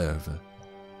where I live.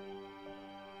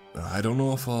 I don't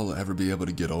know if I'll ever be able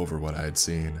to get over what I had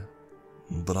seen,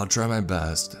 but I'll try my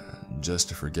best just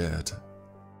to forget.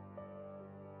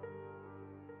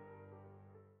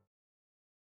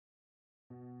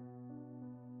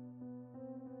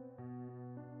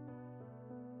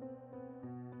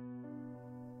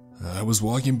 I was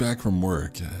walking back from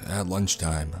work at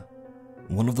lunchtime,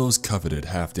 one of those coveted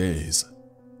half days.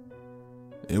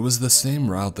 It was the same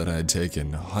route that I had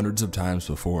taken hundreds of times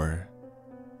before.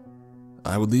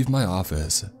 I would leave my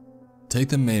office, take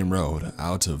the main road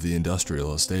out of the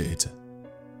industrial estate,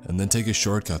 and then take a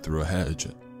shortcut through a hedge,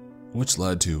 which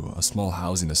led to a small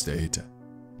housing estate.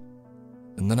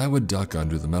 And then I would duck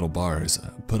under the metal bars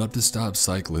put up to stop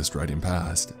cyclists riding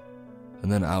past,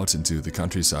 and then out into the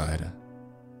countryside.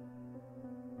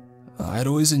 I'd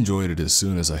always enjoyed it as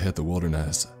soon as I hit the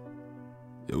wilderness.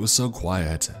 It was so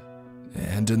quiet,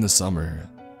 and in the summer,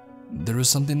 there was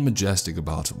something majestic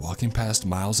about walking past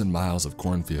miles and miles of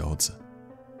cornfields.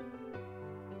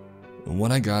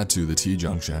 When I got to the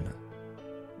T-junction,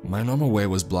 my normal way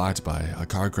was blocked by a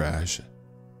car crash.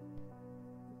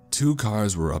 Two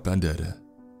cars were upended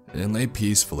and lay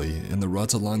peacefully in the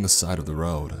ruts along the side of the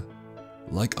road,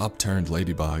 like upturned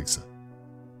ladybugs.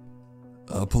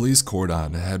 A police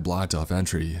cordon had blocked off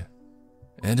entry,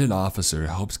 and an officer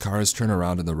helped cars turn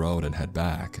around in the road and head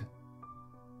back.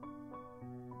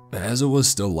 As it was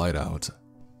still light out,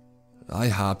 I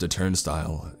hopped a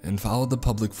turnstile and followed the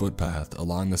public footpath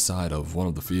along the side of one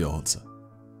of the fields.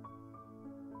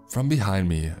 From behind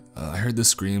me, I heard the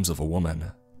screams of a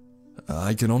woman.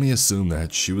 I can only assume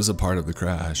that she was a part of the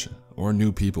crash or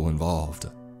knew people involved.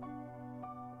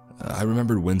 I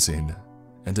remembered wincing,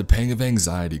 and a pang of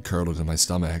anxiety curled into my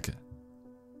stomach.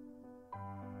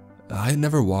 I had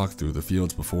never walked through the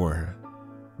fields before,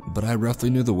 but I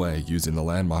roughly knew the way using the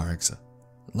landmarks,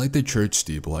 like the church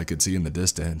steeple I could see in the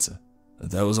distance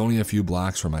that was only a few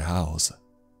blocks from my house.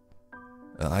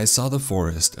 I saw the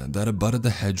forest that abutted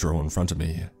the hedgerow in front of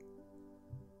me.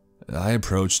 I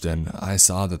approached and I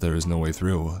saw that there was no way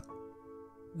through,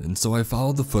 and so I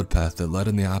followed the footpath that led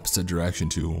in the opposite direction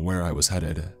to where I was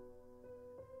headed.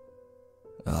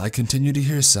 I continued to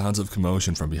hear sounds of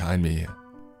commotion from behind me,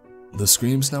 the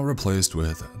screams now replaced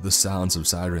with the sounds of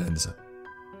sirens.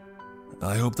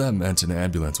 I hope that meant an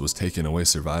ambulance was taking away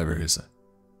survivors.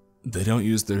 They don't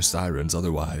use their sirens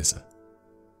otherwise.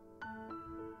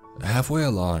 Halfway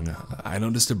along, I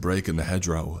noticed a break in the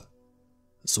hedgerow,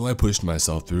 so I pushed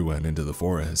myself through and into the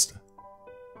forest.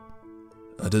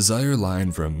 A desire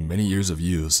line from many years of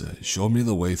use showed me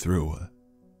the way through.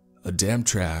 A damp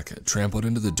track trampled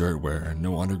into the dirt where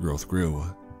no undergrowth grew.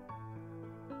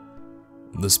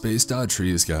 The spaced-out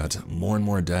trees got more and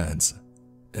more dense,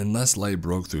 and less light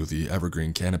broke through the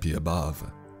evergreen canopy above.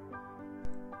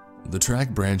 The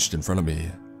track branched in front of me,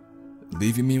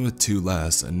 leaving me with two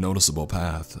less noticeable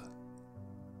paths.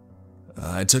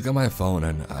 I took out my phone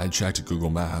and I checked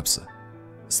Google Maps,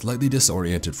 slightly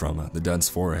disoriented from the dense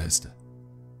forest.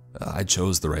 I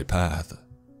chose the right path.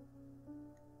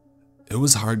 It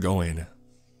was hard going.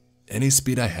 Any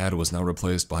speed I had was now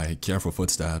replaced by careful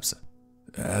footsteps,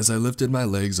 as I lifted my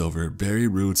legs over berry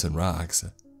roots and rocks,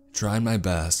 trying my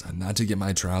best not to get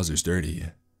my trousers dirty.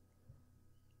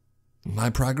 My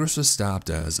progress was stopped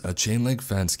as a chain-link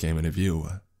fence came into view.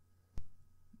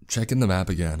 Checking the map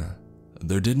again,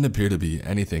 there didn't appear to be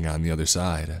anything on the other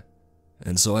side,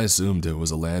 and so I assumed it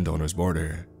was a landowner's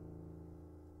border.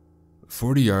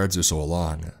 40 yards or so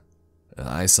along,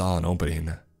 I saw an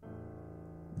opening.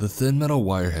 The thin metal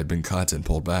wire had been cut and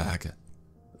pulled back,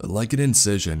 like an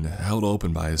incision held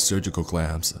open by surgical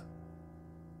clamps.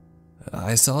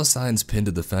 I saw signs pinned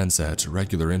to the fence at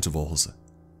regular intervals.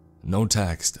 No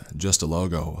text, just a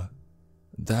logo.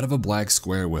 That of a black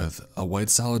square with a white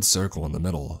solid circle in the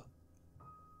middle.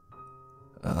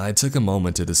 I took a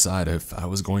moment to decide if I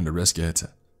was going to risk it,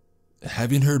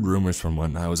 having heard rumors from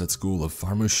when I was at school of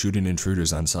farmers shooting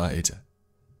intruders on sight.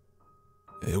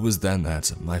 It was then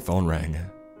that my phone rang.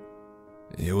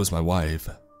 It was my wife.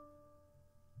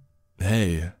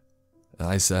 "Hey,"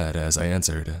 I said as I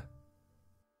answered.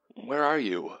 Where are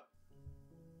you?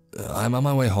 "I'm on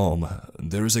my way home.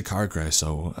 There was a car crash,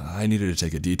 so I needed to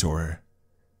take a detour."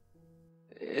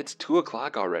 It's 2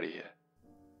 o'clock already.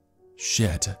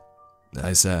 "Shit,"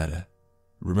 I said,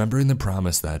 remembering the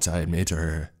promise that I had made to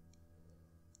her.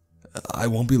 "I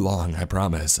won't be long, I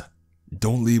promise.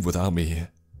 Don't leave without me."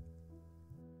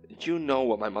 You know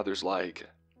what my mother's like.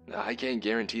 I can't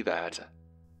guarantee that.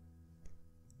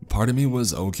 Part of me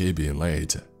was okay being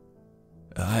late.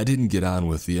 I didn't get on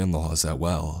with the in-laws that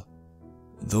well,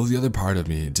 though the other part of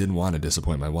me didn't want to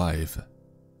disappoint my wife.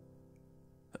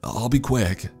 "I'll be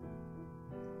quick."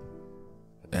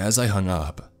 As I hung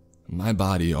up, my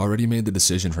body already made the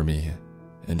decision for me,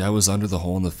 and I was under the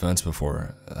hole in the fence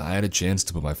before I had a chance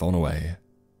to put my phone away.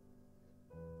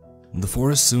 The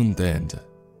forest soon thinned.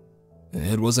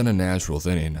 It wasn't a natural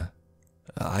thinning.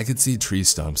 I could see tree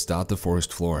stumps dot the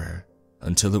forest floor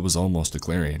until it was almost a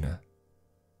clearing.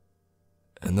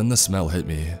 And then the smell hit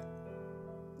me.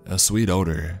 A sweet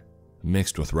odor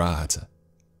mixed with rot.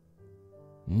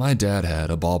 My dad had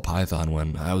a ball python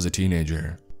when I was a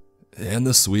teenager, and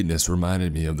the sweetness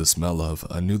reminded me of the smell of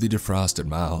a newly defrosted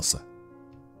mouse,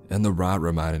 and the rot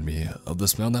reminded me of the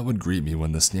smell that would greet me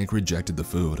when the snake rejected the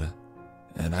food,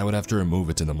 and I would have to remove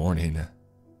it in the morning.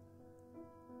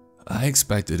 I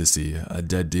expected to see a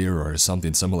dead deer or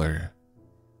something similar.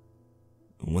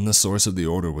 When the source of the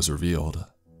odor was revealed,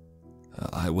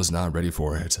 I was not ready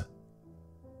for it.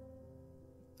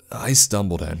 I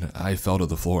stumbled and I fell to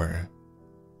the floor.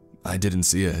 I didn't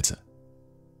see it.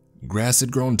 Grass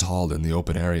had grown tall in the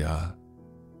open area.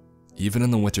 Even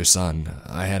in the winter sun,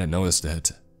 I hadn't noticed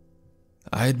it.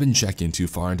 I had been checking too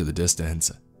far into the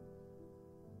distance.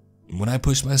 When I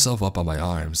pushed myself up on my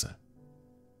arms,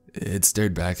 it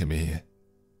stared back at me.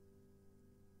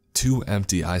 2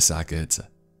 empty eye sockets,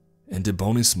 and a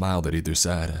bony smile that either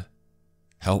said,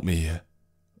 "Help me,"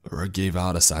 or gave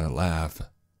out a silent laugh.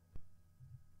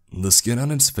 The skin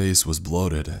on its face was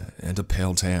bloated and a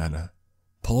pale tan,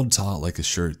 pulled taut like a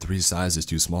shirt 3 sizes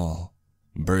too small,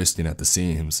 bursting at the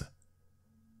seams.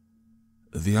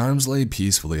 The arms lay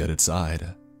peacefully at its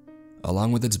side,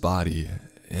 along with its body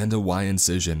and a Y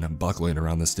incision buckling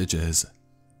around the stitches.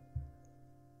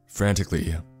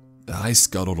 Frantically, I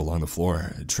scuttled along the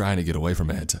floor, trying to get away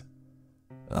from it.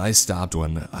 I stopped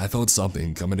when I felt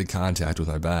something come into contact with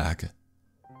my back.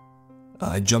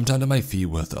 I jumped onto my feet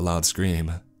with a loud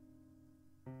scream.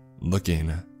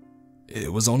 Looking,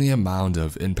 it was only a mound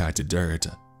of impacted dirt,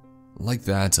 like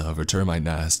that of a termite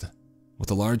nest,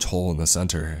 with a large hole in the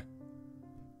center.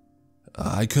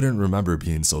 I couldn't remember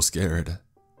being so scared.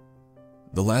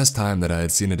 The last time that I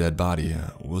had seen a dead body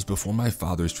was before my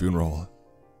father's funeral,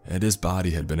 and his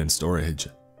body had been in storage,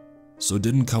 so it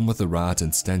didn't come with the rot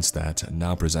and stench that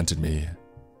now presented me.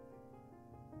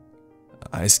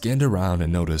 I scanned around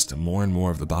and noticed more and more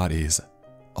of the bodies,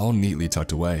 all neatly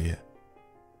tucked away.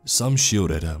 Some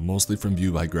shielded mostly from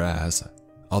view by grass,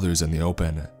 others in the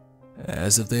open,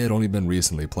 as if they had only been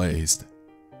recently placed.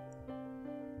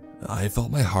 I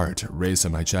felt my heart race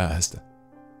in my chest.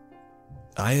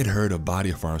 I had heard of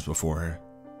body farms before,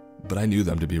 but I knew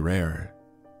them to be rare.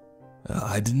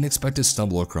 I didn't expect to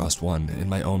stumble across one in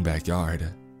my own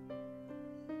backyard.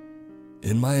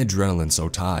 In my adrenaline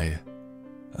so high,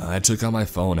 I took out my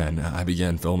phone and I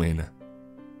began filming.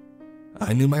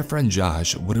 I knew my friend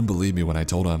Josh wouldn't believe me when I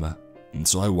told him, and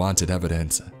so I wanted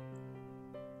evidence.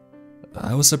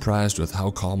 I was surprised with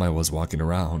how calm I was walking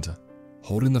around,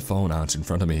 holding the phone out in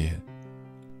front of me.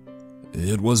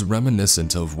 It was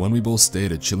reminiscent of when we both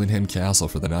stayed at Chillingham Castle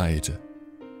for the night.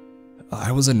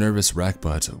 I was a nervous wreck,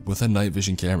 but with a night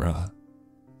vision camera,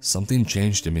 something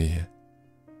changed in me.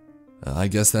 I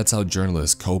guess that's how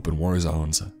journalists cope in war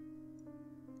zones.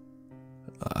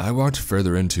 I walked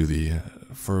further into the,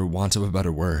 for want of a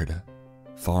better word,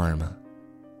 farm.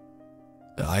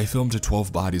 I filmed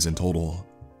 12 bodies in total.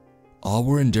 All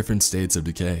were in different states of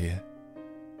decay.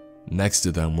 Next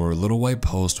to them were little white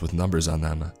posts with numbers on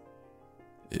them.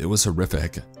 It was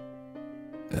horrific.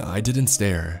 I didn't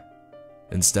stare.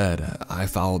 Instead, I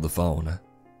followed the phone,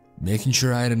 making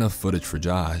sure I had enough footage for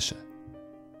Josh.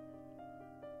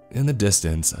 In the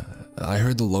distance, I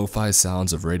heard the lo-fi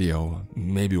sounds of radio,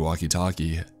 maybe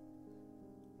walkie-talkie.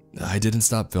 I didn't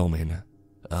stop filming.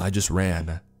 I just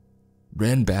ran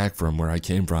back from where I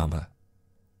came from.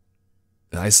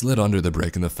 I slid under the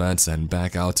break in the fence and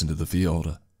back out into the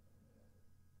field.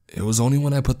 It was only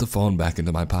when I put the phone back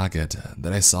into my pocket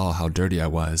that I saw how dirty I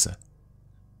was.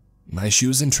 My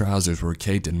shoes and trousers were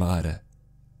caked in mud,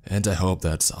 and I hope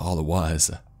that's all it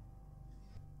was.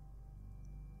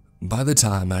 By the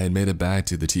time I had made it back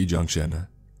to the T-junction,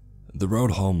 the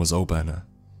road home was open.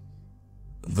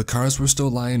 The cars were still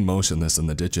lying motionless in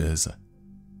the ditches,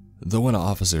 though an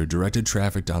officer directed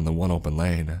traffic down the one open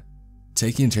lane,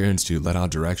 taking turns to let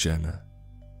out direction.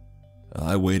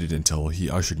 I waited until he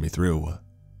ushered me through.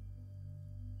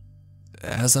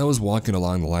 As I was walking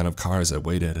along the line of cars that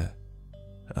waited,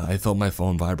 I felt my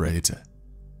phone vibrate.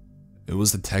 It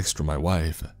was the text from my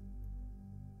wife.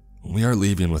 "We are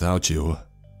leaving without you."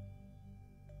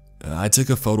 I took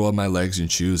a photo of my legs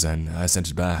and shoes and I sent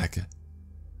it back.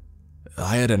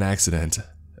 "I had an accident,"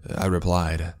 I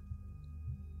replied.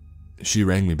 She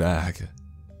rang me back.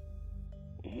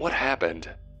 What happened?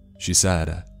 She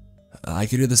said. I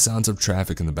could hear the sounds of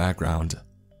traffic in the background.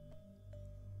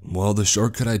 "Well, the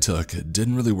shortcut I took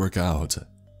didn't really work out."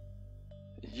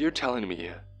 You're telling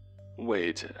me...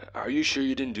 Wait, are you sure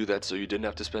you didn't do that so you didn't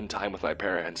have to spend time with my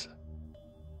parents?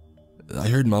 I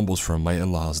heard mumbles from my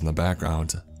in-laws in the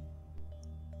background.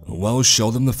 "Well,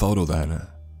 show them the photo then."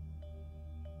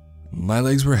 My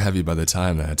legs were heavy by the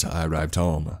time that I arrived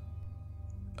home.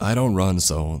 I don't run,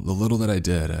 so the little that I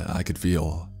did, I could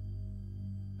feel.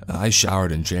 I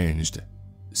showered and changed,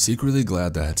 secretly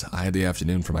glad that I had the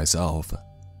afternoon for myself.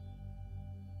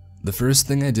 The first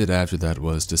thing I did after that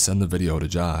was to send the video to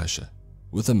Josh,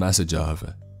 with a message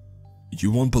of,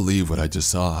 "You won't believe what I just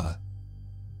saw."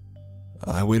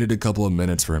 I waited a couple of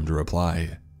minutes for him to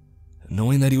reply,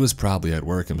 knowing that he was probably at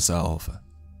work himself.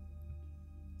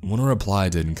 When a reply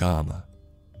didn't come,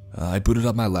 I booted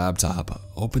up my laptop,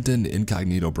 opened an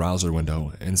incognito browser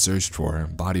window, and searched for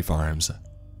body farms.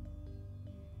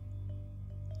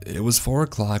 It was 4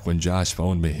 o'clock when Josh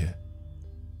phoned me.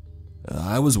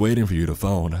 "I was waiting for you to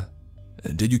phone.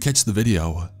 Did you catch the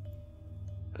video?"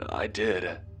 I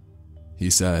did. He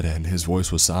said, and his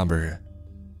voice was somber.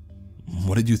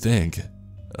 "What did you think?"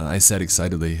 I said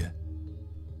excitedly.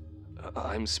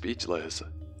 I'm speechless.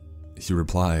 He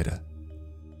replied.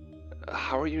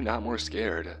 How are you not more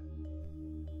scared?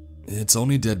 "It's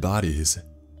only dead bodies.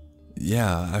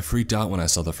 Yeah, I freaked out when I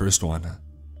saw the first one.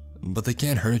 But they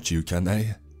can't hurt you, can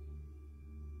they?"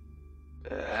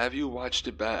 Have you watched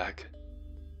it back?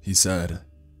 He said.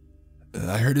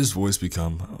 I heard his voice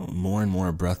become more and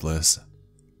more breathless.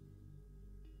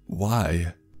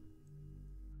 "Why?"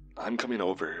 I'm coming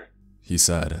over. He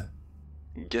said.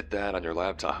 Get that on your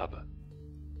laptop.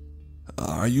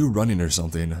 "Are you running or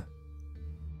something?"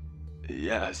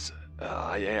 Yes,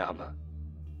 I am.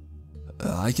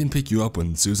 "I can pick you up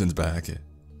when Susan's back.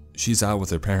 She's out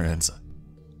with her parents.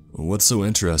 What's so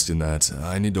interesting that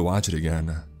I need to watch it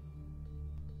again?"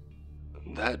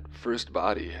 That first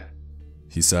body.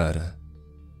 He said.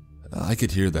 I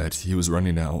could hear that he was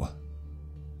running now.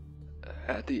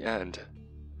 At the end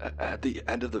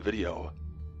of the video,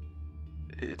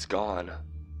 it's gone.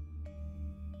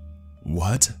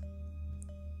 "What?"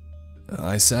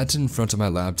 I sat in front of my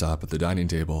laptop at the dining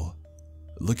table,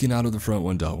 looking out of the front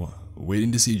window,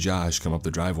 waiting to see Josh come up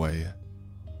the driveway.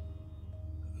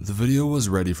 The video was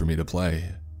ready for me to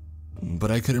play,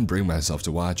 but I couldn't bring myself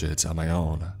to watch it on my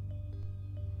own.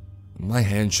 My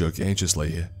hand shook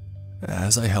anxiously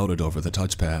as I held it over the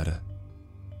touchpad.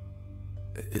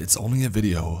 "It's only a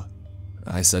video,"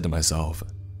 I said to myself.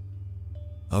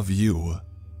 "Of you,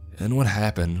 and what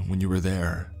happened when you were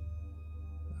there."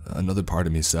 Another part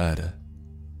of me said.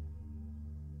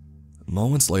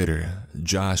 Moments later,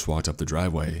 Josh walked up the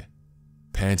driveway,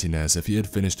 panting as if he had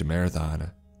finished a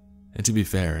marathon, and to be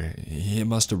fair, he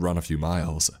must have run a few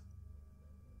miles.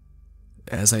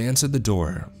 As I answered the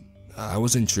door, I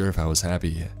wasn't sure if I was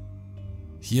happy.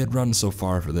 He had run so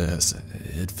far for this,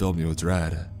 it filled me with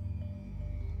dread.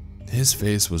 His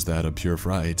face was that of pure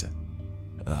fright.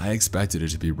 I expected it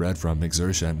to be red from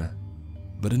exertion,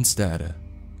 but instead,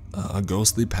 a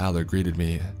ghostly pallor greeted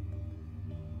me.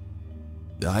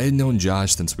 I had known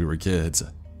Josh since we were kids.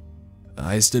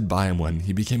 I stood by him when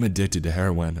he became addicted to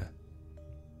heroin.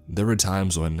 There were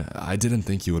times when I didn't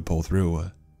think he would pull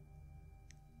through.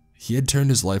 He had turned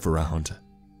his life around.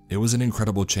 It was an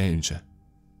incredible change,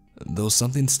 though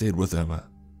something stayed with him.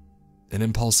 An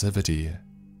impulsivity,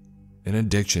 an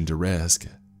addiction to risk.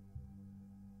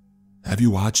 "Have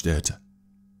you watched it?"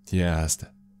 he asked.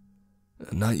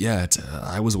 "Not yet.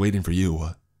 I was waiting for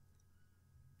you."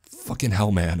 "Fucking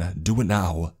hell, man. Do it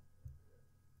now."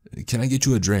 "Can I get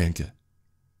you a drink?"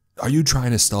 "Are you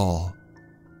trying to stall?"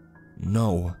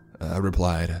 "No," I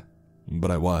replied,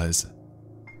 but I was.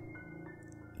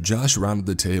 Josh rounded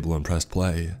the table and pressed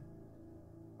play.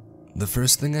 The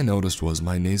first thing I noticed was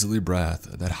my nasally breath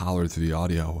that hollered through the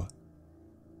audio.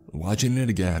 Watching it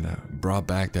again brought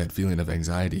back that feeling of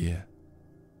anxiety.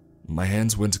 My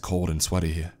hands went cold and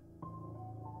sweaty.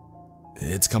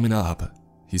 "It's coming up,"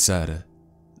 he said,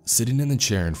 sitting in the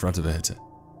chair in front of it.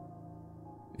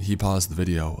 He paused the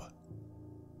video.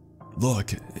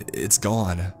 "Look, it's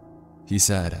gone," he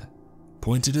said,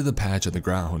 pointed to the patch on the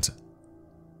ground.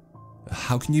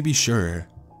 "How can you be sure?"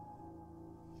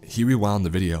 He rewound the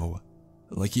video,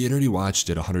 like he had already watched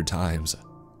it 100 times.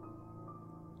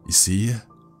 "You see?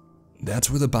 That's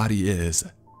where the body is.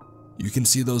 You can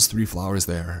see those 3 flowers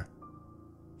there.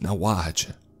 Now watch."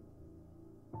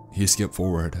 He skipped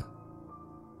forward.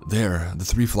 "There, the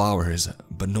 3 flowers,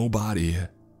 but no body."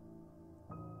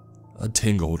 A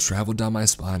tingle traveled down my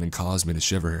spine and caused me to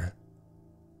shiver.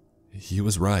 He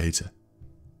was right.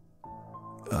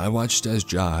 I watched as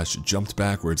Josh jumped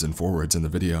backwards and forwards in the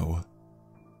video.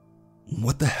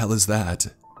 "What the hell is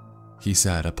that?" he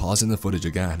said, pausing the footage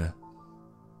again.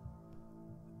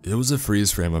 It was a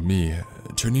freeze frame of me,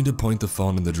 turning to point the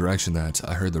phone in the direction that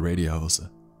I heard the radios.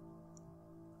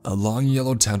 A long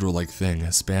yellow tendril-like thing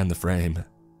spanned the frame.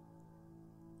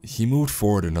 He moved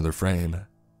forward another frame,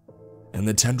 and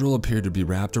the tendril appeared to be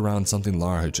wrapped around something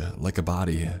large, like a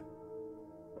body.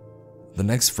 The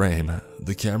next frame,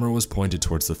 the camera was pointed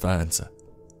towards the fence,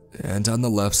 and on the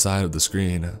left side of the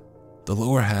screen, the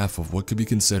lower half of what could be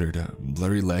considered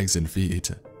blurry legs and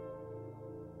feet.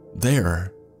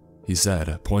 "There," he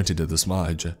said, pointing to the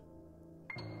smudge.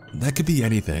 "That could be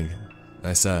anything,"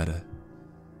 I said.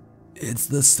 "It's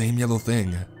the same yellow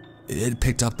thing. It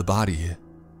picked up the body."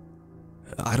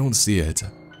 "I don't see it,"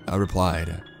 I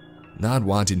replied, not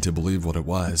wanting to believe what it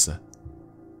was.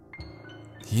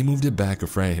 He moved it back a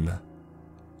frame.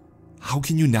 "How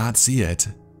can you not see it?"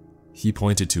 He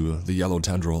pointed to the yellow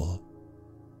tendril.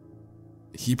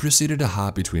 He proceeded to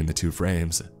hop between the 2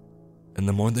 frames, and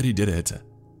the more that he did it,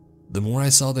 the more I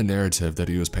saw the narrative that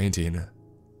he was painting.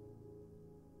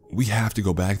 "We have to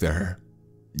go back there.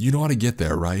 You know how to get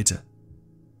there, right?"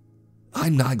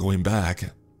 "I'm not going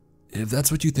back. If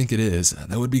that's what you think it is,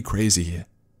 that would be crazy.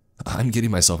 I'm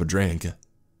getting myself a drink.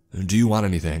 Do you want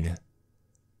anything?"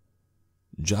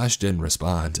 Josh didn't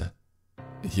respond.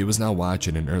 He was now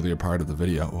watching an earlier part of the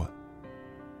video.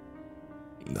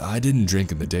 "I didn't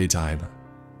drink in the daytime.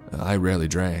 I rarely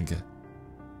drank.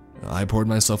 I poured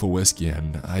myself a whiskey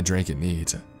and I drank it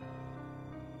neat."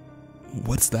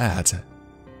 "What's that?"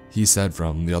 he said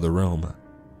from the other room.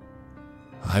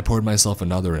 I poured myself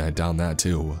another and I downed that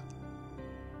too.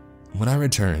 When I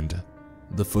returned,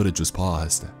 the footage was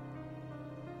paused.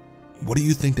 "What do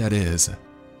you think that is?"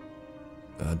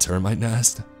 "A termite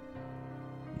nest?"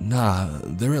 "Nah,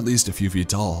 they're at least a few feet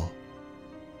tall."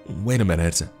 "Wait a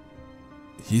minute."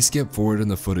 He skipped forward in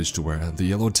the footage to where the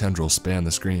yellow tendril spanned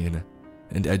the screen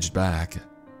and edged back,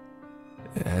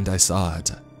 and I saw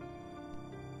it.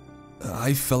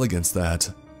 "I fell against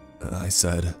that," I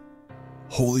said.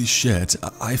 "Holy shit,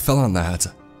 I fell on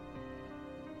that."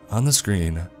 On the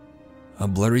screen, a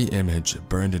blurry image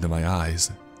burned into my eyes.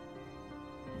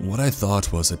 What I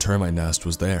thought was a termite nest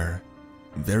was there,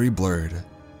 very blurred,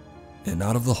 and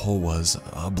out of the hole was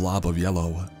a blob of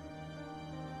yellow.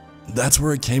 "That's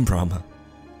where it came from,"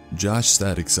 Josh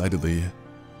said excitedly.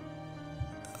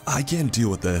 "I can't deal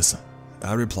with this,"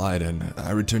 I replied, and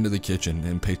I returned to the kitchen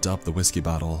and picked up the whiskey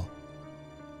bottle.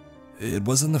 It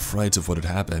wasn't the fright of what had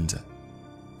happened.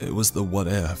 It was the what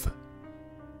if.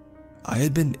 I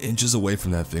had been inches away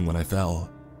from that thing when I fell.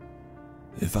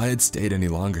 If I had stayed any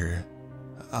longer,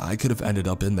 I could have ended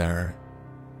up in there.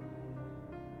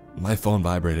 My phone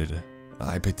vibrated.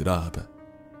 I picked it up,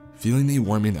 feeling the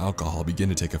warming alcohol begin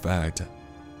to take effect.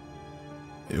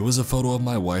 It was a photo of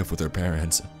my wife with her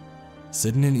parents,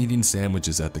 sitting and eating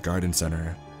sandwiches at the garden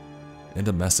center, and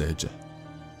a message.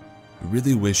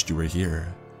 "Really wished you were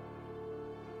here."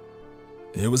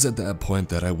 It was at that point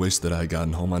that I wished that I had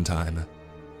gotten home on time,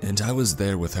 and I was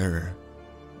there with her,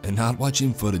 and not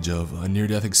watching footage of a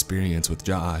near-death experience with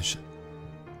Josh.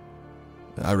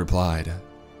 I replied,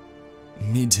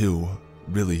 "Me too,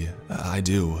 really, I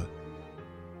do."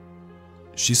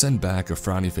 She sent back a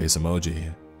frowny face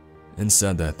emoji and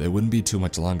said that they wouldn't be too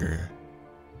much longer.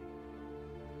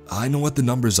 I know what the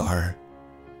numbers are.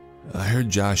 I heard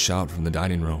Josh shout from the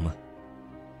dining room.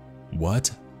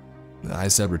 What? I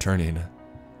said, returning.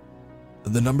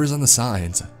 The numbers on the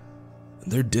signs.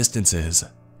 They're distances.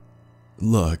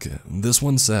 Look, this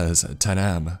one says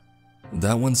 10M.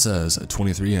 That one says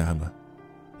 23M.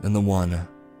 And the one...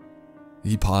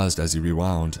 He paused as he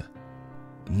rewound.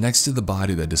 Next to the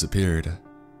body that disappeared,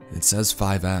 it says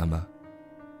 5M.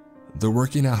 They're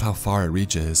working out how far it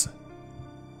reaches.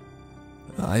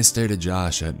 I stared at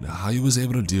Josh at how he was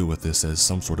able to deal with this as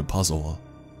some sort of puzzle.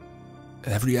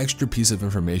 Every extra piece of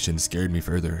information scared me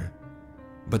further,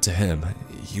 but to him,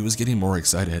 he was getting more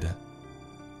excited.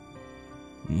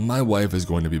 My wife is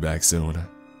going to be back soon.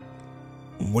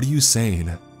 What are you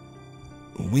saying?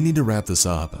 We need to wrap this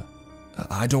up.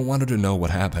 I don't want her to know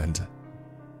what happened.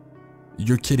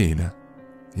 You're kidding,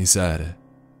 he said,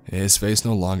 his face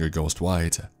no longer ghost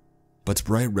white, but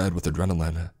bright red with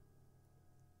adrenaline.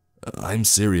 I'm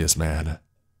serious, man.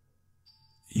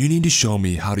 You need to show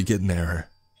me how to get in there.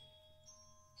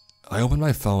 I opened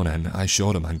my phone and I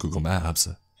showed him on Google Maps.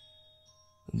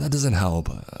 That doesn't help.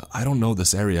 I don't know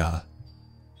this area.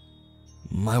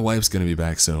 My wife's gonna be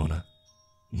back soon.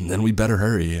 Then we better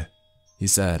hurry, he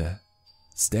said,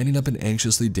 standing up and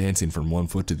anxiously dancing from one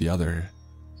foot to the other.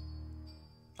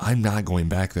 I'm not going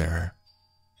back there.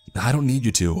 I don't need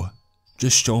you to.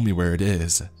 Just show me where it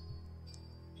is.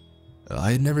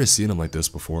 I had never seen him like this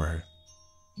before.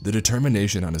 The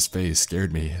determination on his face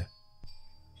scared me.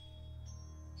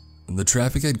 The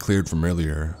traffic had cleared from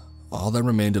earlier. All that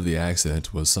remained of the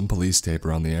accident was some police tape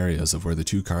around the areas of where the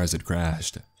two cars had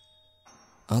crashed.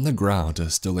 On the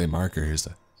ground still lay markers.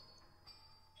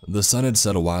 The sun had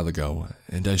set a while ago,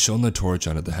 and I shone the torch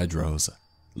onto the hedgerows,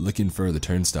 looking for the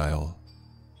turnstile.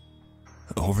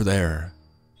 Over there,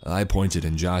 I pointed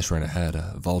and Josh ran ahead,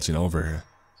 vaulting over.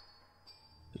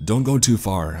 Don't go too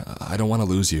far, I don't want to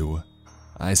lose you,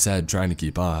 I said, trying to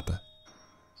keep up.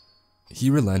 He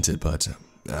relented, but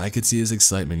I could see his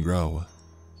excitement grow.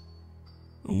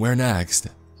 Where next?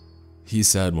 He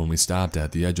said when we stopped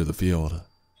at the edge of the field.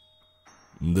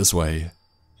 This way,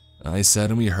 I said,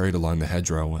 and we hurried along the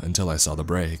hedgerow until I saw the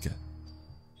break.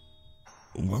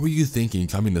 What were you thinking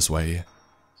coming this way?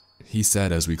 He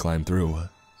said as we climbed through.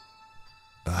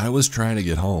 I was trying to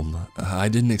get home. I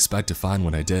didn't expect to find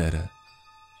what I did.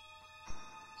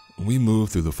 We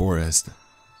moved through the forest.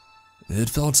 It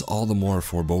felt all the more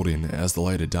foreboding as the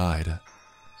light had died.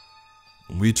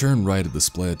 We turned right at the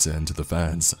split into the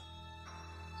fence.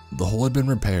 The hole had been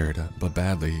repaired, but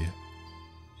badly.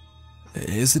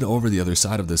 Is it over the other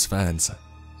side of this fence?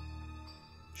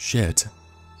 Shit,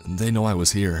 they know I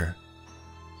was here.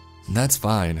 That's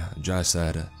fine, Josh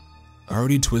said,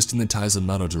 already twisting the ties of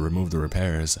metal to remove the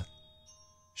repairs.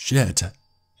 Shit.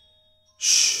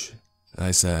 Shh,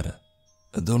 I said.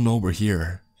 They'll know we're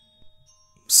here.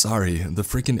 Sorry, the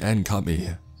freaking end cut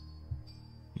me.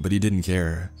 But he didn't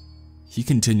care. He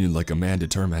continued like a man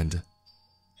determined.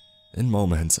 In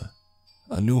moments,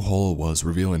 a new hole was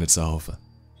revealing itself.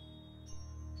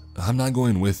 I'm not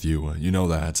going with you, you know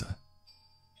that.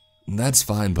 That's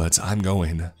fine, but I'm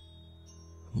going.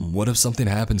 What if something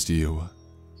happens to you?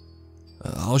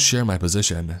 I'll share my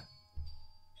position.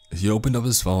 He opened up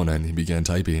his phone and he began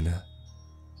typing.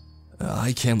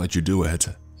 I can't let you do it.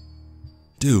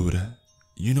 Dude,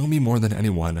 you know me more than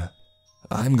anyone.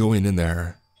 I'm going in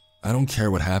there. I don't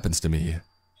care what happens to me.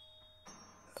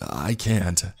 I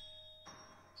can't.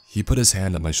 He put his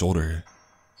hand on my shoulder.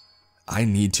 I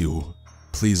need to.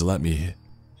 Please let me.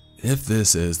 If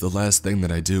this is the last thing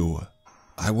that I do,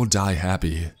 I will die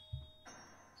happy.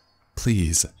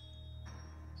 Please.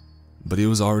 But he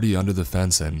was already under the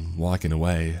fence and walking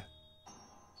away.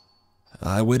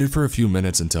 I waited for a few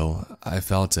minutes until I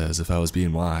felt as if I was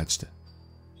being watched.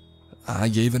 I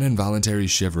gave an involuntary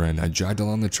shiver and I jogged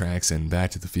along the tracks and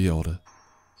back to the field.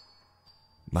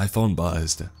 My phone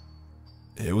buzzed.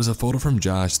 It was a photo from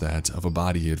Josh that of a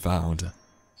body he had found,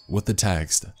 with the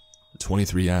text,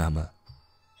 23M.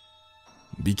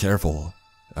 Be careful,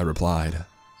 I replied.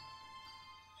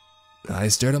 I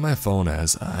stared at my phone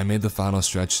as I made the final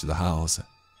stretch to the house,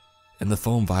 and the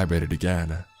phone vibrated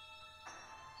again.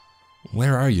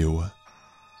 Where are you?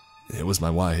 It was my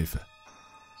wife.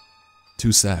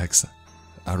 2 secs,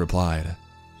 I replied.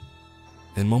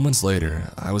 And moments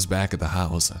later, I was back at the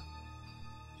house.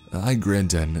 I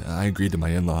grinned and I agreed to my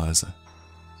in-laws.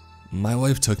 My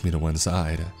wife took me to one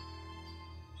side.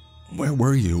 Where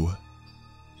were you?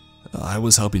 I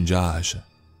was helping Josh,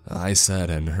 I said,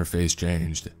 and her face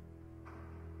changed.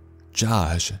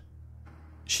 Josh?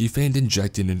 She feigned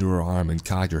injecting into her arm and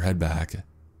cocked her head back.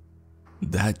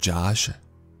 That Josh?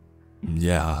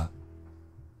 Yeah.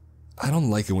 I don't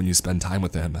like it when you spend time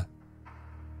with him.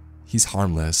 He's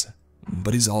harmless,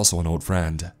 but he's also an old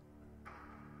friend.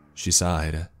 She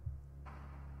sighed.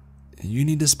 You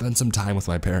need to spend some time with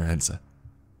my parents.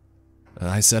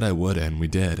 I said I would, and we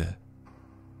did.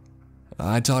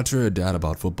 I talked to her dad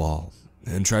about football,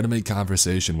 and tried to make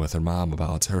conversation with her mom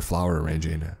about her flower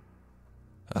arranging.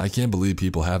 I can't believe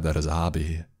people have that as a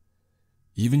hobby.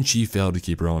 Even she failed to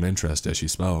keep her own interest as she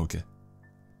spoke.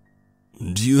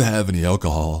 Do you have any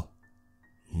alcohol?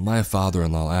 My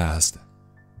father-in-law asked.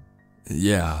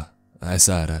 Yeah, I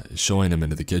said, showing him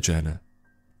into the kitchen.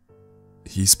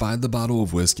 He spied the bottle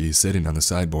of whiskey sitting on the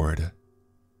sideboard.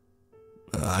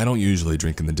 I don't usually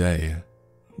drink in the day,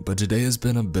 but today has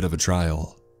been a bit of a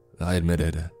trial, I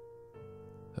admitted.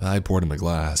 I poured him a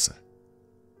glass.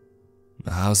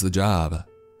 How's the job?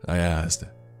 I asked.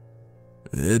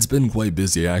 It's been quite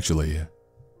busy, actually.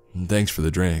 Thanks for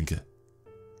the drink.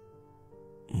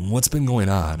 What's been going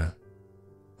on?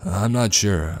 I'm not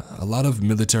sure. A lot of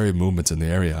military movements in the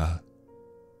area.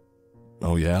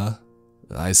 Oh yeah?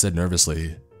 I said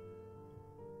nervously.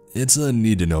 It's a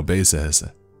need-to-know basis.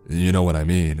 You know what I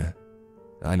mean.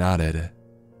 I nodded.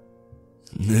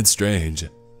 It's strange.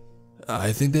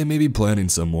 I think they may be planning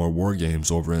some more war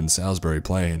games over in Salisbury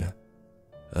Plain.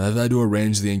 I've had to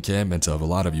arrange the encampment of a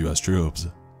lot of US troops.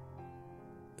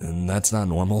 And that's not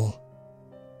normal?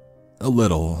 A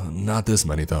little, not this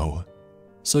many though.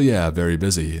 So yeah, very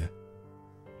busy.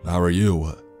 How are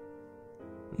you?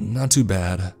 Not too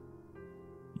bad.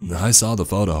 I saw the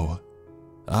photo.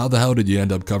 How the hell did you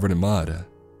end up covered in mud?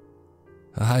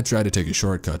 I tried to take a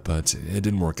shortcut, but it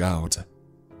didn't work out.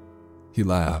 He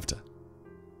laughed.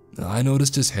 I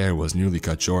noticed his hair was newly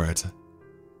cut short.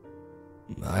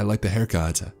 I like the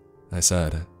haircut, I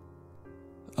said.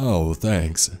 Oh,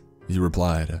 thanks, he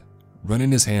replied,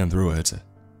 running his hand through it.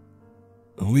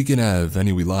 We can have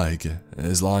any we like,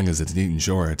 as long as it's neat and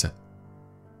short.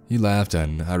 He laughed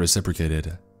and I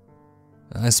reciprocated.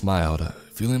 I smiled,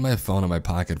 feeling my phone in my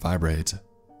pocket vibrate.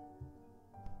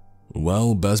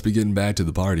 Well, best be getting back to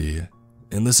the party,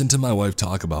 and listen to my wife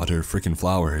talk about her frickin'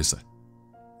 flowers.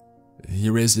 He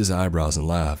raised his eyebrows and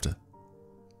laughed.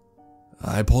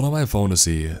 I pulled out my phone to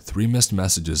see 3 missed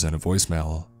messages and a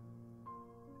voicemail.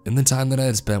 In the time that I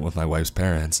had spent with my wife's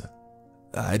parents,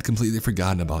 I had completely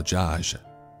forgotten about Josh.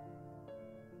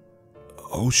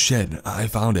 Oh shit, I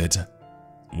found it,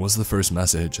 was the first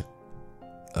message,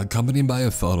 accompanied by a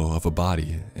photo of a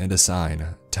body and a sign,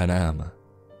 10M.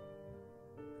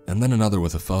 And then another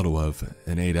with a photo of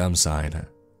an 8M sign.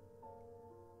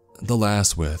 The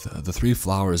last with the 3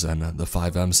 flowers and the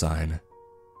 5M sign.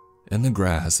 In the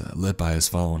grass, lit by his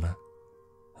phone.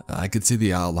 I could see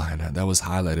the outline that was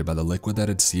highlighted by the liquid that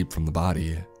had seeped from the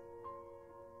body.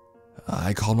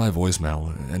 I called my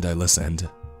voicemail and I listened.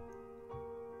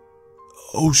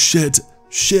 Oh shit,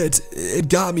 it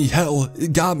got me, hell,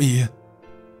 it got me.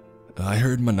 I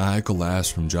heard maniacal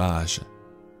laughs from Josh.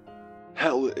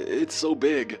 Hell, it's so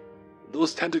big.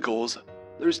 Those tentacles,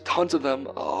 there's tons of them,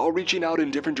 all reaching out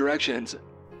in different directions.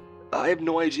 I have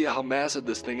no idea how massive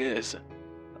this thing is.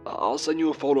 I'll send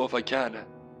you a photo if I can.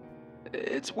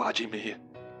 It's watching me.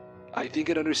 I think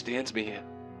it understands me.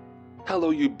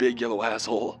 Hello, you big yellow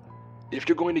asshole. If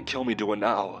you're going to kill me, do it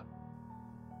now.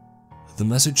 The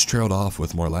message trailed off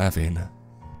with more laughing.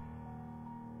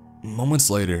 Moments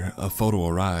later, a photo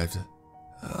arrived.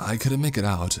 I couldn't make it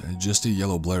out, just a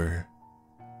yellow blur.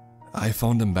 I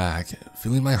phoned him back,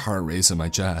 feeling my heart race in my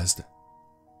chest.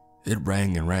 It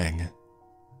rang and rang.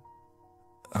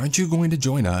 Aren't you going to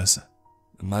join us?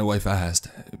 My wife asked,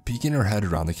 peeking her head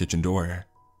around the kitchen door.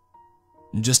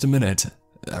 Just a minute,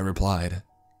 I replied.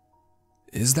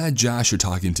 Is that Josh you're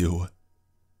talking to?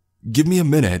 Give me a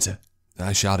minute,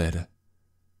 I shouted.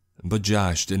 But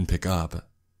Josh didn't pick up.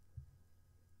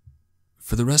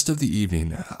 For the rest of the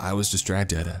evening, I was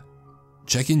distracted,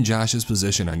 checking Josh's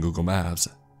position on Google Maps.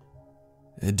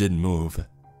 It didn't move.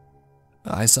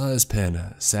 I saw his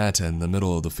pin sat in the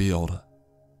middle of the field.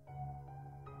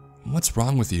 What's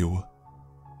wrong with you?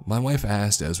 My wife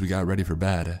asked as we got ready for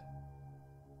bed.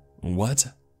 What?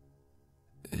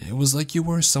 It was like you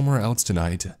were somewhere else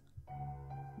tonight.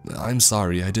 I'm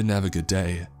sorry, I didn't have a good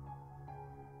day.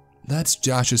 That's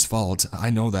Josh's fault,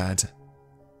 I know that.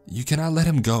 You cannot let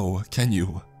him go, can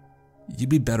you? You'd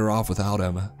be better off without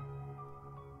him.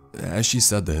 As she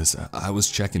said this, I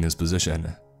was checking his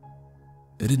position.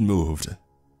 It had moved.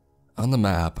 On the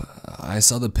map, I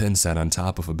saw the pin set on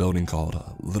top of a building called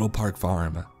Little Park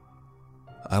Farm.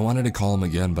 I wanted to call him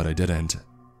again, but I didn't.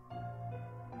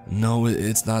 No,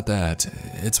 it's not that.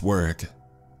 It's work.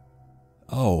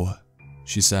 "Oh,"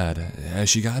 she said as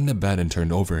she got into bed and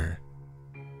turned over.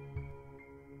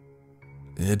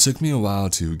 It took me a while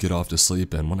to get off to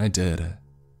sleep, and when I did,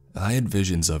 I had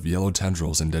visions of yellow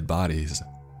tendrils and dead bodies,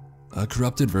 a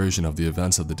corrupted version of the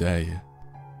events of the day.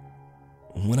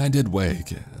 When I did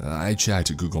wake, I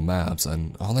checked Google Maps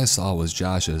and all I saw was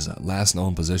Josh's last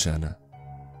known position.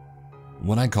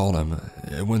 When I called him,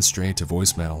 it went straight to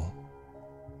voicemail.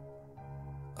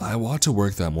 I walked to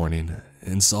work that morning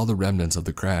and saw the remnants of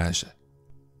the crash,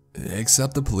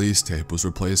 except the police tape was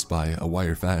replaced by a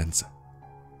wire fence.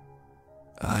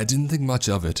 I didn't think much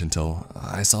of it until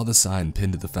I saw the sign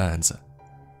pinned to the fence, a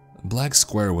black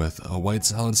square with a white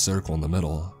solid circle in the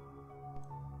middle.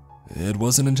 It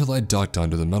wasn't until I ducked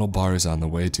under the metal bars on the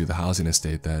way to the housing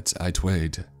estate that I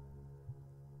twigged.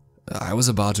 I was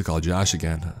about to call Josh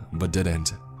again, but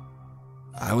didn't.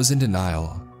 I was in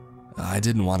denial. I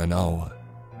didn't want to know,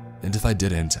 and if I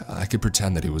didn't, I could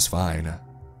pretend that he was fine.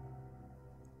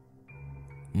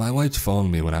 My wife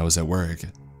phoned me when I was at work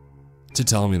to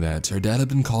tell me that her dad had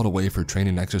been called away for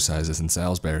training exercises in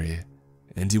Salisbury,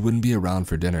 and he wouldn't be around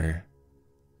for dinner.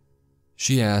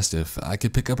 She asked if I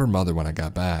could pick up her mother when I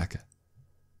got back.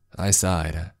 I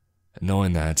sighed,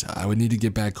 knowing that I would need to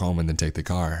get back home and then take the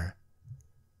car.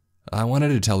 I wanted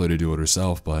to tell her to do it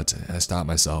herself, but I stopped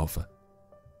myself.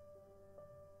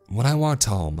 When I walked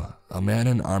home, a man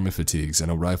in army fatigues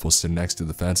and a rifle stood next to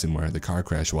the fencing where the car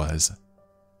crash was.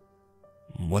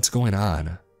 "What's going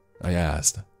on?" I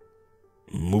asked.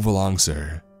 "Move along,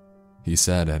 sir," he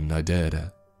said, and I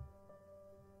did.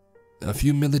 A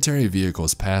few military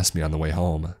vehicles passed me on the way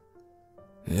home.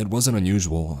 It wasn't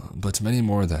unusual, but many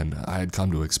more than I had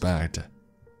come to expect.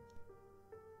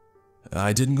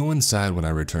 I didn't go inside when I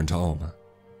returned home.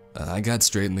 I got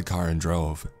straight in the car and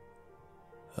drove.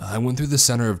 I went through the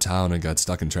center of town and got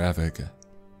stuck in traffic.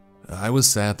 I was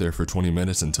sat there for 20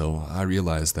 minutes until I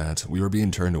realized that we were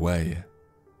being turned away.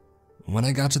 When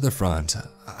I got to the front,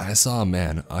 I saw a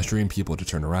man ushering people to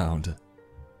turn around.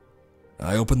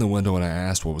 I opened the window and I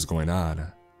asked what was going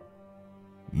on.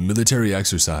 "Military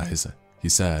exercise," he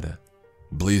said.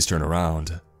 "Please turn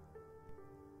around."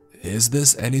 "Is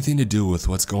this anything to do with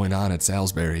what's going on at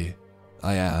Salisbury?"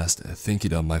 I asked,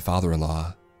 thinking of my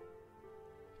father-in-law.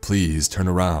 "Please turn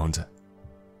around."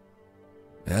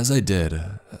 As I did,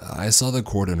 I saw the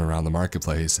cordon around the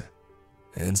marketplace,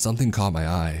 and something caught my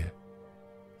eye.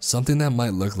 Something that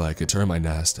might look like a termite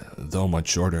nest, though much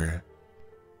shorter.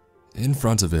 In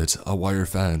front of it, a wire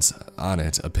fence, on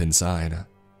it a pinned sign.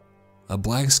 A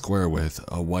black square with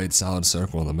a white solid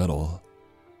circle in the middle.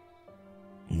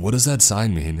 "What does that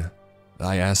sign mean?"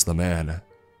 I asked the man.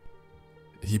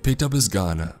 He picked up his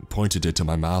gun, pointed it to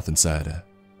my mouth and said,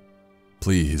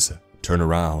 "Please, turn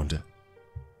around."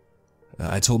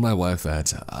 I told my wife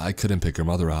that I couldn't pick her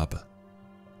mother up.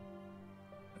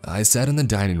 I sat in the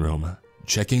dining room,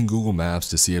 checking Google Maps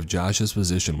to see if Josh's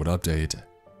position would update.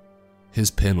 His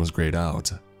pin was grayed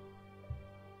out.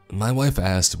 My wife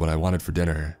asked what I wanted for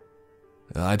dinner.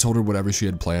 I told her whatever she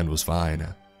had planned was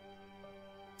fine.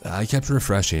 I kept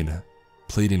refreshing,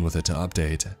 pleading with it to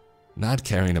update, not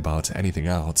caring about anything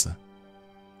else.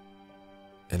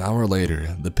 An hour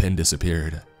later, the pin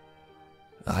disappeared.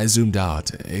 I zoomed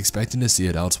out, expecting to see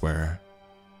it elsewhere.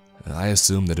 I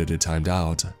assumed that it had timed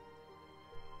out.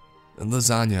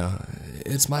 "Lasagna,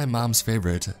 it's my mom's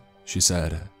favorite," she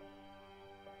said.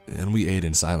 And we ate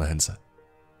in silence.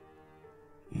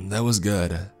 "That was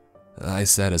good," I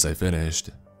said as I finished.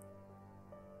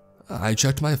 I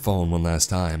checked my phone one last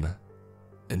time,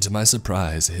 and to my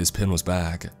surprise, his pin was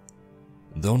back,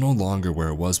 though no longer where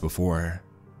it was before.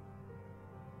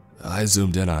 I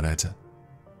zoomed in on it.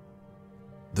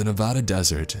 The Nevada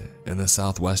desert in the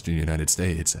southwestern United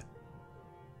States.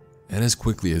 And as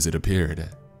quickly as it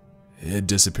appeared, it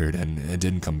disappeared and it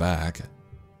didn't come back.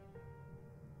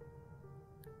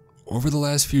 Over the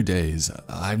last few days,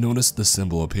 I've noticed the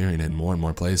symbol appearing in more and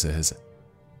more places,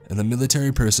 and the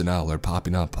military personnel are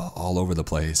popping up all over the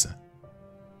place.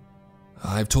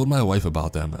 I've told my wife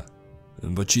about them,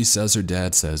 but she says her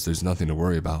dad says there's nothing to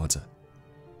worry about.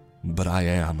 But I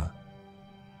am.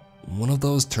 One of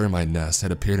those termite nests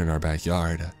had appeared in our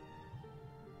backyard.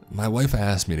 My wife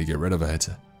asked me to get rid of it,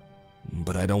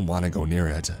 but I don't want to go near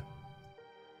it.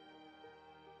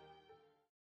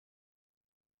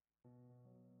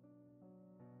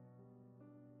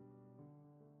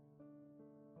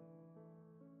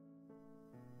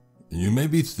 You may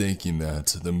be thinking that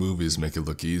the movies make it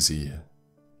look easy.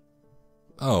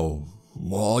 Oh,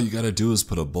 well, all you gotta do is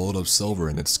put a bullet of silver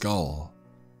in its skull.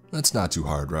 That's not too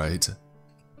hard, right?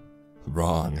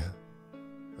 Wrong.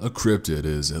 A cryptid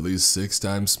is at least 6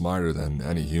 times smarter than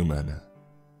any human.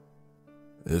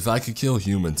 If I could kill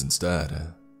humans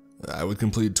instead, I would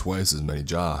complete twice as many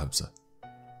jobs.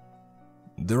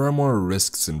 There are more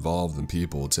risks involved than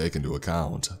people take into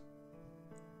account.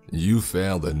 You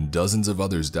fail and dozens of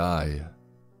others die.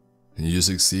 You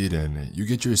succeed and you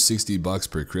get your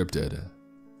 $60 per cryptid.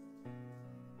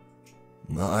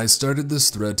 I started this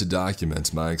thread to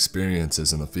document my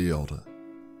experiences in the field.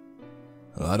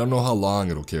 I don't know how long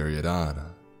it'll carry it on.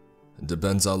 It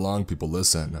depends how long people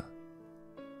listen.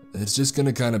 It's just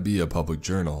gonna kinda be a public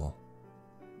journal.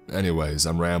 Anyways,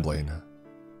 I'm rambling.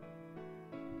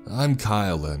 I'm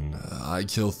Kyle and I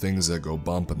kill things that go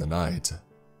bump in the night.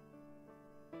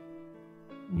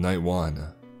 Night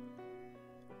 1.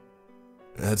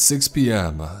 At 6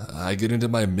 p.m., I get into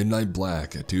my midnight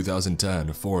black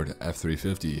 2010 Ford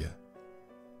F-350.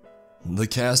 The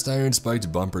cast iron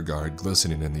spiked bumper guard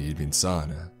glistening in the evening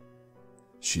sun.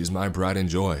 She's my pride and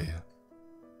joy.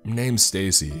 Named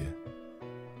Stacy.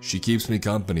 She keeps me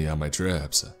company on my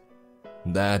trips.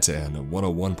 That and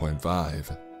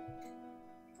 101.5.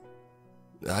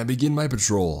 I begin my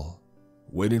patrol,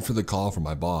 waiting for the call from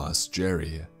my boss,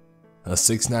 Jerry, a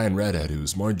 6'9" redhead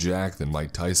who's more jacked than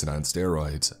Mike Tyson on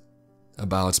steroids,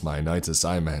 about my night's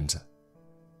assignment.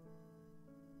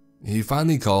 He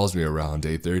finally calls me around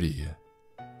 8:30.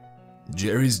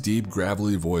 Jerry's deep,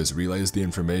 gravelly voice relays the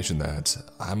information that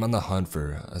I'm on the hunt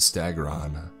for a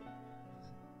Stegoron.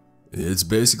 It's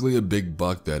basically a big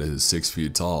buck that is 6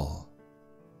 feet tall.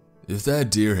 If that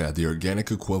deer had the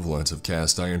organic equivalent of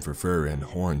cast iron for fur and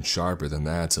horns sharper than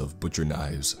that of butcher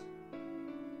knives.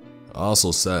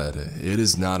 Also said, it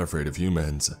is not afraid of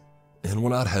humans, and will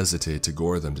not hesitate to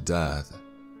gore them to death.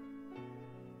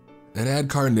 And add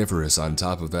carnivorous on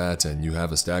top of that and you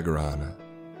have a Stegoron.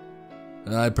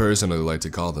 I personally like to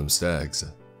call them stegs.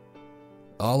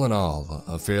 All in all,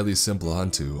 a fairly simple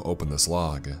hunt to open this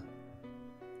log.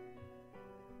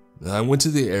 I went to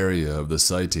the area of the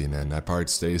sighting and I parked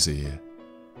Stacy.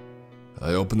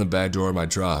 I opened the back door of my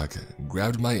truck,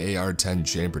 grabbed my AR-10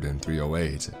 chambered in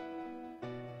 .308.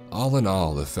 All in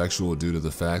all, effectual due to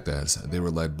the fact that they were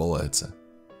lead bullets,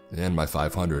 and my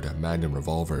 .500 Magnum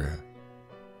revolver.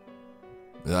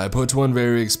 I put one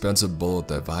very expensive bullet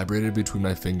that vibrated between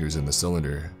my fingers in the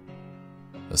cylinder.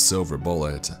 A silver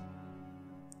bullet.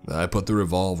 I put the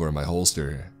revolver in my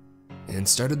holster, and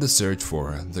started the search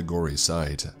for the gory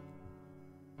sight.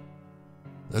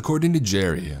 According to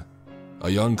Jerry, a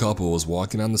young couple was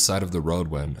walking on the side of the road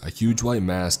when a huge white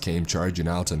mass came charging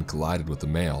out and collided with the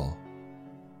male.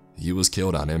 He was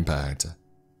killed on impact.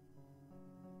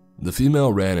 The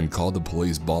female ran and called the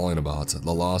police, bawling about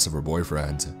the loss of her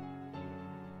boyfriend.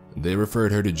 They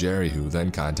referred her to Jerry, who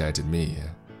then contacted me.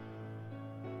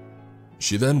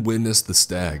 She then witnessed the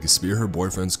stag spear her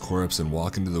boyfriend's corpse and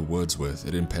walk into the woods with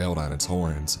it impaled on its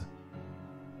horns.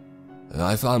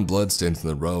 I found bloodstains in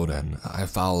the road and I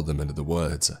followed them into the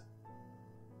woods.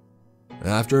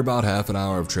 After about half an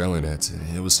hour of trailing it,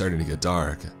 it was starting to get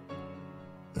dark.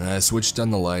 I switched on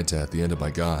the light at the end of my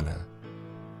gun.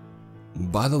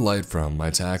 By the light from my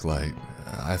tack light,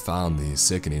 I found the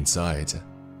sickening sight.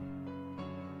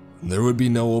 There would be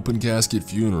no open casket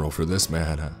funeral for this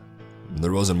man.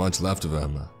 There wasn't much left of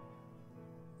him.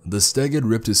 The stag had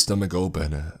ripped his stomach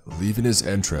open, leaving his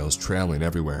entrails trailing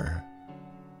everywhere.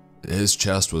 His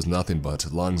chest was nothing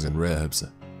but lungs and ribs.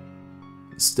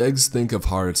 Stags think of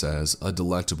hearts as a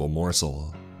delectable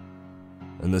morsel,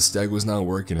 and the stag was now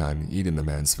working on eating the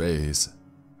man's face.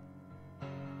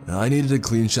 I needed a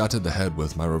clean shot to the head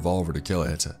with my revolver to kill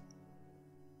it.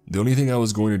 The only thing I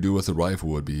was going to do with the rifle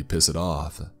would be piss it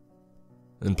off.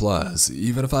 And plus,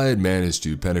 even if I had managed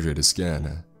to penetrate his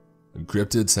skin,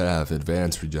 cryptids have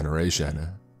advanced regeneration.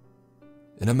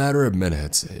 In a matter of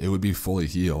minutes, it would be fully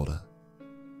healed.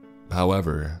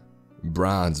 However,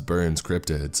 bronze burns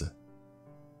cryptids.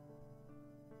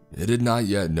 It had not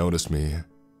yet noticed me.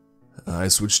 I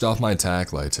switched off my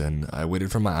tack light and I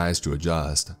waited for my eyes to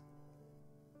adjust.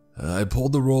 I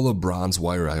pulled the roll of bronze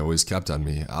wire I always kept on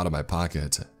me out of my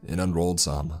pocket and unrolled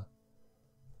some.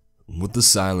 With the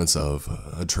silence of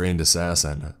a trained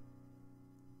assassin,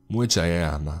 which I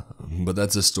am, but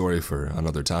that's a story for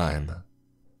another time,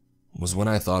 was when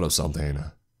I thought of something.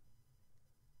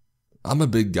 I'm a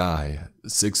big guy,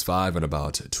 6'5" and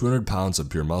about 200 pounds of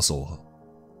pure muscle,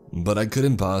 but I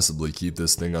couldn't possibly keep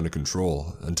this thing under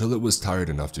control until it was tired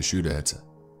enough to shoot it,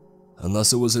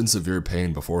 unless it was in severe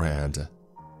pain beforehand.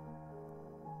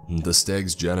 The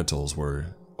stag's genitals were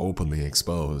openly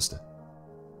exposed.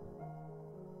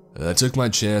 I took my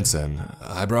chance and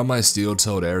I brought my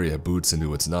steel-toed area boots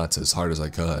into its nuts as hard as I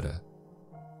could.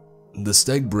 The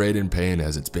stag brayed in pain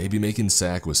as its baby-making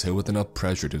sack was hit with enough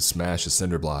pressure to smash a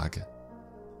cinder block.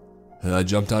 I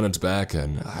jumped on its back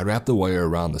and I wrapped the wire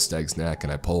around the stag's neck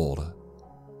and I pulled.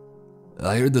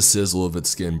 I heard the sizzle of its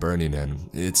skin burning and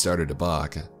it started to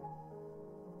buck.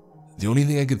 The only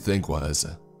thing I could think was,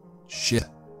 shit,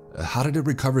 how did it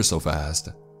recover so fast?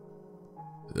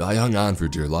 I hung on for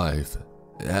dear life,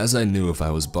 as I knew if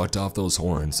I was bucked off those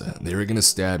horns, they were gonna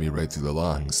stab me right through the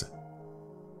lungs.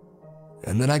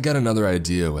 And then I got another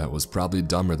idea that was probably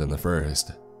dumber than the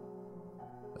first.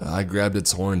 I grabbed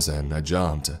its horns and I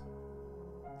jumped.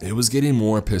 It was getting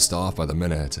more pissed off by the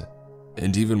minute,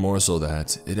 and even more so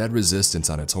that it had resistance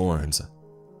on its horns.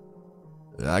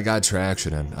 I got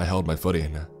traction and I held my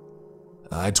footing.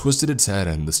 I twisted its head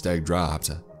and the stag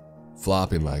dropped,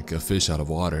 flopping like a fish out of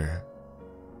water.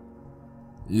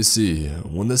 You see,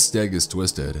 when the stag is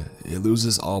twisted, it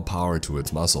loses all power to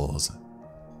its muscles.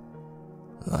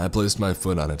 I placed my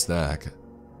foot on its neck,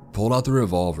 pulled out the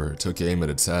revolver, took aim at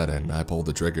its head, and I pulled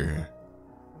the trigger.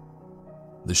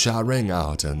 The shot rang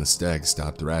out and the stag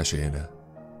stopped thrashing.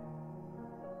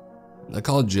 I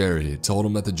called Jerry, told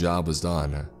him that the job was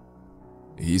done.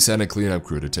 He sent a cleanup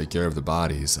crew to take care of the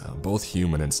bodies, both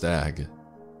human and stag.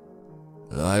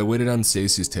 I waited on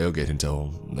Stacy's tailgate until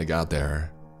they got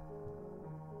there.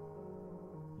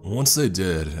 Once they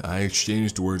did, I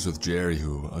exchanged words with Jerry,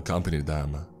 who accompanied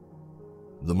them.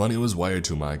 The money was wired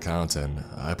to my account and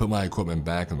I put my equipment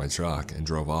back in my truck and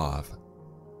drove off,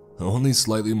 only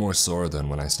slightly more sore than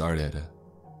when I started.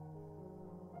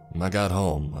 I got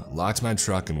home, locked my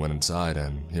truck and went inside,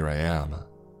 and here I am.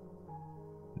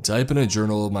 Typing a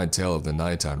journal of my tale of the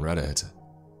night on Reddit.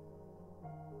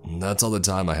 That's all the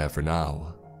time I have for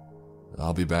now.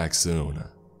 I'll be back soon.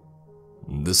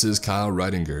 This is Kyle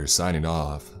Reidinger signing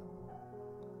off.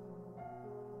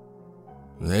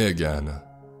 Hey again.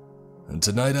 And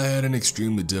tonight I had an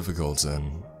extremely difficult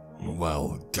and,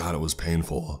 well, God, it was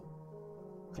painful.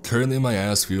 Currently my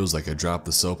ass feels like I dropped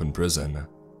the soap in prison.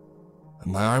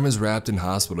 My arm is wrapped in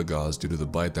hospital gauze due to the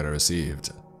bite that I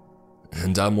received.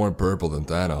 And I'm more purple than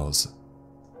Thanos.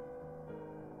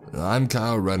 I'm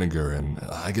Kyle Reidinger and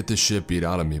I get the shit beat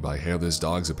out of me by hairless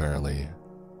dogs apparently.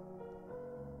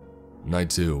 Night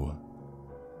 2.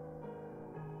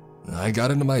 I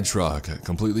got into my truck,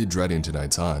 completely dreading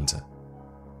tonight's hunt.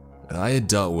 I had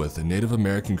dealt with Native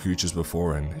American creatures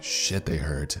before and shit, they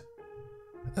hurt.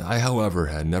 I, however,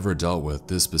 had never dealt with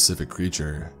this specific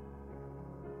creature.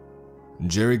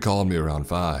 Jerry called me around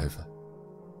 5.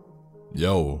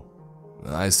 Yo,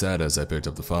 I said as I picked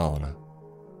up the phone.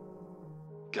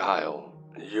 Kyle,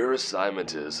 your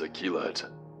assignment is a keylette.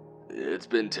 It's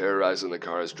been terrorizing the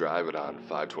cars driving on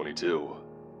 522.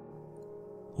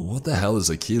 What the hell is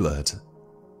a keylette?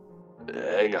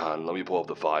 Hang on, let me pull up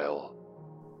the file.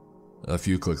 A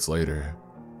few clicks later.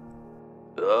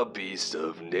 A beast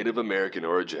of Native American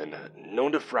origin,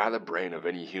 known to fry the brain of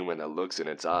any human that looks in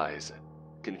its eyes,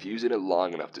 confusing it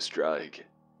long enough to strike.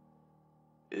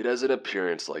 It has an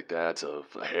appearance like that of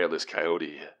a hairless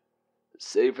coyote,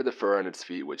 save for the fur on its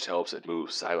feet which helps it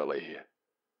move silently.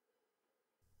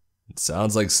 It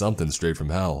sounds like something straight from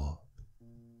hell.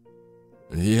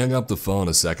 He hung up the phone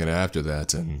a second after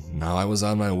that, and now I was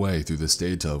on my way through the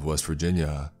state of West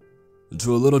Virginia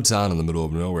to a little town in the middle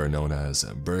of nowhere known as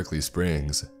Berkeley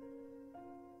Springs.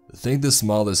 Think the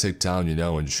smallest hick town you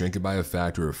know and shrink it by a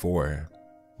factor of 4.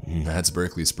 That's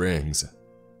Berkeley Springs.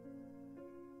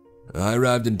 I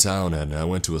arrived in town and I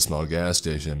went to a small gas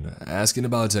station, asking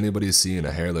about anybody seeing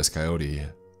a hairless coyote.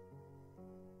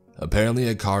 Apparently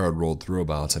a car had rolled through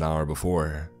about an hour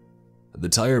before. The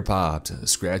tire popped,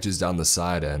 scratches down the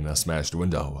side and a smashed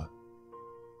window.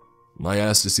 I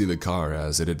asked to see the car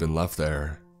as it had been left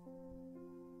there.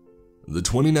 The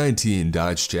 2019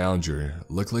 Dodge Challenger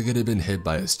looked like it had been hit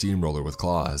by a steamroller with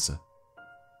claws.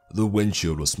 The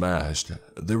windshield was smashed.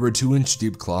 There were 2-inch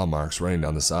deep claw marks running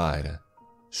down the side,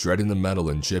 shredding the metal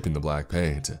and chipping the black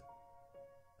paint.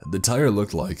 The tire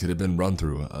looked like it had been run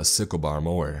through a sickle bar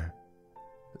mower,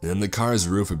 and the car's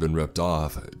roof had been ripped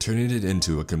off, turning it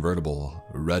into a convertible,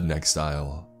 redneck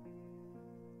style.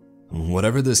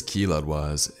 Whatever this keylette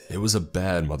was, it was a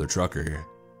bad mother trucker,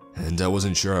 and I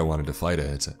wasn't sure I wanted to fight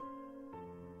it.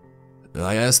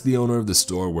 I asked the owner of the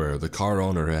store where the car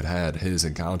owner had had his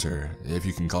encounter, if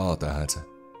you can call it that.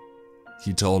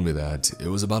 He told me that it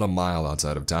was about a mile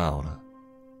outside of town.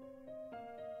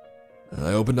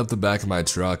 I opened up the back of my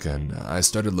truck and I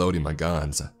started loading my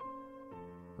guns.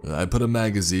 I put a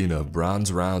magazine of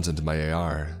bronze rounds into my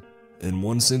AR and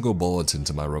one single bullet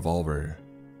into my revolver.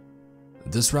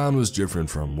 This round was different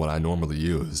from what I normally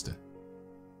used.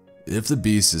 If the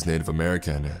beast is Native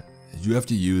American, you have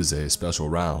to use a special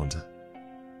round.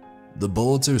 The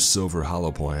bullets are silver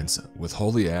hollow points with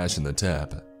holy ash in the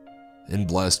tip, and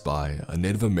blessed by a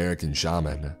Native American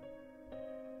shaman.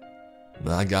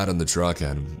 I got in the truck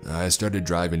and I started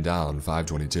driving down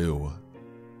 522.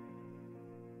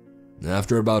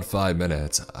 After about 5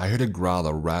 minutes, I heard a growl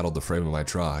that rattled the frame of my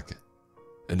truck,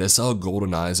 and I saw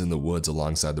golden eyes in the woods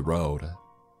alongside the road.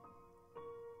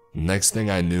 Next thing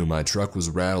I knew, my truck was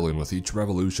rattling with each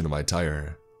revolution of my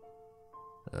tire.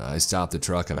 I stopped the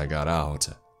truck and I got out.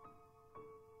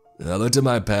 I looked at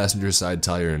my passenger side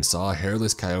tire and saw a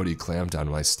hairless coyote clamped on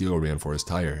my steel reinforced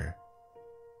tire.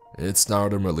 It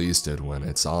snarled and released it when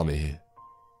it saw me.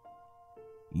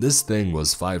 This thing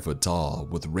was 5 foot tall,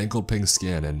 with wrinkled pink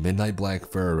skin and midnight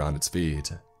black fur around its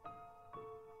feet.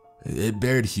 It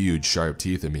bared huge, sharp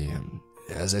teeth at me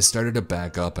as I started to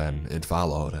back up, and it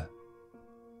followed.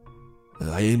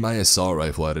 I aimed my assault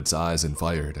rifle at its eyes and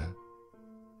fired.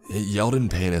 It yelled in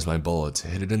pain as my bullet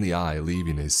hit it in the eye,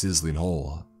 leaving a sizzling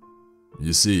hole.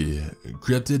 You see,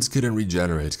 cryptids couldn't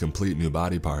regenerate complete new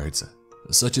body parts,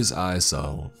 such as eyes,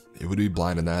 so it would be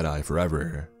blind in that eye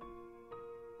forever.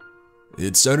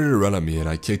 It started to run at me and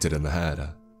I kicked it in the head.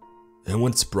 It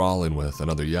went sprawling with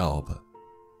another yelp.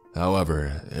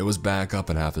 However, it was back up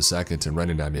in half a second and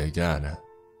running at me again.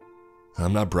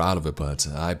 I'm not proud of it, but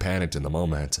I panicked in the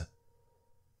moment.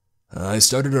 I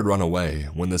started to run away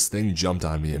when this thing jumped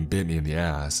on me and bit me in the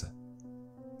ass.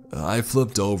 I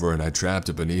flipped over and I trapped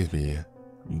it beneath me,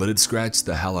 but it scratched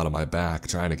the hell out of my back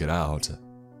trying to get out.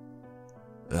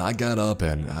 I got up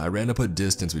and I ran to put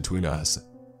distance between us.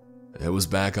 It was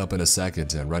back up in a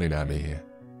second and running at me.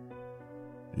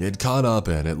 It caught up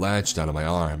and it latched onto my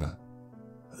arm.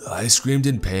 I screamed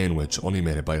in pain, which only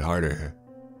made it bite harder.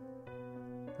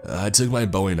 I took my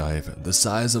Bowie knife, the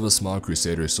size of a small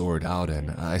crusader sword, out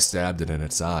and I stabbed it in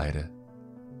its side.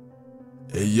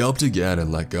 It yelped again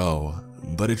and let go,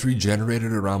 but it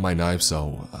regenerated around my knife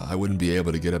so I wouldn't be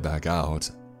able to get it back out.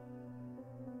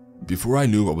 Before I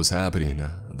knew what was happening,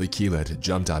 the keelet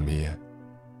jumped on me.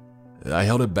 I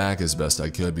held it back as best I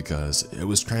could because it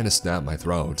was trying to snap my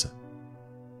throat.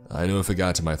 I knew if it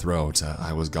got to my throat,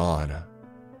 I was gone.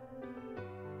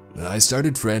 I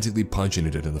started frantically punching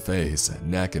it in the face,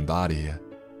 neck, and body.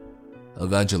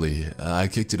 Eventually, I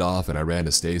kicked it off and I ran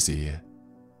to Stacy.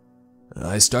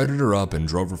 I started her up and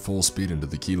drove her full speed into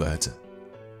the keelet,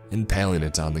 impaling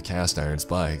it on the cast iron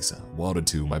spikes welded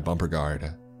to my bumper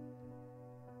guard.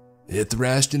 It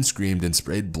thrashed and screamed and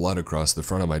sprayed blood across the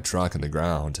front of my truck and the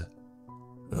ground.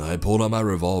 I pulled out my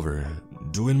revolver,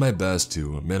 doing my best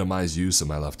to minimize use of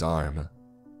my left arm,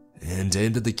 and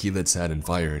aimed at the keelet's head and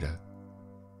fired.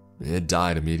 It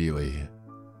died immediately.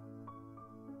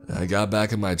 I got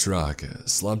back in my truck,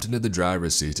 slumped into the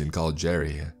driver's seat and called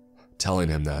Jerry, telling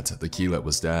him that the keelet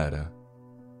was dead.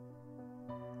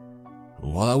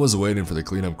 While I was waiting for the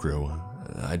cleanup crew,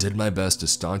 I did my best to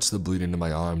staunch the bleeding in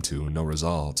my arm to no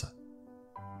result.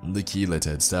 The keelet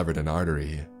had severed an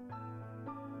artery.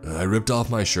 I ripped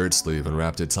off my shirt sleeve and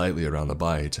wrapped it tightly around the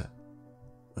bite.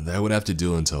 That would have to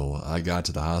do until I got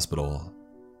to the hospital.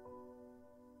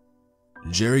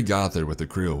 Jerry got there with the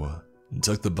crew,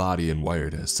 took the body and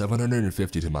wired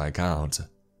 $750 to my account.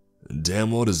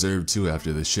 Damn well deserved too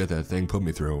after the shit that thing put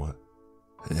me through.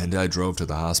 And I drove to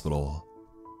the hospital.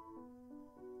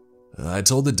 I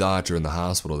told the doctor in the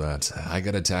hospital that I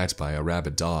got attacked by a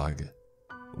rabid dog,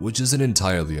 which isn't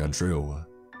entirely untrue.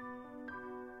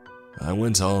 I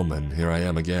went home and here I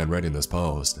am again writing this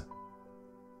post.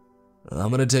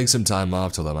 I'm gonna take some time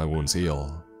off to let my wounds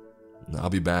heal. I'll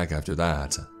be back after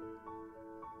that.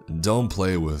 Don't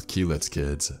play with keelets,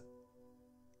 kids.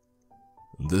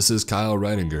 This is Kyle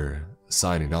Reidinger,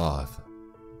 signing off.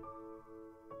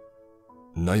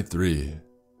 Night 3.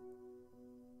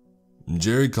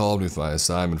 Jerry called me for my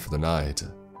assignment for the night,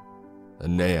 a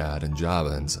Naiad and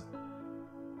Jobbins.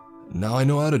 Now I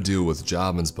know how to deal with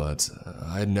Jobbins, but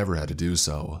I had never had to do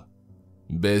so.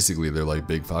 Basically, they're like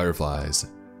big fireflies.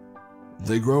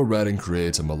 They grow red and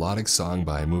create a melodic song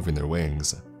by moving their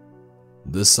wings.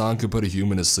 This song can put a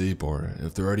human to sleep, or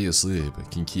if they're already asleep,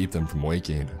 it can keep them from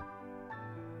waking.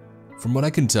 From what I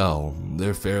can tell,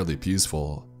 they're fairly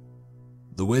peaceful.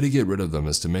 The way to get rid of them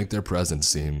is to make their presence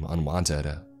seem unwanted.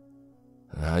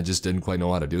 I just didn't quite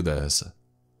know how to do this.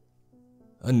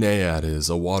 A Naiad is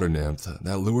a water nymph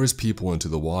that lures people into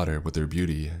the water with their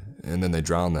beauty, and then they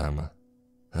drown them.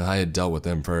 I had dealt with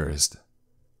them first.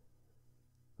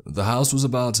 The house was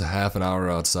about half an hour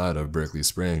outside of Berkeley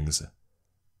Springs.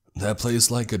 That place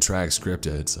like attracts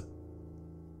cryptids.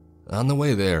 On the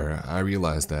way there, I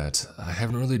realized that I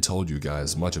haven't really told you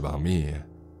guys much about me.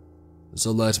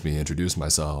 So let me introduce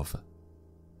myself.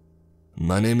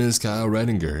 My name is Kyle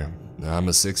Reidinger. I'm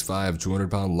a 6'5",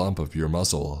 200-pound lump of pure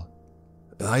muscle.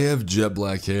 I have jet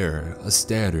black hair, a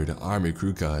standard army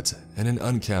crew cut, and an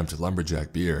unkempt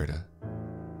lumberjack beard.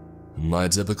 My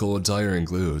typical attire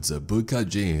includes bootcut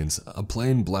jeans, a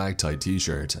plain black tight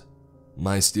t-shirt,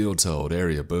 my steel-toed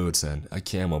area boots, and a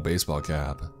camo baseball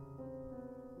cap.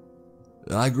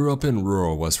 I grew up in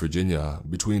rural West Virginia,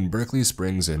 between Berkeley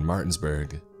Springs and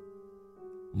Martinsburg.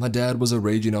 My dad was a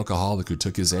raging alcoholic who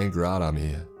took his anger out on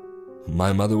me.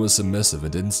 My mother was submissive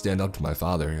and didn't stand up to my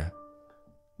father.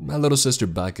 My little sister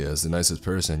Becca is the nicest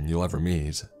person you'll ever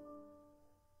meet.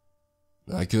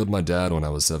 I killed my dad when I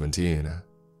was 17.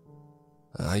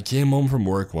 I came home from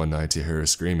work one night to hear her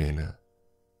screaming.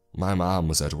 My mom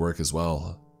was at work as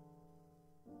well.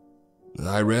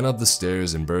 I ran up the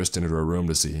stairs and burst into her room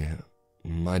to see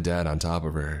my dad on top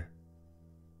of her.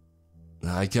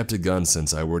 I kept a gun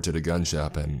since I worked at a gun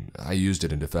shop and I used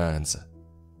it in defense.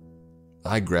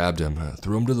 I grabbed him,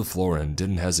 threw him to the floor, and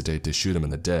didn't hesitate to shoot him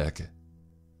in the dick.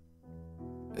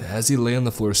 As he lay on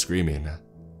the floor screaming,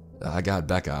 I got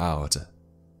Becca out.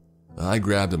 I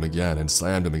grabbed him again and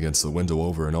slammed him against the window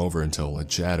over and over until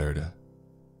it shattered.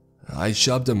 I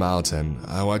shoved him out and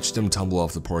I watched him tumble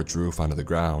off the porch roof onto the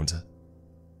ground.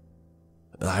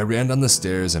 I ran down the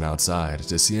stairs and outside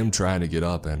to see him trying to get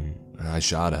up, and I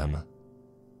shot him.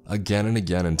 Again and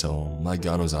again until my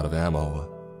gun was out of ammo.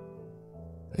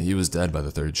 He was dead by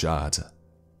the third shot.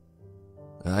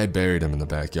 I buried him in the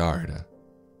backyard.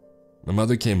 My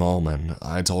mother came home and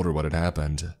I told her what had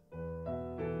happened.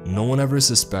 No one ever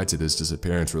suspected his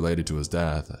disappearance related to his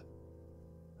death.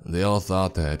 They all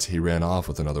thought that he ran off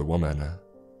with another woman.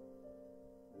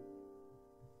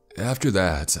 After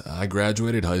that, I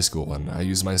graduated high school and I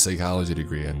used my psychology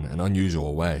degree in an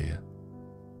unusual way.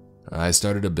 I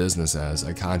started a business as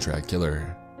a contract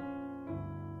killer.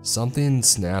 Something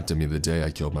snapped at me the day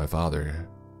I killed my father.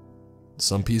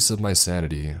 Some piece of my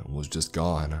sanity was just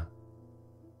gone.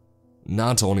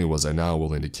 Not only was I now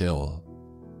willing to kill,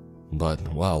 but,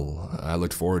 well, I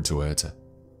looked forward to it.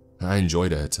 I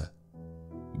enjoyed it.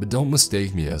 But don't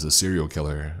mistake me as a serial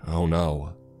killer, oh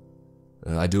no.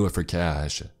 I do it for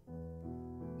cash.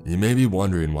 You may be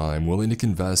wondering why I'm willing to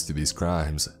confess to these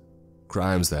crimes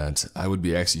that I would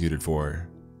be executed for.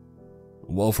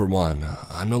 Well, for one,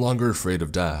 I'm no longer afraid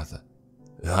of death.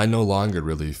 I no longer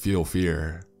really feel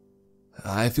fear.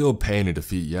 I feel pain and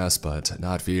defeat, yes, but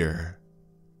not fear.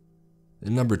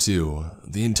 And number two,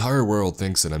 the entire world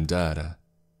thinks that I'm dead,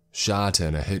 shot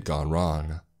and a hit gone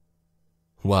wrong.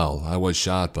 Well, I was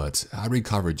shot, but I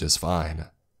recovered just fine.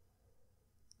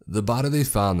 The body they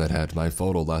found that had my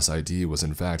photo-less ID was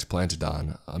in fact planted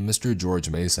on a Mr.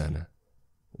 George Mason,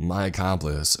 my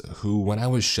accomplice, who, when I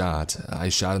was shot, I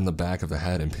shot in the back of the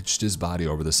head and pitched his body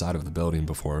over the side of the building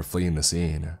before fleeing the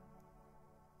scene.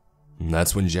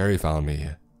 That's when Jerry found me.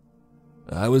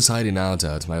 I was hiding out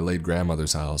at my late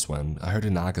grandmother's house when I heard a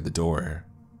knock at the door.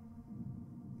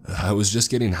 I was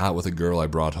just getting hot with a girl I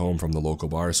brought home from the local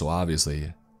bar, so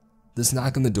obviously, this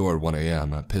knock on the door at 1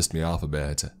 a.m. pissed me off a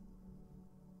bit.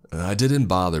 I didn't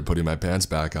bother putting my pants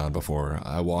back on before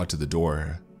I walked to the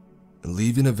door,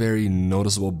 leaving a very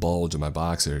noticeable bulge in my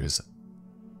boxers.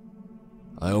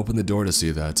 I opened the door to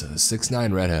see that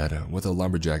 6'9" redhead with a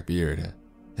lumberjack beard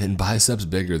and biceps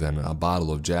bigger than a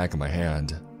bottle of Jack in my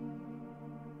hand.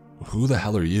 "Who the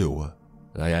hell are you?"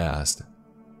 I asked.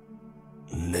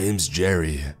 "Name's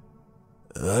Jerry.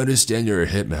 I understand you're a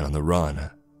hitman on the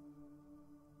run."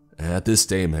 At this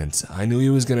statement, I knew he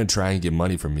was going to try and get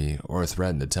money from me or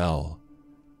threaten to tell.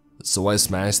 So I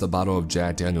smashed the bottle of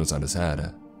Jack Daniels on his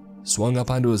head, swung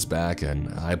up onto his back,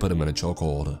 and I put him in a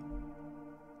chokehold.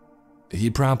 He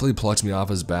promptly plucked me off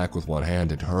his back with one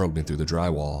hand and hurled me through the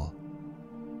drywall.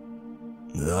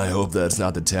 "I hope that's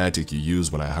not the tactic you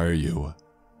use when I hire you."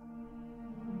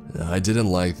 I didn't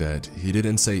like that he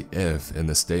didn't say "if" in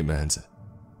the statement.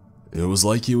 It was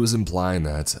like he was implying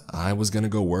that I was gonna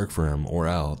go work for him or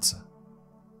else.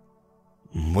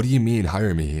 "What do you mean,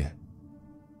 hire me?"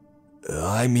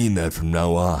 "I mean that from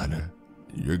now on,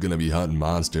 you're gonna be hunting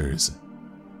monsters."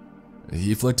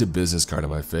 He flicked a business card at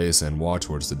my face and walked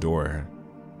towards the door.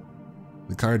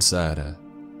 The card said,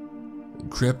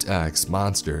 "Cryptids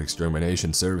Monster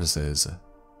Extermination Services,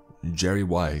 Jerry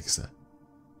Wykes,"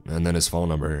 and then his phone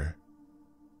number.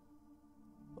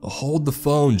 "Hold the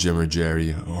phone, Jimmer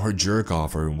Jerry, or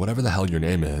Jerkoff, or whatever the hell your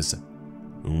name is.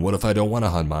 What if I don't want to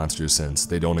hunt monsters since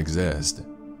they don't exist?"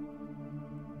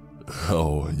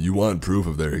 "Oh, you want proof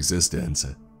of their existence?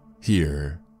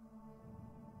 Here."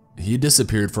 He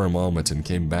disappeared for a moment and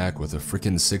came back with a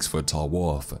frickin' 6-foot-tall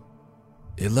wolf.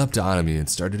 It leapt onto me and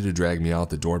started to drag me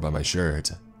out the door by my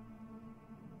shirt.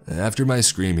 After my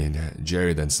screaming,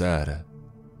 Jerry then said,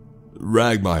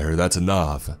 "Ragmeyer, that's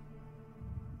enough."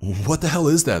 What the hell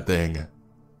is that thing?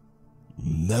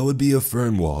 That would be a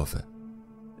fern wolf.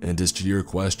 And as to your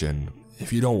question,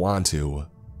 if you don't want to,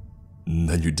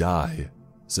 then you die.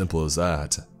 Simple as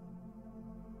that.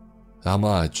 How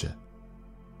much?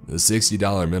 The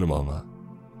 $60 minimum.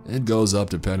 It goes up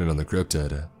depending on the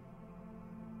cryptid.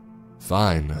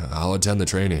 Fine, I'll attend the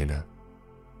training.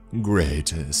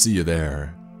 Great, see you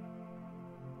there.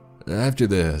 After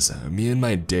this, me and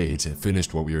my date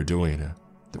finished what we were doing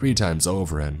 3 times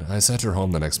over, and I sent her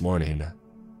home the next morning.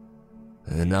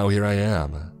 And now here I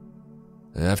am.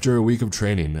 After a week of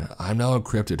training, I'm now a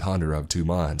cryptid hunter of 2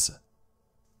 months.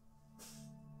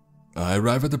 I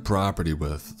arrived at the property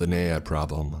with the Naiad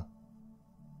problem.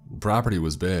 The property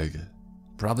was big,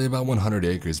 probably about 100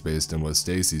 acres based on what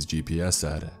Stacy's GPS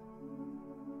said.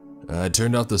 I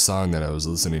turned off the song that I was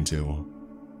listening to,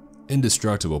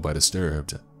 Indestructible by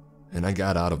Disturbed, and I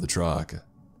got out of the truck.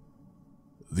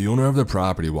 The owner of the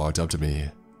property walked up to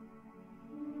me.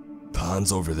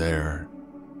 "Pond's over there,"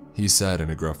 he said in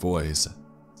a gruff voice.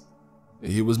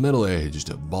 He was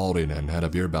middle-aged, balding, and had a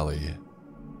beer belly.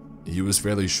 He was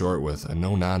fairly short with a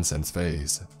no-nonsense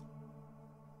face.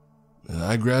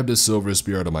 I grabbed a silver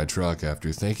spear out of my truck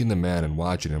after thanking the man and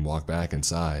watching him walk back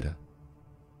inside.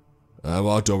 I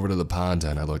walked over to the pond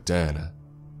and I looked in.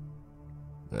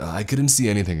 I couldn't see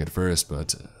anything at first,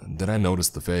 but then I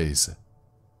noticed the face.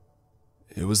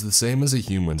 It was the same as a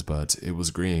human's, but it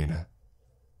was green.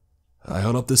 I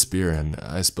held up the spear and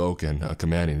I spoke in a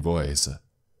commanding voice.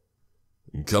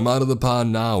 "Come out of the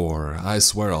pond now, or I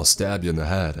swear I'll stab you in the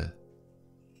head."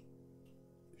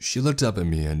 She looked up at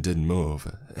me and didn't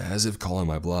move, as if calling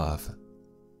my bluff.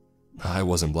 I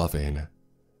wasn't bluffing.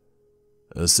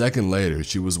 A second later,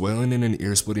 she was wailing in an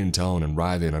ear-splitting tone and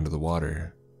writhing under the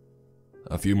water.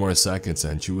 A few more seconds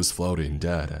and she was floating,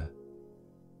 dead.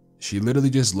 She literally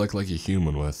just looked like a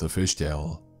human with a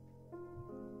fishtail.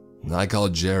 I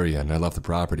called Jerry and I left the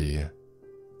property.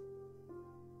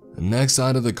 Next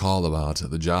on to the call about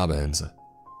the job ends.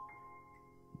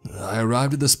 I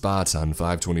arrived at the spot on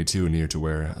 522 near to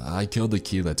where I killed the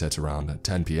keelet at around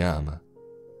 10 p.m.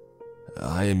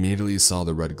 I immediately saw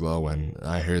the red glow and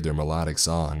I heard their melodic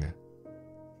song.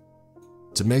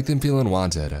 To make them feel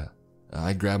unwanted,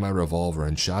 I grabbed my revolver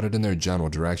and shot it in their general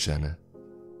direction.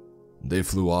 They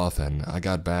flew off and I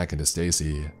got back into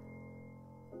Stacy.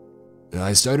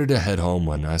 I started to head home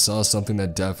when I saw something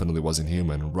that definitely wasn't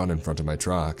human run in front of my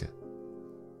truck.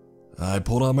 I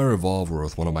pulled out my revolver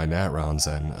with one of my nat rounds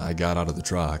and I got out of the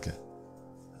truck.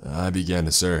 I began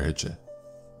to search.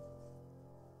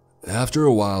 After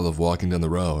a while of walking down the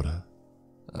road,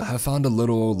 I found a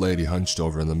little old lady hunched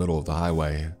over in the middle of the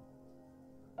highway.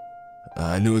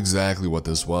 I knew exactly what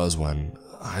this was when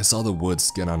I saw the wood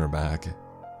skin on her back.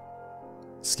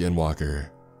 Skinwalker.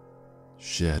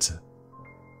 Shit.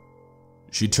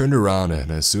 She turned around and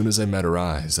as soon as I met her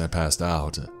eyes, I passed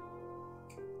out.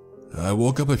 I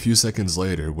woke up a few seconds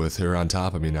later with her on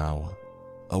top of me now.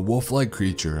 A wolf-like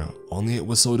creature, only it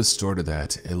was so distorted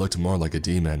that it looked more like a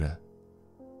demon.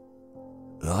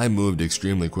 I moved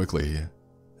extremely quickly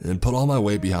and put all my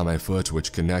weight behind my foot,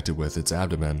 which connected with its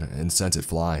abdomen and sent it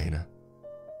flying.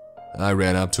 I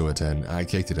ran up to it and I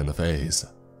kicked it in the face.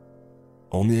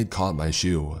 Only it caught my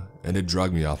shoe and it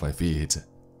dragged me off my feet.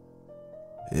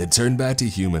 It turned back to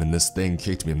human and this thing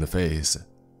kicked me in the face.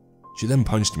 She then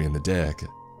punched me in the dick.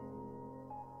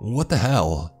 "What the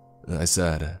hell?" I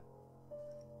said.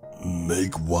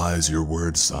 "Make wise your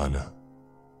words, son,"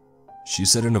 she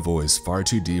said in a voice far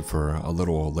too deep for a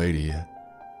little old lady.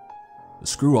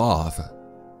 "Screw off."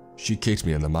 She kicked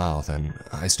me in the mouth and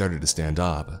I started to stand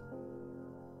up.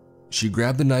 She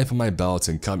grabbed the knife on my belt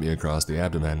and cut me across the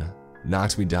abdomen,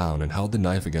 knocked me down and held the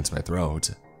knife against my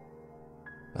throat.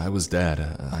 I was dead,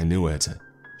 I knew it.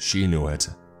 She knew it.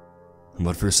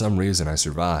 But for some reason I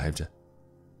survived.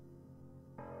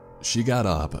 She got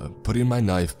up, putting my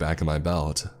knife back in my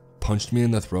belt, punched me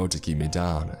in the throat to keep me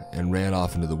down, and ran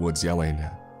off into the woods yelling,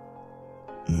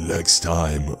 "Next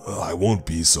time, I won't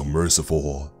be so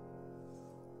merciful."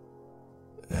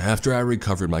 After I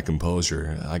recovered my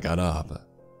composure, I got up.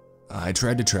 I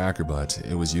tried to track her, but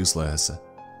it was useless.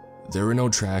 There were no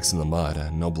tracks in the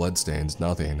mud, no bloodstains,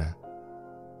 nothing.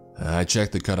 I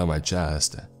checked the cut on my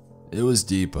chest. It was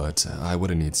deep, but I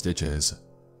wouldn't need stitches.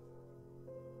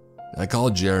 I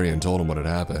called Jerry and told him what had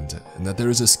happened, and that there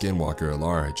was a skinwalker at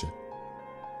large.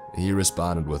 He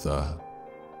responded with a,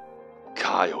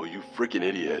 "Kyle, you freaking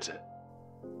idiot."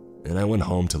 And I went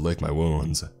home to lick my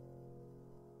wounds.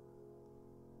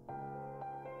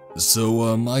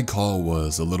 So my call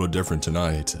was a little different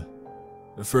tonight.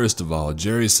 First of all,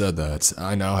 Jerry said that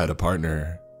I now had a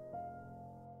partner.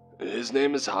 His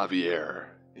name is Javier.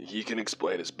 He can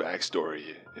explain his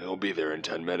backstory. He'll be there in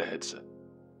 10 minutes.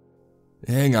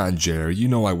 Hang on, Jerry, you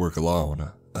know I work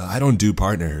alone. I don't do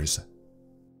partners.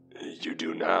 You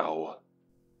do now.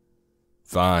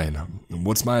 Fine.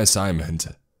 What's my assignment?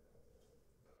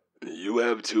 You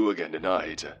have 2 again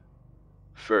tonight.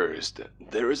 First,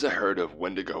 there is a herd of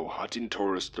Wendigo hunting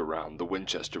tourists around the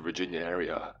Winchester, Virginia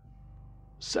area.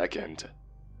 Second,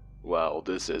 well,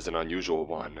 this is an unusual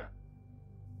one.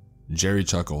 Jerry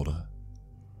chuckled.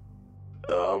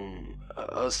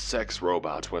 A sex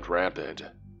robot went rampant.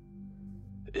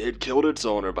 It killed its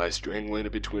owner by strangling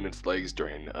it between its legs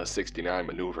during a 69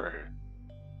 maneuver.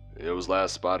 It was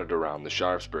last spotted around the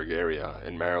Sharpsburg area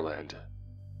in Maryland.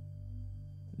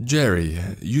 Jerry,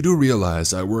 you do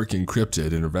realize I work in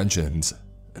cryptid interventions,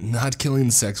 not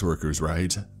killing sex workers,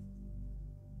 right?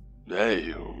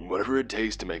 Hey, whatever it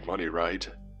takes to make money, right?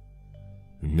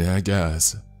 Yeah, I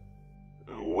guess.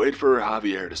 Wait for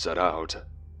Javier to set out.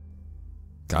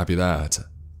 Copy that.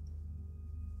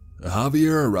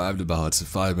 Javier arrived about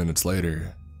 5 minutes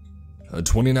later. A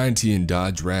 2019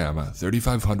 Dodge Ram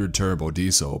 3500 Turbo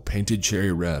Diesel painted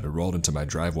cherry red rolled into my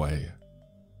driveway.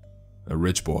 A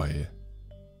rich boy.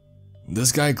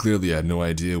 This guy clearly had no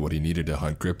idea what he needed to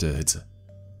hunt cryptids.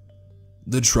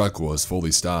 The truck was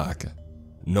fully stock.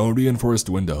 No reinforced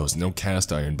windows, no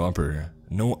cast iron bumper,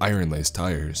 no iron-laced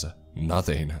tires,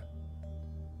 nothing.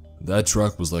 That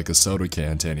truck was like a soda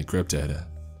can to any cryptid.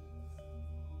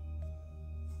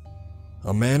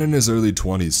 A man in his early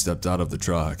 20s stepped out of the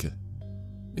truck.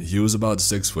 He was about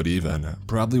 6 foot even,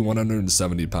 probably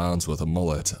 170 pounds with a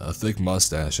mullet, a thick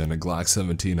mustache, and a Glock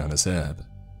 17 on his hip.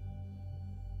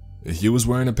 He was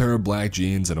wearing a pair of black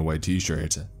jeans and a white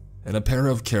t-shirt, and a pair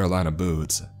of Carolina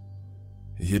boots.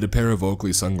 He had a pair of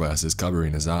Oakley sunglasses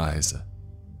covering his eyes.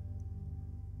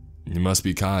 "You must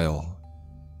be Kyle,"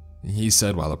 he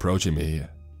said while approaching me.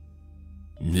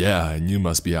 "Yeah, and you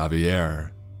must be Javier,"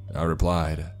 I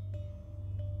replied.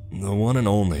 "The one and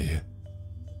only."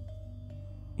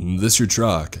 "This your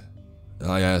truck?"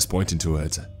 I asked, pointing to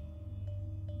it.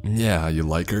 "Yeah, you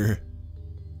like her?"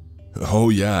 "Oh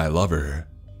yeah, I love her.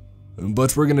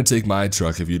 But we're gonna take my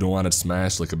truck if you don't want it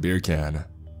smashed like a beer can.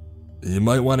 You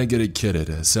might want to get it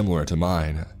kitted, similar to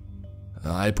mine."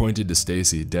 I pointed to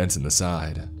Stacy, dent in the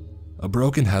side. A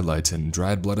broken headlight and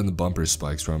dried blood in the bumper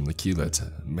spikes from the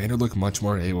keylet made her look much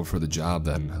more able for the job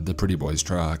than the pretty boy's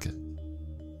truck.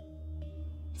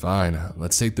 "Fine,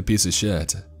 let's take the piece of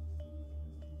shit."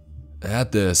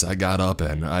 At this, I got up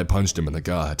and I punched him in the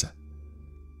gut.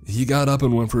 He got up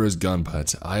and went for his gun,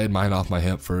 but I had mine off my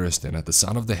hip first, and at the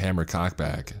sound of the hammer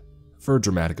cockback, for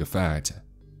dramatic effect,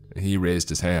 he raised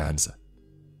his hands.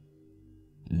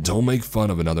 "Don't make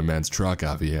fun of another man's truck,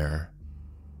 Javier."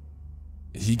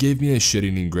 He gave me a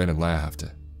shit-eating grin and laughed,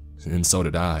 and so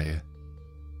did I.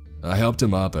 I helped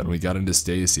him up and we got into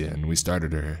Stacy and we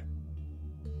started her.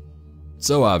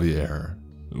 "So Javier,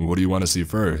 what do you want to see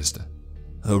first?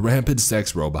 A rampant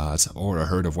sex robot or a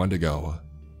herd of Wendigo?"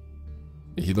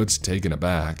 He looked taken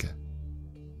aback.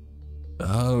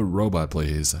 Robot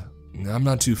please. I'm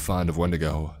not too fond of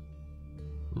Wendigo."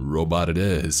 "Robot it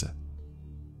is."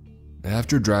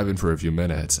 After driving for a few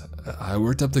minutes, I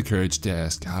worked up the courage to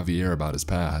ask Javier about his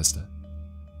past.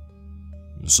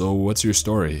 "So what's your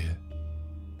story?"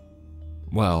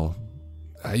 "Well,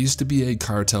 I used to be a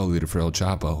cartel leader for El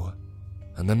Chapo,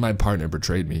 and then my partner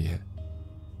betrayed me.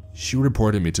 She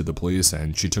reported me to the police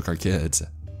and she took our kids.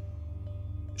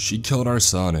 She killed our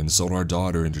son and sold our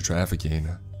daughter into trafficking.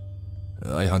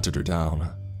 I hunted her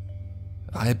down.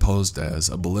 I posed as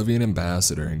a Bolivian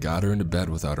ambassador and got her into bed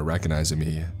without her recognizing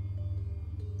me.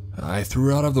 I threw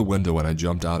her out of the window and I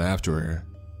jumped out after her,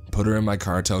 put her in my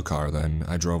cartel car, then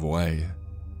I drove away.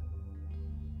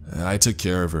 I took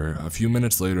care of her a few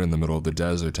minutes later in the middle of the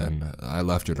desert and I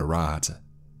left her to rot."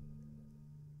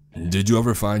 "Did you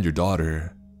ever find your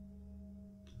daughter?"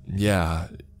 "Yeah,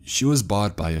 she was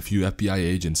bought by a few FBI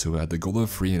agents who had the goal of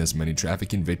freeing as many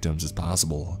trafficking victims as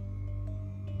possible.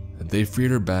 They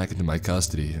freed her back into my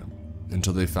custody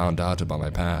until they found out about my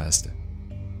past.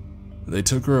 They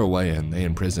took her away and they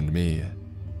imprisoned me.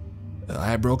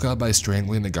 I broke out by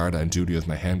strangling the guard on duty with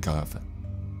my handcuff.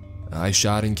 I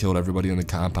shot and killed everybody in the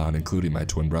compound, including my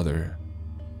twin brother,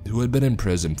 who had been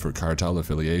imprisoned for cartel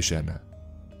affiliation.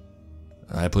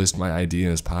 I placed my ID in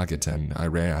his pocket and I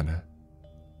ran."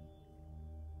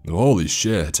 "Holy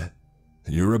shit,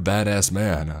 you're a badass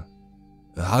man.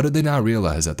 How did they not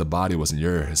realize that the body wasn't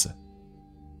yours?"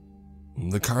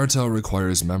 "The cartel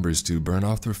requires members to burn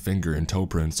off their finger and toe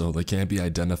prints so they can't be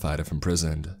identified if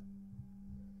imprisoned."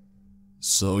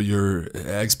 "So your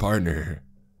ex-partner,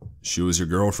 she was your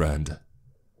girlfriend?"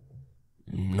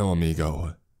 "No,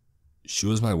 amigo. She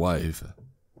was my wife.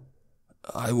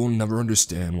 I will never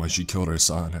understand why she killed her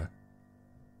son.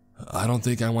 I don't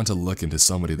think I want to look into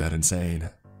somebody that insane.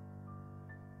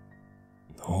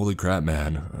 Holy crap,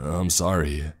 man. I'm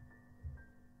sorry.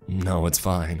 No, it's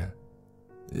fine.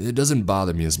 It doesn't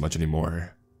bother me as much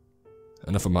anymore.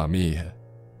 Enough about me.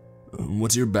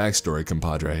 What's your backstory,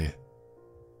 compadre?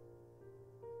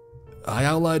 I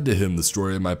outlined to him the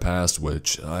story of my past,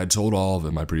 which I told all of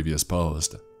in my previous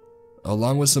post,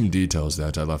 along with some details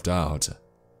that I left out,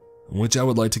 which I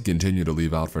would like to continue to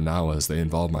leave out for now as they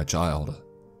involve my child.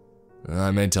 I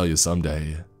may tell you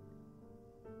someday.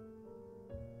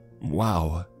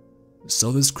 Wow,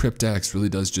 so this Cryptax really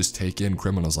does just take in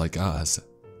criminals like us,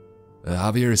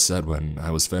 Javier said when I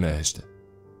was finished.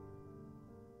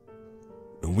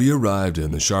 We arrived in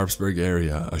the Sharpsburg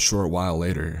area a short while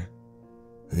later.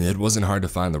 It wasn't hard to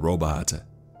find the robot.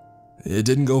 It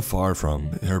didn't go far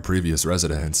from her previous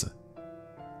residence.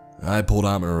 I pulled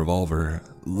out my revolver,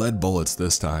 lead bullets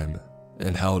this time,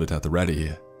 and held it at the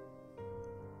ready.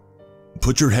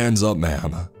 Put your hands up,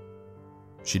 ma'am.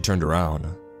 She turned around.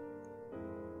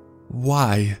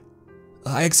 Why?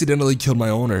 I accidentally killed my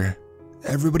owner.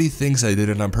 Everybody thinks I did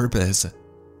it on purpose.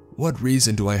 What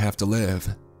reason do I have to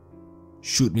live?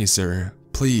 Shoot me, sir,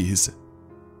 please.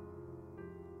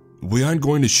 We aren't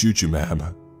going to shoot you,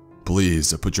 ma'am.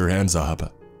 Please, put your hands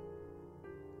up.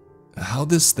 How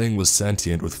this thing was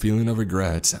sentient with feeling of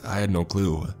regret, I had no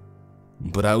clue.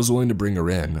 But I was willing to bring her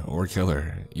in, or kill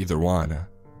her, either one.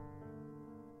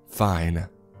 Fine.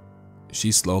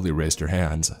 She slowly raised her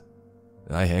hands.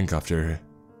 I handcuffed her.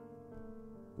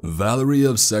 Valerie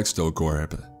of Sexto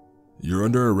Corp. You're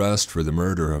under arrest for the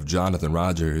murder of Jonathan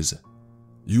Rogers.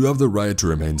 You have the right to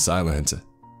remain silent.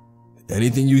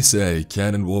 Anything you say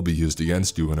can and will be used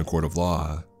against you in a court of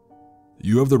law.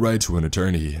 You have the right to an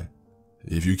attorney.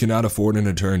 If you cannot afford an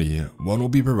attorney, one will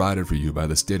be provided for you by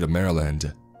the state of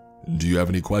Maryland. Do you have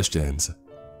any questions?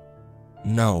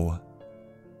 No.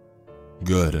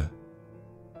 Good.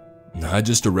 I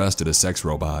just arrested a sex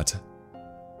robot.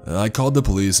 I called the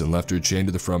police and left her chained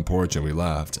to the front porch and we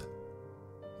left.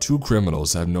 2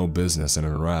 criminals have no business in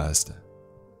an arrest.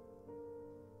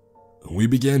 We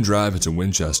began driving to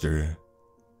Winchester,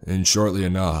 and shortly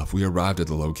enough we arrived at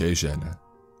the location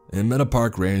and met a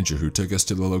park ranger who took us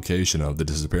to the location of the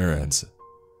disappearance.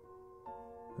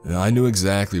 I knew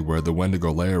exactly where the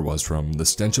Wendigo lair was from the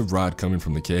stench of rot coming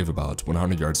from the cave about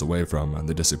 100 yards away from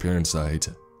the disappearance site.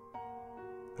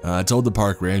 I told the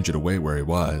park ranger to wait where he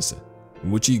was,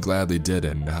 which he gladly did,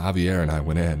 and Javier and I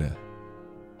went in.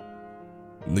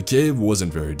 The cave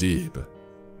wasn't very deep.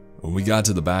 When we got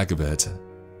to the back of it,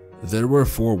 there were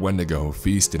 4 Wendigo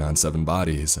feasting on 7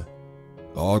 bodies,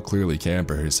 all clearly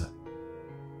campers.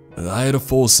 I had a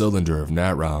full cylinder of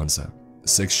nat rounds,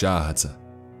 6 shots.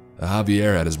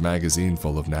 Javier had his magazine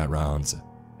full of nat rounds.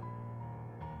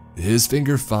 His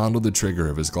finger fondled the trigger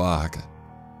of his Glock.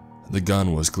 The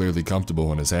gun was clearly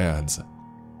comfortable in his hands.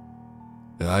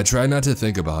 I tried not to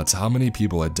think about how many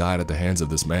people had died at the hands of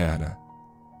this man.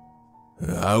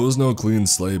 I was no clean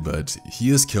slate, but he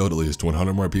has killed at least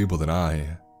 100 more people than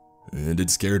I, and it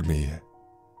scared me.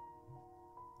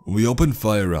 We opened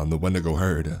fire on the Wendigo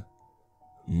herd.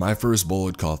 My first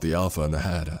bullet caught the alpha in the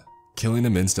head, killing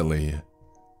him instantly.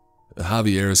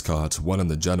 Javier's caught one in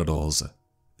the genitals.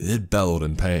 It bellowed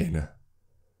in pain.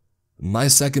 My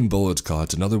second bullet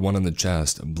caught another one in the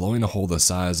chest, blowing a hole the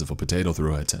size of a potato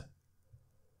through it.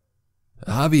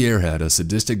 Javier had a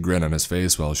sadistic grin on his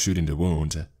face while shooting the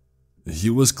wound. He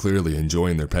was clearly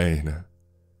enjoying their pain.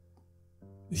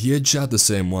 He had shot the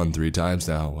same one 3 times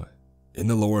now, in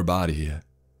the lower body.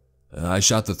 I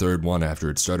shot the third one after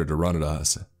it started to run at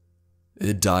us.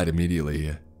 It died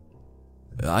immediately.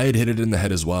 I had hit it in the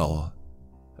head as well.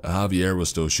 Javier was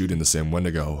still shooting the same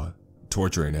Wendigo,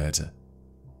 torturing it.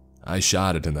 I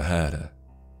shot it in the head.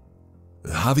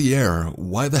 Javier,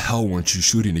 why the hell weren't you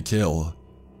shooting to kill?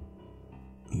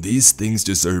 These things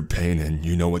deserve pain, and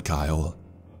you know it, Kyle.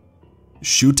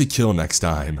 Shoot to kill next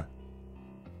time.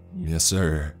 Yes,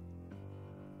 sir.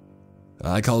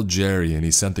 I called Jerry and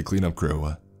he sent the cleanup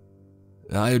crew.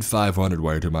 I had 500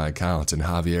 wired to my account and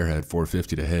Javier had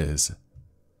 450 to his.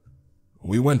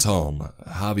 We went home.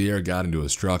 Javier got into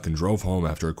his truck and drove home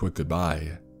after a quick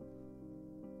goodbye.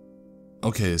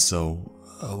 Okay, so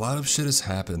a lot of shit has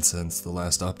happened since the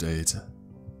last update.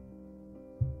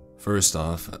 First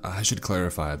off, I should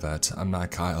clarify that I'm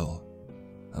not Kyle.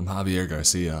 I'm Javier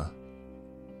Garcia.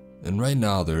 And right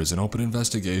now there is an open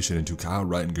investigation into Kyle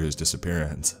Reitiger's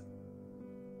disappearance.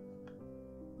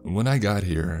 When I got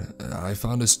here, I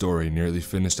found his story nearly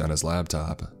finished on his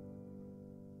laptop.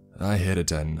 I hid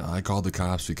it and I called the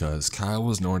cops because Kyle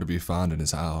was nowhere to be found in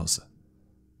his house,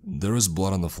 There was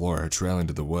blood on the floor trailing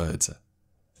to the woods.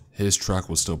 His truck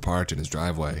was still parked in his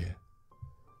driveway.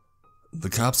 The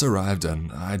cops arrived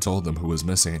and I told them who was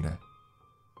missing.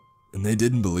 And they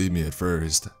didn't believe me at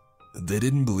first. They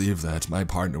didn't believe that my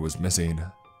partner was missing.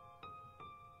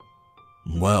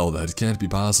 Well, that can't be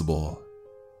possible.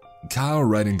 Kyle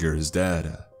Reitinger is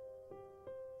dead.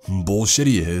 Bullshit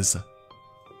he is.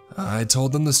 I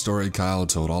told them the story Kyle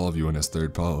told all of you in his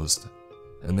third post,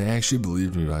 and they actually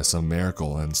believed me by some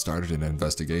miracle and started an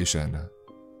investigation.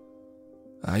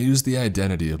 I used the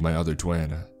identity of my other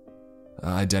twin,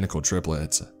 identical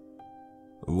triplets.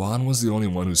 Juan was the only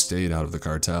one who stayed out of the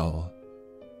cartel.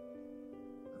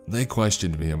 They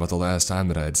questioned me about the last time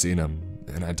that I had seen him,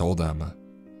 and I told them.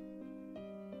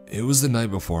 It was the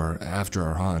night before, after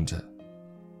our hunt.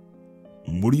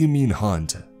 What do you mean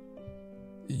hunt?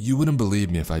 You wouldn't believe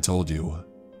me if I told you.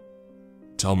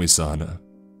 Tell me, son.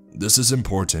 This is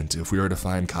important if we are to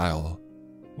find Kyle.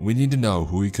 We need to know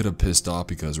who he could have pissed off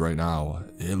because right now,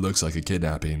 it looks like a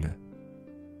kidnapping.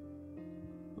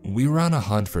 We were on a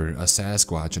hunt for a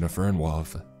Sasquatch and a fern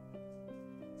wolf.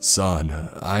 Son,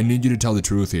 I need you to tell the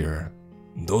truth here.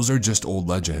 Those are just old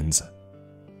legends.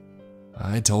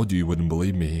 I told you you wouldn't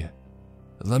believe me.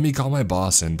 Let me call my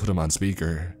boss and put him on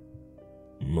speaker.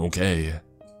 Okay.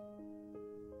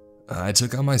 I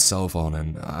took out my cell phone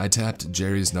and I tapped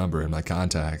Jerry's number in my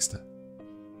contacts.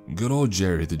 Good old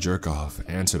Jerry the jerk-off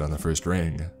answered on the first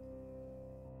ring.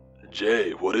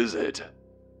 Jay, what is it?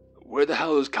 Where the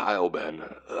hell has Kyle been?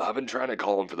 I've been trying to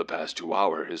call him for the past 2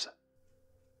 hours.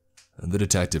 The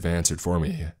detective answered for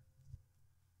me.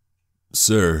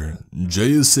 Sir,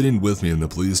 Jay is sitting with me in the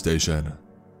police station.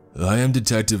 I am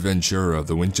Detective Ventura of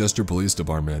the Winchester Police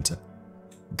Department.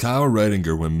 Kyle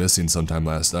Reitinger went missing sometime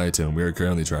last night and we are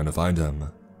currently trying to find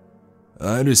him.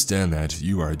 I understand that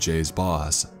you are Jay's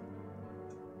boss.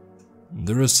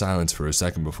 There was silence for a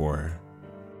second before.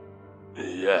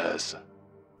 Yes.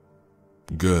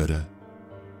 Good.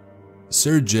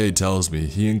 Sir Jay tells me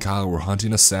he and Kyle were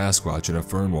hunting a Sasquatch and a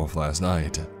fern wolf last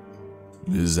night.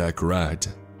 Is that correct?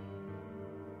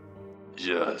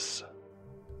 Yes.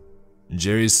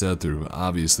 Jerry said through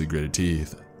obviously gritted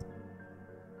teeth.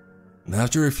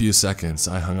 After a few seconds,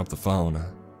 I hung up the phone.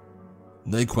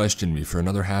 They questioned me for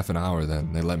another half an hour,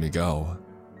 then they let me go.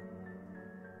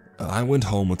 I went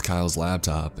home with Kyle's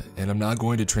laptop, and I'm not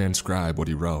going to transcribe what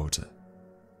he wrote.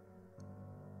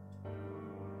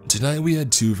 Tonight we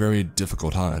had 2 very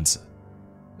difficult hunts.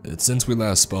 Since we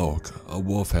last spoke, a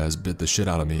wolf has bit the shit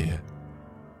out of me.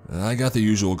 I got the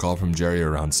usual call from Jerry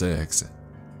around 6.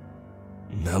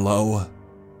 Hello?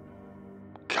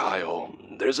 Kyle,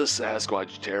 there's a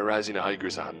Sasquatch terrorizing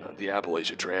hikers on the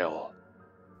Appalachia Trail.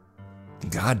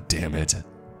 God damn it.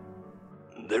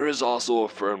 There is also a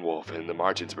fern wolf in the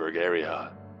Martinsburg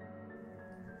area.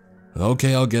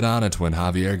 Okay, I'll get on it when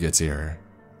Javier gets here.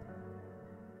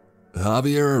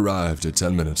 Javier arrived at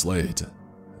 10 minutes late.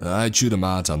 I chewed him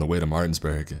out on the way to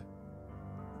Martinsburg.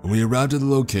 We arrived at the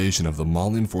location of the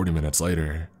mauling 40 minutes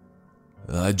later.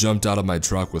 I jumped out of my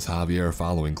truck with Javier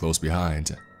following close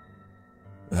behind.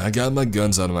 I got my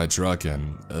guns out of my truck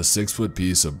and a 6-foot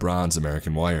piece of bronze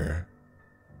American wire.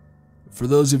 For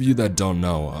those of you that don't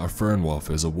know, a fern wolf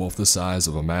is a wolf the size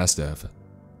of a mastiff,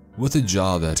 with a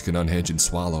jaw that can unhinge and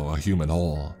swallow a human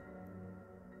whole.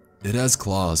 It has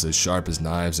claws as sharp as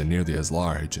knives and nearly as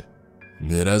large.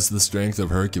 It has the strength of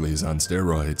Hercules on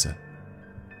steroids.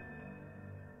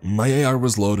 My AR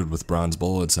was loaded with bronze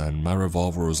bullets and my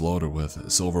revolver was loaded with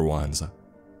silver ones.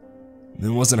 It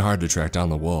wasn't hard to track down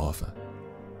the wolf.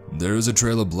 There was a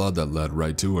trail of blood that led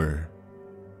right to her.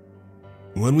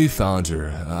 When we found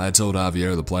her, I told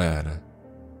Javier the plan.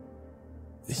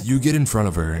 You get in front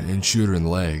of her and shoot her in the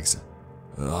legs.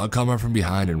 I'll come up from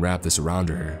behind and wrap this around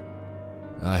her.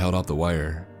 I held up the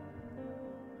wire.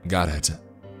 Got it,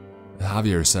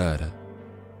 Javier said.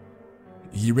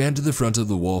 He ran to the front of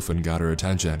the wolf and got her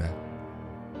attention.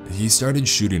 He started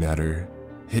shooting at her,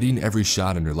 hitting every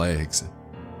shot in her legs.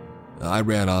 I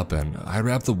ran up and I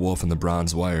wrapped the wolf in the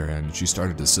bronze wire and she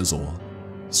started to sizzle,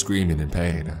 screaming in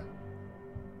pain.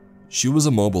 She was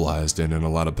immobilized and in a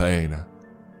lot of pain.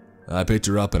 I picked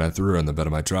her up and I threw her in the bed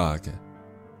of my truck.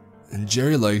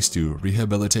 Jerry likes to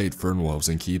rehabilitate fern wolves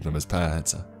and keep them as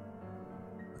pets.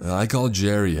 I called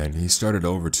Jerry and he started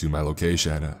over to my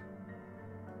location.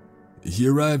 He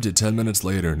arrived at 10 minutes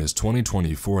later in his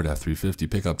 2020 Ford F-350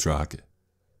 pickup truck.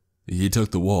 He took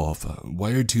the wolf,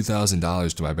 wired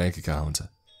 $2,000 to my bank account.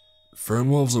 Fern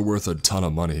wolves are worth a ton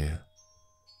of money.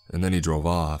 And then he drove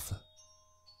off.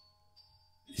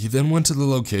 He then went to the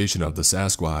location of the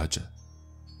Sasquatch.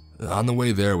 On the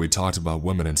way there, we talked about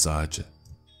women and such.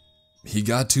 He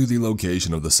got to the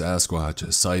location of the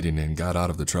Sasquatch sighting and got out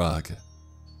of the truck.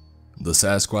 The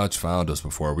Sasquatch found us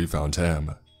before we found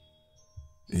him.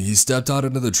 He stepped out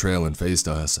into the trail and faced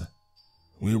us.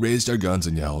 We raised our guns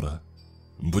and yelled,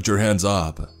 "Put your hands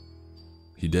up."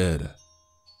 He did.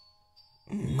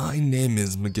 "My name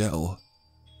is Miguel.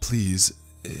 Please,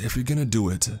 if you're gonna do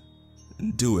it,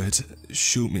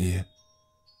 shoot me."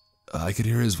 I could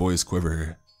hear his voice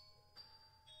quiver.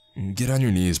 "Get on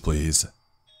your knees, please."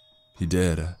 He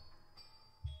did.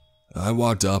 I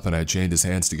walked up and I chained his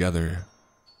hands together.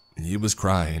 He was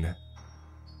crying.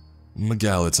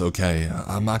 "Miguel, it's okay.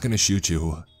 I'm not gonna shoot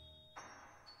you."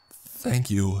 "Thank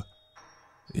you,"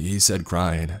 he said,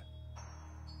 crying.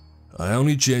 "I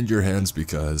only chained your hands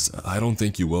because I don't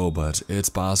think you will, but it's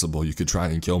possible you could try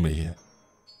and kill me."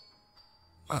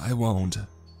 "I won't."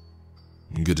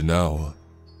 "Good to know."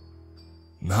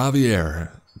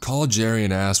 "Javier, call Jerry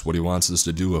and ask what he wants us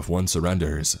to do if one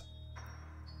surrenders."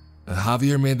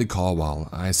 Javier made the call while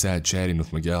I sat chatting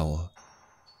with Miguel.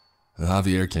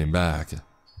 Javier came back.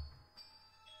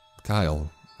 "Kyle,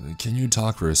 can you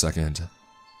talk for a second?"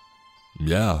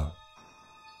 "Yeah."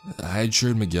 I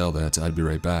assured Miguel that I'd be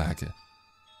right back.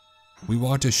 We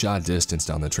walked a short distance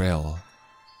down the trail.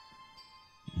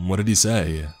 "What did he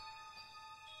say?"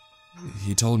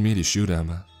 "He told me to shoot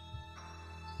him."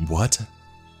 "What?"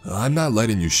 "I'm not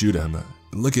letting you shoot him.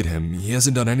 Look at him, he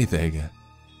hasn't done anything."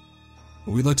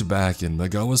 We looked back and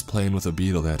Miguel was playing with a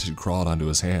beetle that had crawled onto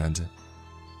his hand.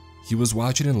 He was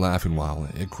watching and laughing while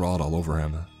it crawled all over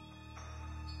him.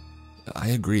 "I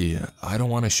agree, I don't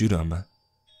want to shoot him.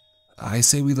 I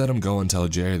say we let him go and tell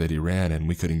Jerry that he ran and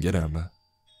we couldn't get him."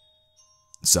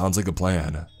 "Sounds like a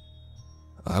plan."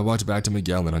 I walked back to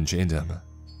Miguel and unchained him.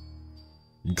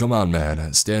 "Come on,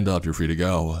 man, stand up, you're free to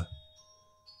go."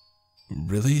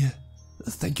 "Really?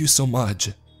 Thank you so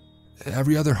much.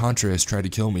 Every other hunter has tried to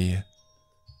kill me."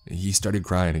 He started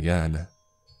crying again.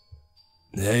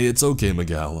 "Hey, it's okay,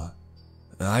 Miguel.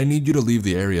 I need you to leave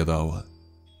the area though.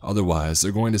 Otherwise,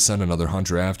 they're going to send another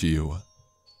hunter after you.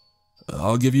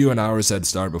 I'll give you an hour's head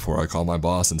start before I call my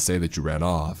boss and say that you ran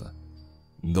off.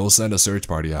 They'll send a search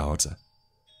party out.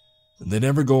 They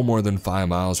never go more than 5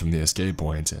 miles from the escape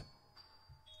point.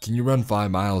 Can you run 5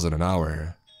 miles in an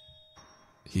hour?"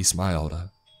 He smiled.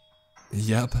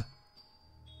 "Yep."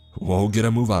 "Well, get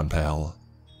a move on, pal.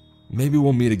 Maybe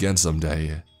we'll meet again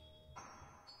someday."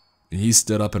 He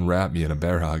stood up and wrapped me in a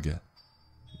bear hug.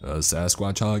 A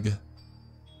Sasquatch hug?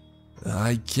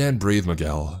 "I can't breathe,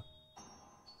 Miguel."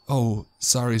 "Oh,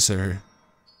 sorry, sir."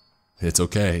 "It's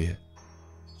okay.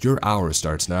 Your hour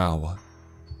starts now."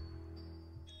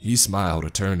 He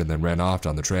smiled, turned, and then ran off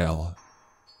down the trail.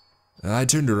 I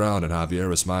turned around and Javier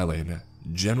was smiling,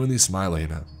 genuinely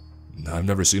smiling. I've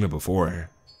never seen it before.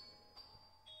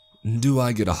 "Do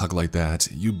I get a hug like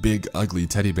that, you big, ugly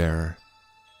teddy bear?"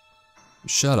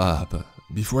 "Shut up,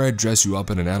 before I dress you up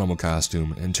in an animal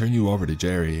costume and turn you over to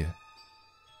Jerry."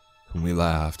 We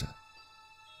laughed.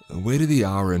 Waited the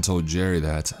hour and told Jerry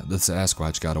that the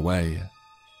Sasquatch got away.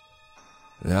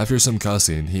 After some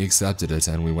cussing, he accepted it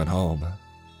and we went home.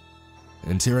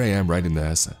 And here I am writing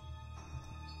this.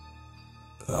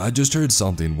 I just heard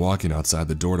something walking outside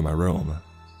the door to my room.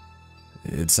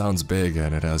 It sounds big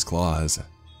and it has claws.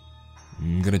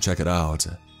 I'm gonna check it out.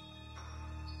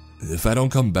 If I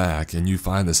don't come back and you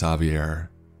find this Javier,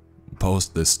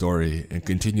 post this story and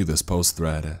continue this post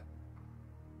thread.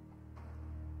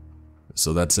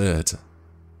 So that's it.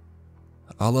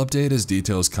 I'll update as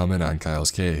details come in on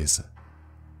Kyle's case.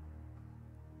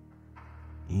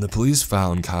 The police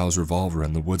found Kyle's revolver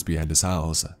in the woods behind his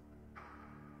house.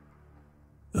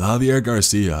 Javier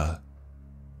Garcia,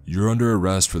 you're under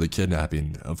arrest for the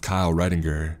kidnapping of Kyle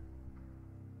Redinger.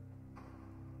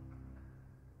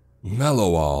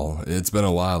 Hello all, it's been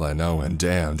a while I know, and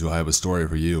damn do I have a story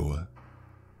for you.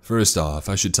 First off,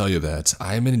 I should tell you that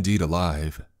I am indeed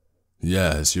alive.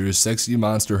 Yes, your sexy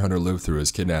monster hunter lived through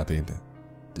his kidnapping,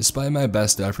 despite my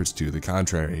best efforts to the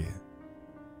contrary.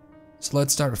 So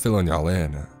let's start filling y'all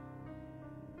in.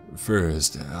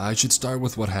 First, I should start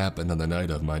with what happened on the night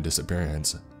of my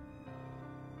disappearance.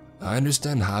 I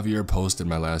understand Javier posted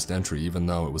my last entry even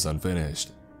though it was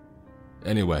unfinished.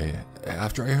 Anyway,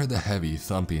 after I heard the heavy,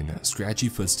 thumping, scratchy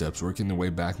footsteps working their way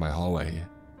back my hallway,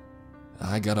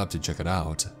 I got up to check it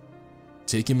out,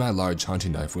 taking my large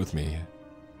hunting knife with me.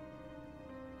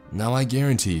 Now I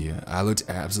guarantee I looked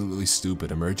absolutely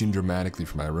stupid emerging dramatically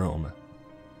from my room,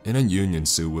 in a union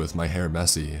suit with my hair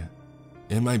messy,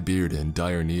 and my beard in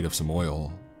dire need of some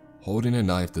oil, holding a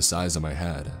knife the size of my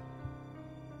head.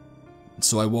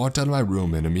 So I walked out of my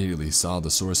room and immediately saw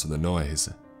the source of the noise.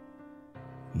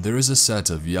 There is a set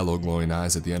of yellow glowing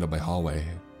eyes at the end of my hallway,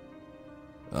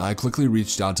 I quickly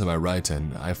reached out to my right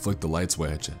and I flicked the light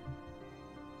switch.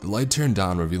 The light turned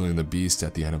on, revealing the beast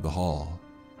at the end of the hall.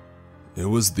 It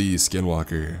was the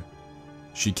Skinwalker.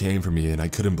 She came for me and I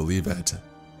couldn't believe it.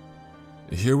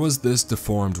 Here was this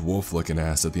deformed wolf-looking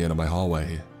ass at the end of my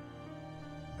hallway.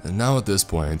 And now at this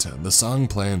point, the song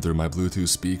playing through my Bluetooth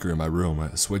speaker in my room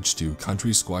switched to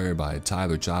Country Squire by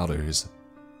Tyler Childers.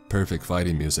 Perfect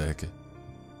fighting music.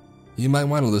 You might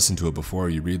want to listen to it before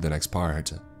you read the next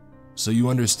part, so you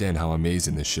understand how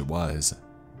amazing this shit was.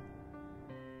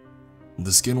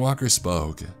 The Skinwalker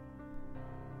spoke.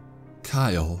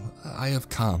 "Kyle, I have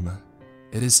come.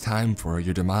 It is time for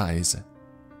your demise.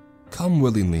 Come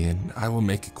willingly and I will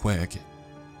make it quick.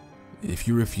 If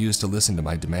you refuse to listen to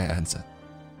my demands,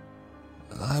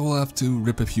 I will have to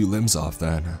rip a few limbs off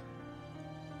then."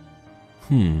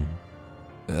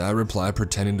 I replied,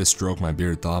 pretending to stroke my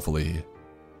beard thoughtfully.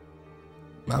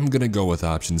 "I'm gonna go with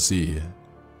option C.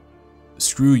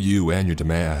 Screw you and your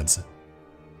demands."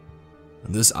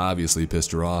 This obviously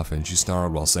pissed her off and she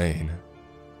snarled while saying,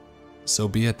 "So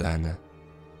be it then,"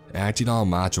 acting all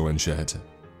macho and shit.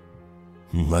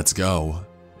 "Let's go,"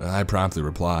 I promptly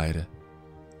replied.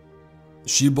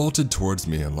 She bolted towards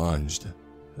me and lunged.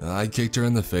 I kicked her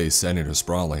in the face, sending her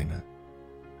sprawling.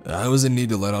 I was in need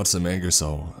to let out some anger,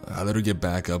 so I let her get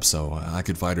back up so I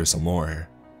could fight her some more.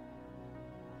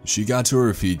 She got to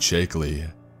her feet shakily.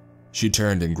 She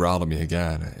turned and growled at me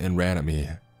again and ran at me.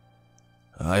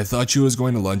 I thought she was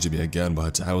going to lunge at me again,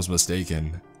 but I was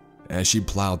mistaken, as she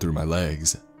plowed through my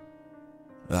legs.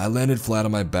 I landed flat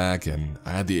on my back and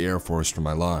I had the air forced from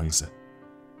my lungs.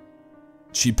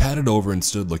 She patted over and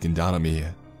stood looking down at me.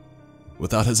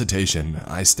 Without hesitation,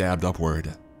 I stabbed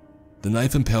upward. The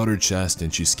knife impaled her chest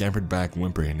and she scampered back,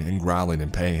 whimpering and growling in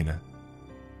pain.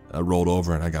 I rolled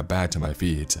over and I got back to my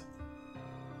feet.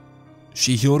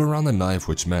 She healed around the knife,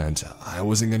 which meant I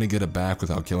wasn't going to get it back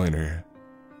without killing her.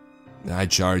 I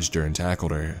charged her and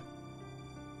tackled her.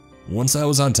 Once I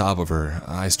was on top of her,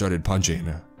 I started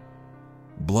punching.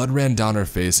 Blood ran down her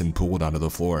face and pooled onto the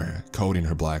floor, coating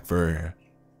her black fur.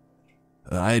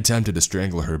 I attempted to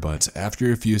strangle her, but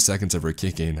after a few seconds of her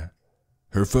kicking,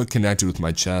 her foot connected with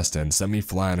my chest and sent me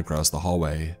flying across the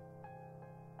hallway.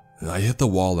 I hit the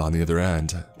wall on the other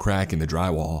end, cracking the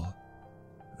drywall.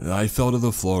 I fell to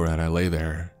the floor and I lay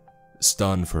there,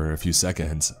 stunned for a few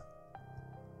seconds.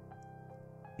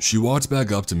 She walked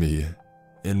back up to me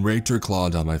and raked her claw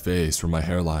down my face from my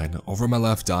hairline over my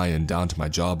left eye and down to my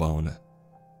jawbone,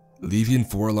 leaving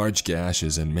 4 large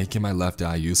gashes and making my left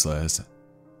eye useless.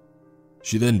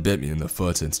 She then bit me in the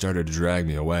foot and started to drag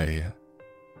me away.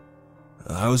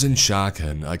 I was in shock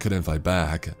and I couldn't fight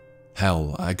back.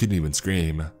 Hell, I couldn't even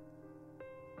scream.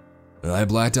 I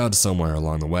blacked out somewhere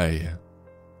along the way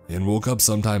and woke up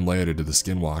sometime later to the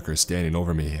Skinwalker standing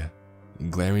over me,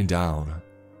 glaring down.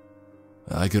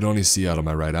 I could only see out of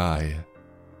my right eye.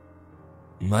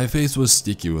 My face was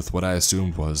sticky with what I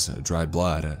assumed was dried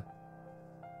blood.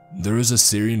 There was a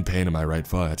searing pain in my right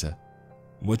foot,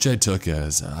 which I took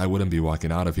as I wouldn't be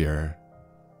walking out of here.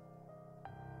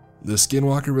 The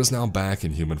Skinwalker was now back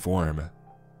in human form.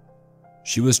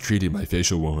 She was treating my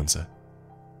facial wounds.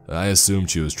 I assumed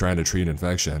she was trying to treat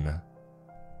infection.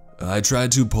 I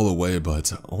tried to pull away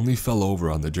but only fell over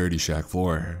on the dirty shack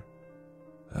floor.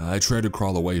 I tried to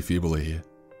crawl away feebly.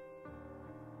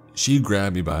 She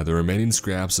grabbed me by the remaining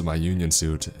scraps of my union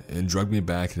suit and dragged me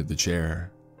back into the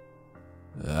chair.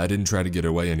 I didn't try to get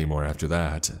away anymore after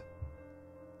that.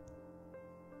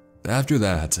 After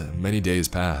that, many days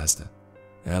passed.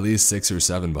 At least 6 or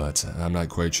 7, but I'm not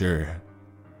quite sure.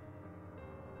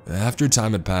 After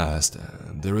time had passed,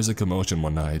 there was a commotion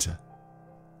one night.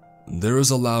 There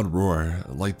was a loud roar,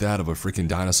 like that of a freaking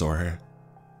dinosaur.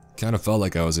 Kinda felt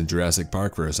like I was in Jurassic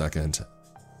Park for a second.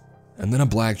 And then a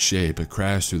black shape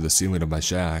crashed through the ceiling of my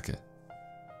shack.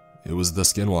 It was the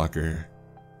Skinwalker.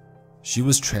 She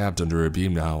was trapped under a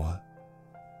beam now.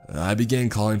 I began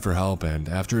calling for help, and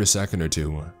after a second or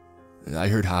two, I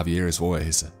heard Javier's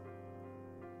voice.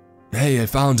 "Hey, I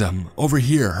found him! Over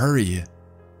here, hurry!"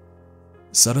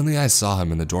 Suddenly I saw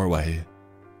him in the doorway.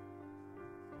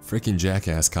 Freaking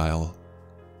jackass, Kyle.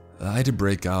 I had to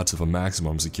break out of a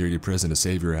maximum security prison to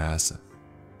save your ass,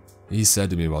 he said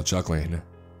to me while chuckling.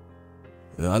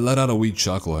 I let out a weak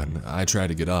chuckle and I tried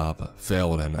to get up,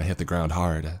 failed, and I hit the ground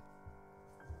hard.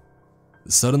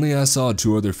 Suddenly I saw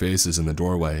 2 other faces in the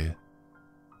doorway.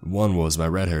 One was my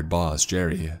red-haired boss,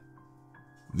 Jerry.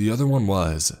 The other one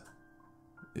was...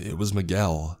 it was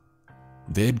Miguel.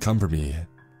 They had come for me.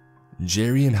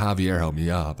 Jerry and Javier helped me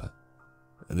up.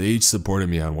 They each supported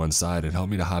me on one side and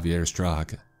helped me to Javier's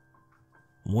truck.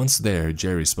 Once there,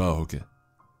 Jerry spoke.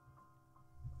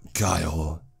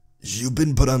 "Kyle, You've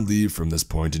been put on leave from this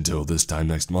point until this time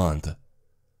next month.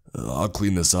 I'll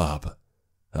clean this up.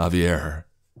 Javier,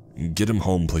 get him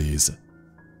home, please.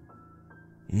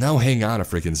 Now hang on a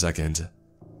freaking second.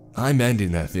 I'm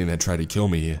ending that thing that tried to kill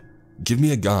me. Give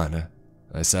me a gun,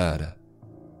 I said.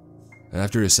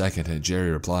 After a second,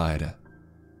 Jerry replied,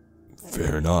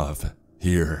 Fair enough.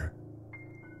 Here.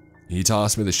 He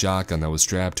tossed me the shotgun that was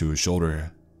strapped to his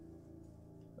shoulder.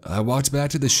 I walked back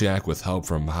to the shack with help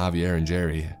from Javier and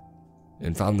Jerry,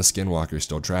 and found the skinwalker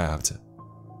still trapped.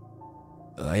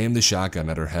 I aimed the shotgun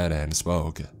at her head and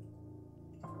spoke.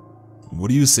 What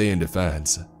do you say in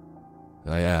defense?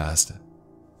 I asked.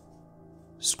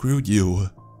 Screw you.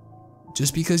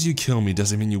 Just because you kill me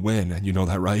doesn't mean you win, you know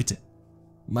that, right?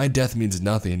 My death means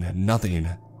nothing, nothing.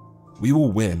 We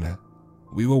will win.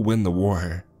 We will win the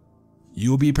war. You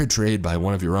will be betrayed by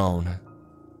one of your own.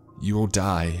 You will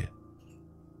die.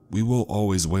 We will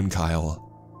always win, Kyle.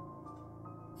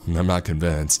 I'm not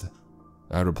convinced,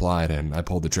 I replied, and I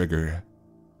pulled the trigger,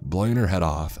 blowing her head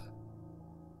off.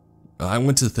 I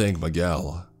went to thank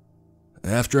Miguel.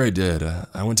 After I did,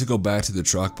 I went to go back to the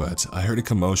truck, but I heard a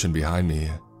commotion behind me.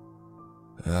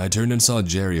 I turned and saw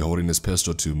Jerry holding his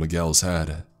pistol to Miguel's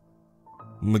head.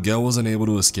 Miguel was unable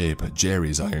to escape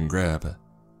Jerry's iron grip.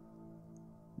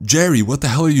 Jerry, what the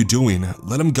hell are you doing?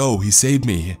 Let him go, he saved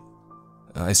me.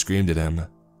 I screamed at him.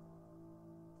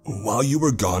 While you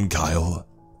were gone, Kyle,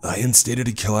 I instated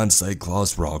a kill on sight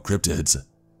clause for all cryptids.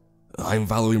 I'm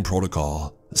following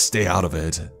protocol. Stay out of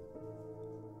it.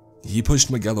 He pushed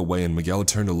Miguel away, and Miguel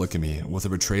turned to look at me with a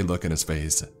betrayed look in his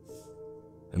face.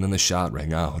 And then the shot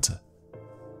rang out.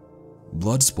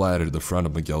 Blood splattered the front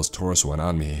of Miguel's torso and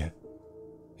on me.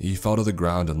 He fell to the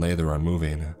ground and lay there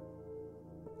unmoving.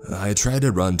 I tried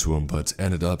to run to him, but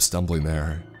ended up stumbling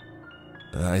there.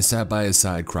 I sat by his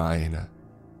side crying.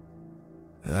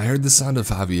 I heard the sound of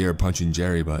Javier punching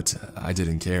Jerry, but I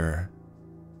didn't care.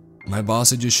 My boss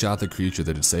had just shot the creature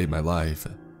that had saved my life.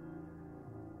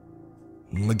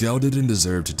 Miguel didn't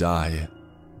deserve to die.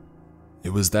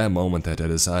 It was that moment that I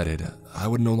decided I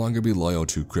would no longer be loyal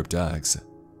to Cryptids.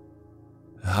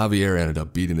 Javier ended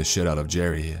up beating the shit out of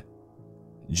Jerry.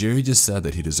 Jerry just said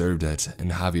that he deserved it,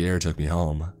 and Javier took me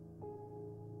home.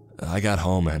 I got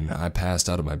home and I passed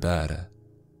out of my bed,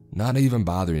 not even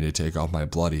bothering to take off my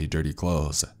bloody, dirty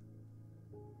clothes.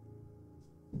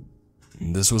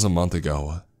 This was a month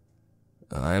ago.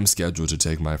 I am scheduled to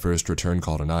take my first return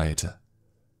call tonight.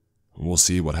 We'll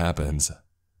see what happens.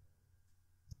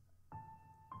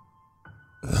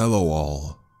 Hello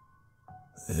all.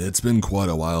 It's been quite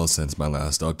a while since my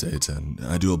last update, and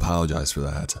I do apologize for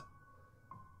that.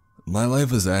 My life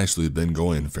has actually been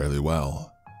going fairly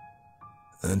well.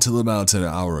 Until about an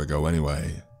hour ago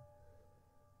anyway.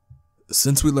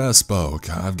 Since we last spoke,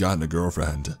 I've gotten a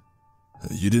girlfriend.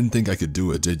 You didn't think I could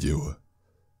do it, did you?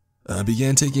 I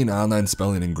began taking online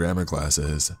spelling and grammar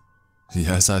classes.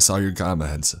 Yes, I saw your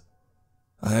comments.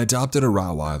 I adopted a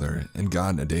Rottweiler and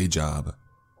gotten a day job,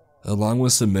 along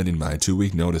with submitting my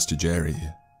 2-week notice to Jerry.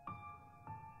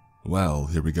 Well,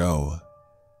 here we go.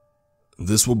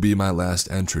 This will be my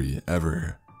last entry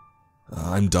ever.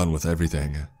 I'm done with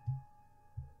everything.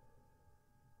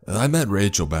 I met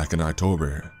Rachel back in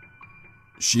October.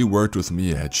 She worked with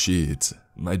me at Sheets,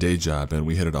 my day job, and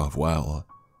we hit it off well.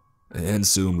 And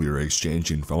soon we were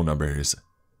exchanging phone numbers.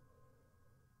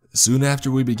 Soon after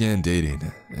we began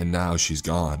dating, and now she's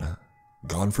gone.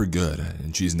 Gone for good,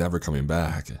 and she's never coming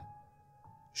back.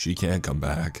 She can't come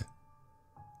back.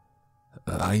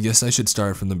 I guess I should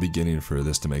start from the beginning for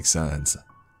this to make sense.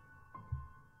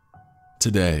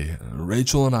 Today,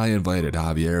 Rachel and I invited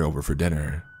Javier over for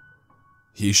dinner.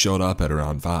 He showed up at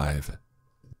around 5.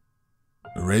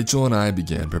 Rachel and I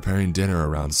began preparing dinner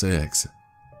around 6.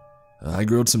 I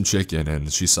grilled some chicken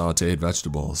and she sauteed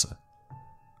vegetables.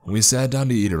 We sat down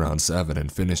to eat around 7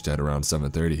 and finished at around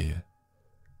 7:30.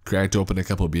 Cracked open a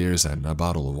couple beers and a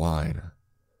bottle of wine.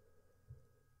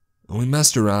 We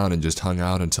messed around and just hung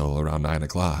out until around 9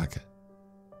 o'clock.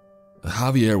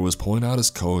 Javier was pulling out his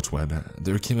coat when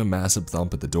there came a massive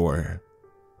thump at the door,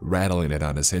 rattling it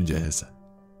on his hinges.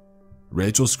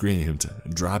 Rachel screamed,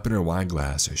 dropping her wine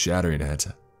glass, shattering it.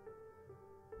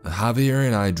 Javier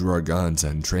and I drew our guns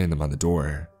and trained them on the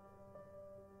door.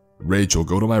 Rachel,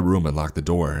 go to my room and lock the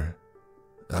door,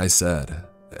 I said,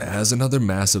 as another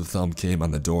massive thump came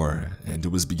on the door and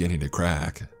it was beginning to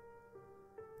crack.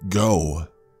 Go.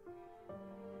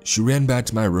 She ran back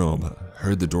to my room,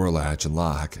 heard the door latch and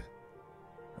lock.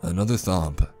 Another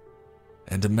thump,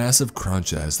 and a massive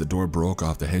crunch as the door broke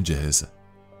off the hinges.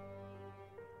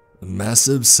 A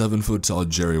massive 7-foot-tall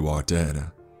Jerry walked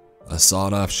in, a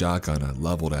sawed-off shotgun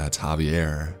leveled at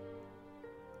Javier.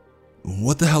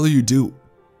 What the hell are you do?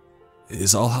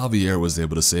 Is all Javier was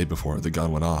able to say before the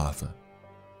gun went off.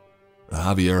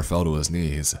 Javier fell to his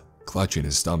knees, clutching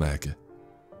his stomach.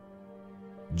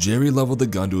 Jerry leveled the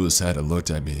gun to his head and looked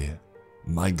at me,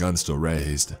 my gun still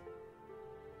raised.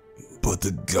 Put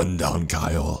the gun down,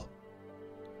 Kyle.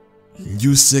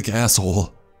 You sick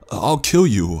asshole. I'll kill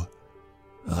you.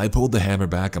 I pulled the hammer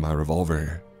back on my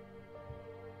revolver.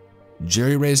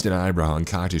 Jerry raised an eyebrow and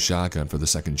cocked his shotgun for the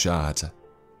second shot.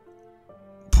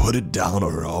 Put it down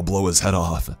or I'll blow his head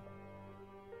off.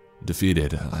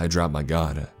 Defeated, I dropped my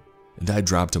gun, and I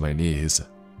dropped to my knees.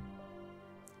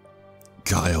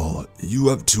 Kyle, you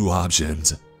have two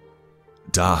options.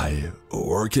 Die,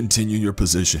 or continue your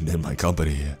position in my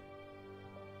company.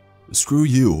 Screw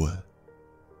you.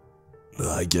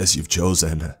 I guess you've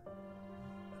chosen.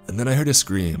 And then I heard a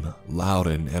scream, loud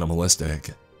and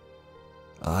animalistic.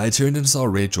 I turned and saw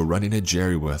Rachel running at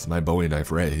Jerry with my Bowie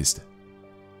knife raised.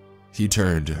 He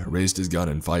turned, raised his gun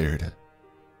and fired.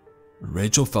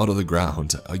 Rachel fell to the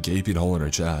ground, a gaping hole in her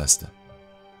chest.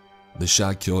 The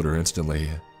shot killed her instantly.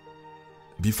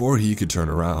 Before he could turn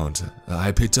around,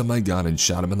 I picked up my gun and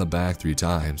shot him in the back 3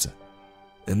 times,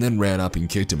 and then ran up and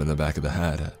kicked him in the back of the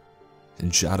head,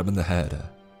 and shot him in the head,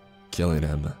 killing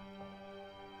him.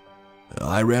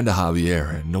 I ran to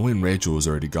Javier, knowing Rachel was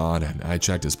already gone, and I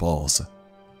checked his pulse.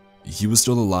 He was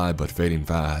still alive but fading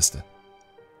fast.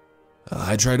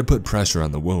 I tried to put pressure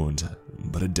on the wound,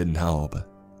 but it didn't help.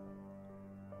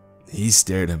 He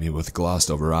stared at me with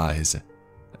glossed over eyes,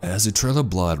 as a trail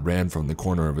of blood ran from the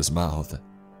corner of his mouth,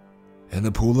 and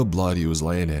the pool of blood he was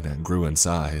laying in grew in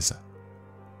size.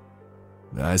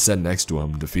 I sat next to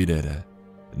him, defeated,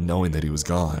 knowing that he was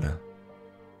gone.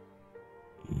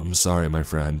 I'm sorry, my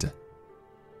friend.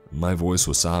 My voice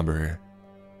was somber.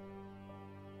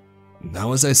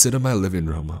 Now as I sit in my living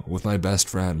room with my best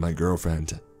friend, my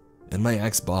girlfriend, and my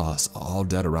ex-boss all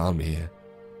dead around me,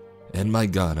 and my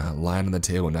gun lying on the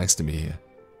table next to me,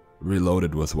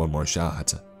 reloaded with one more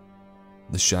shot,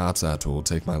 the shots that will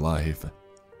take my life,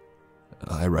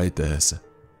 I write this.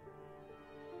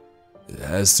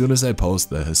 As soon as I post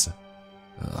this,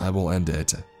 I will end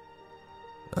it.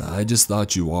 I just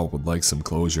thought you all would like some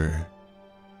closure.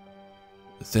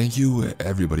 Thank you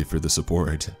everybody for the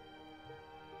support.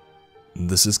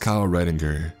 This is Kyle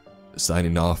Redinger,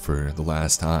 signing off for the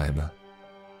last time.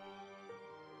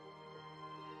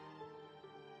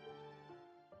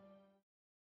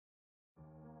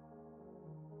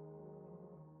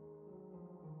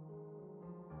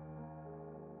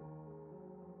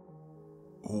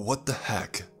 What the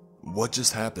heck? What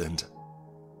just happened?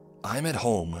 I'm at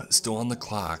home, still on the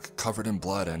clock, covered in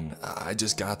blood, and I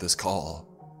just got this call.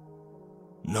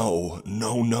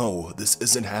 No, this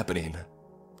isn't happening.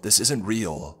 This isn't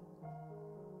real.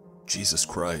 Jesus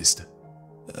Christ.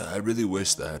 I really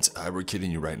wish that I were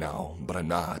kidding you right now, but I'm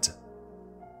not.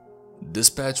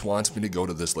 Dispatch wants me to go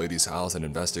to this lady's house and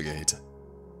investigate.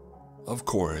 Of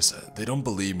course, they don't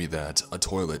believe me that a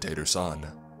toilet ate her son.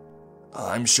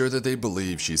 I'm sure that they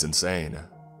believe she's insane,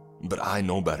 but I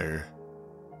know better.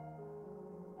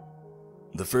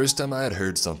 The first time I had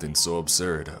heard something so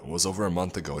absurd was over a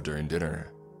month ago during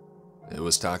dinner. It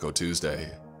was Taco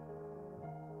Tuesday.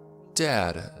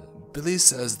 Dad, Billy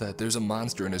says that there's a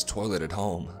monster in his toilet at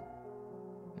home.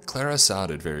 Clara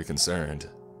sounded very concerned.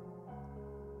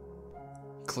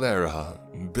 Clara,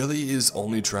 Billy is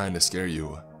only trying to scare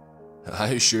you. I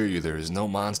assure you there is no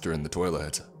monster in the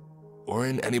toilet, or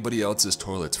in anybody else's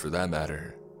toilets for that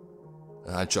matter.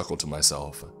 I chuckled to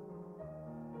myself.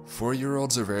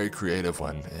 4-year-olds are very creative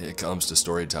when it comes to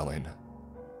storytelling.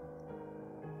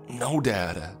 No,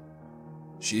 Dad,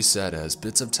 she said as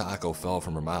bits of taco fell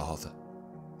from her mouth.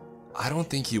 I don't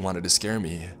think he wanted to scare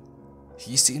me.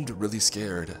 He seemed really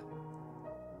scared.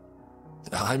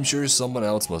 I'm sure someone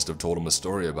else must have told him a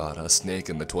story about a snake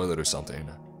in the toilet or something.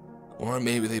 Or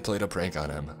maybe they played a prank on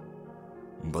him.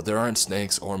 But there aren't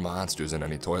snakes or monsters in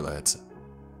any toilets.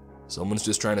 Someone's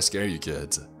just trying to scare you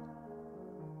kids.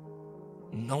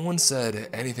 No one said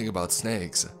anything about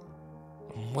snakes.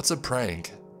 What's a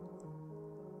prank?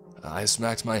 I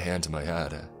smacked my hand to my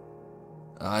head.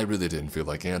 I really didn't feel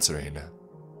like answering.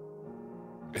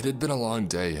 It had been a long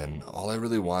day, and all I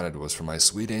really wanted was for my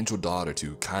sweet angel daughter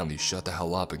to kindly shut the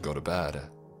hell up and go to bed.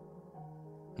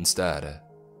 Instead,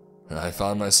 I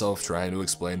found myself trying to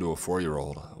explain to a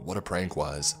 4-year-old what a prank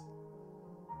was.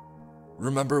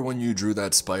 Remember when you drew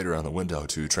that spider on the window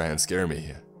to try and scare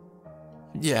me?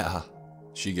 Yeah,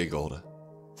 she giggled.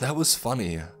 That was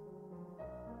funny.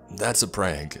 That's a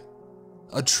prank.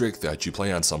 A trick that you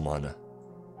play on someone.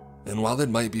 And while it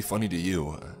might be funny to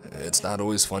you, it's not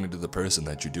always funny to the person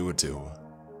that you do it to.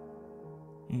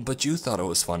 But you thought it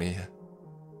was funny.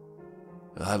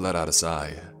 I let out a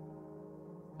sigh.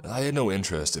 I had no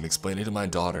interest in explaining to my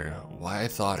daughter why I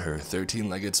thought her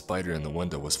 13-legged spider in the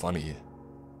window was funny,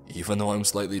 even though I'm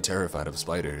slightly terrified of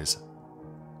spiders.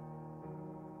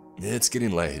 It's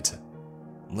getting late.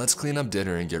 Let's clean up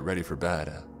dinner and get ready for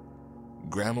bed.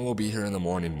 Grandma will be here in the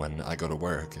morning when I go to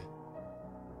work.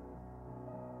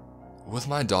 With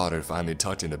my daughter finally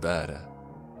tucked into bed,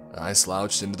 I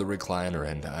slouched into the recliner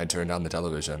and I turned on the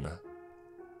television.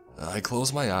 I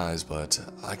closed my eyes, but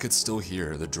I could still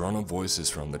hear the drone of voices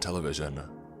from the television,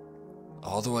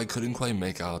 although I couldn't quite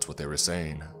make out what they were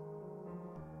saying.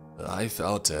 I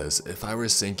felt as if I were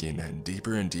sinking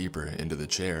deeper and deeper into the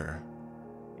chair,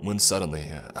 when suddenly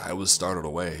I was startled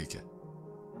awake.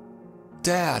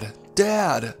 "Dad!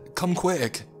 Dad! Come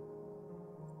quick!"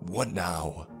 What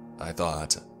now? I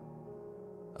thought.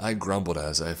 I grumbled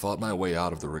as I fought my way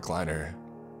out of the recliner.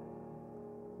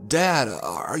 "Dad,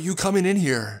 are you coming in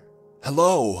here?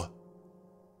 Hello?"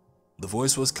 The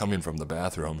voice was coming from the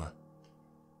bathroom.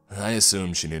 I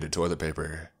assumed she needed toilet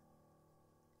paper.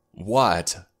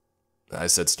 "What?" I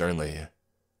said sternly.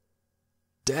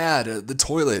 "Dad, the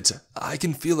toilet. I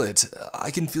can feel it.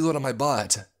 I can feel it on my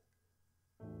butt."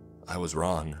 I was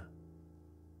wrong.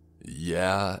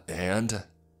 "Yeah, and?"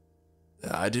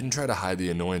 I didn't try to hide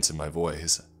the annoyance in my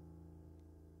voice.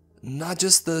 "Not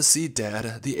just the seat,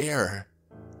 Dad, the air.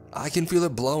 I can feel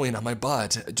it blowing on my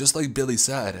butt, just like Billy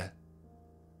said."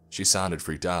 She sounded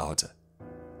freaked out.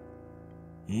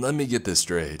 "Let me get this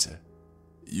straight.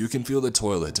 You can feel the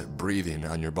toilet breathing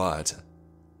on your butt."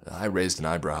 I raised an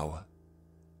eyebrow.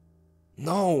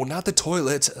 "No, not the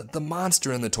toilet, the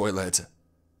monster in the toilet.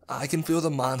 I can feel the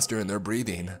monster in there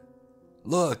breathing.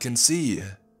 Look and see."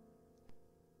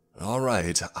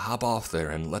 "Alright, hop off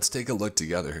there and let's take a look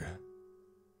together."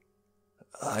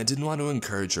 I didn't want to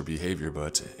encourage her behavior,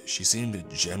 but she seemed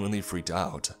genuinely freaked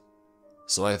out,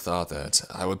 so I thought that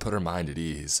I would put her mind at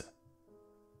ease.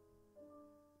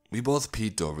 We both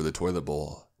peeked over the toilet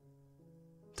bowl.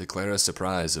 To Clara's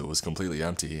surprise, it was completely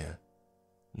empty.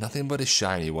 Nothing but a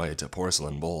shiny white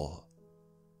porcelain bowl.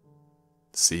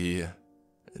 "See?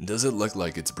 Does it look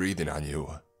like it's breathing on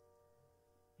you?"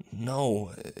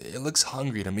 "No, it looks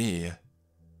hungry to me."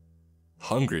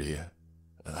 "Hungry?"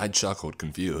 I chuckled,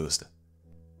 confused.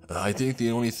 "I think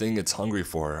the only thing it's hungry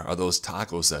for are those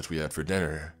tacos that we had for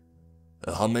dinner.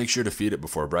 I'll make sure to feed it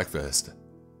before breakfast."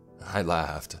 I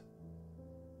laughed.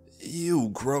 "Ew,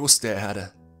 gross,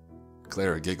 Dad."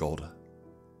 Clara giggled.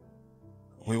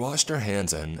 We washed our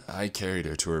hands and I carried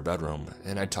her to her bedroom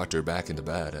and I tucked her back into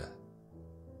bed.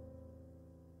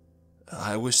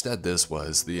 I wish that this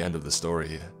was the end of the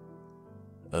story.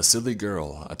 A silly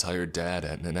girl, a tired dad,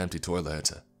 and an empty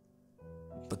toilet.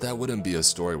 But that wouldn't be a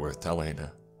story worth telling.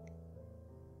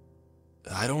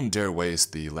 I don't dare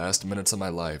waste the last minutes of my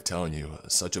life telling you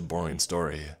such a boring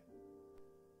story.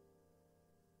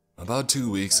 About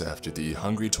 2 weeks after the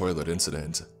hungry toilet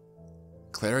incident,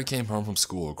 Clara came home from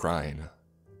school crying.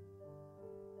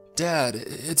 "Dad,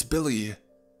 it's Billy.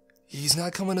 He's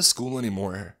not coming to school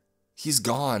anymore. He's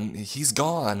gone. He's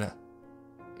gone."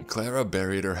 Clara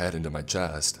buried her head into my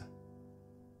chest.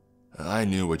 I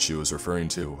knew what she was referring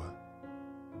to.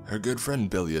 Her good friend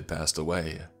Billy had passed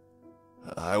away.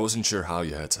 I wasn't sure how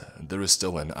yet. There was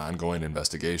still an ongoing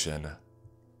investigation.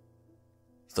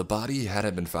 The body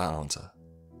hadn't been found.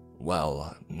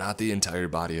 Well, not the entire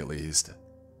body at least.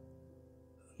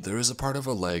 There was a part of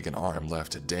a leg and arm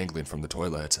left dangling from the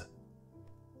toilet.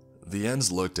 The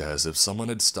ends looked as if someone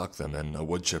had stuck them in a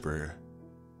wood chipper.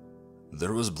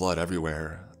 There was blood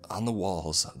everywhere, on the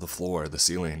walls, the floor, the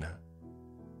ceiling.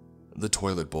 The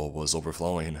toilet bowl was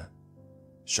overflowing.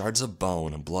 Shards of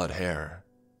bone, blood, hair.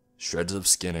 Shreds of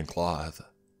skin and cloth.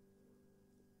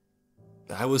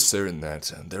 I was certain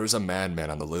that there was a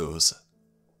madman on the loose.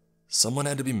 Someone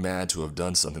had to be mad to have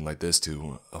done something like this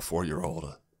to a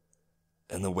 4-year-old.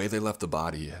 And the way they left the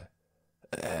body,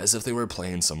 as if they were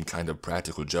playing some kind of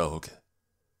practical joke.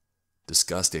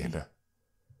 Disgusting.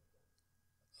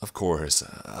 Of course,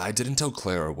 I didn't tell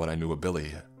Clara what I knew of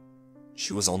Billy.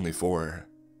 She was only 4.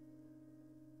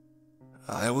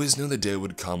 I always knew the day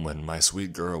would come when my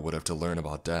sweet girl would have to learn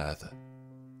about death,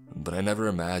 but I never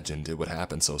imagined it would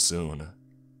happen so soon,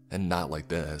 and not like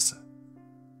this.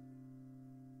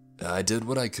 I did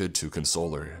what I could to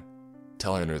console her,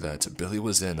 telling her that Billy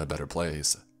was in a better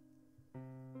place.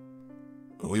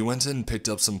 We went and picked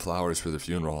up some flowers for the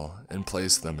funeral and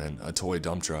placed them in a toy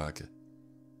dump truck.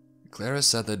 Clara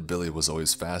said that Billy was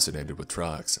always fascinated with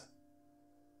trucks.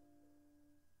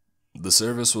 The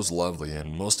service was lovely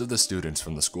and most of the students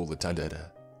from the school attended.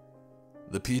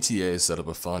 The PTA set up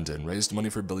a fund and raised money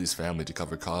for Billy's family to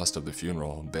cover cost of the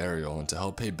funeral, burial, and to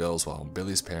help pay bills while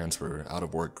Billy's parents were out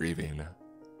of work grieving.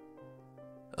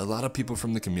 A lot of people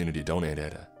from the community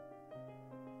donated.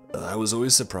 I was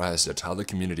always surprised at how the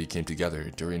community came together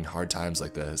during hard times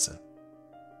like this.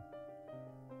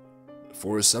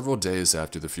 For several days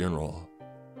after the funeral,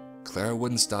 Clara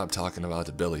wouldn't stop talking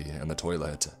about Billy and the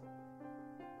toilet.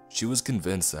 She was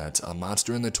convinced that a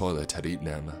monster in the toilet had eaten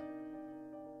him.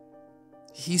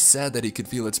 He said that he could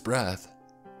feel its breath.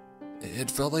 It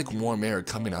felt like warm air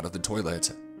coming out of the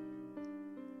toilet.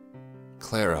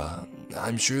 Clara,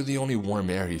 I'm sure the only warm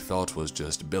air he felt was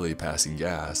just Billy passing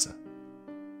gas.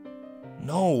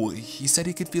 No, he said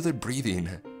he could feel it breathing.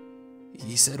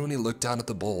 He said when he looked down at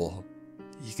the bowl,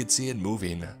 he could see it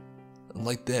moving,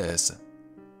 like this.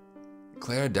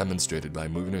 Clara demonstrated by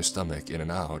moving her stomach in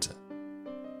and out.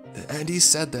 And he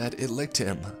said that it licked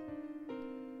him.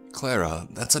 Clara,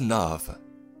 that's enough.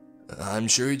 I'm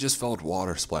sure he just felt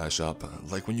water splash up,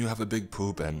 like when you have a big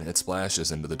poop and it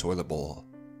splashes into the toilet bowl.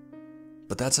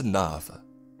 But that's enough.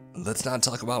 Let's not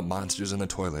talk about monsters in the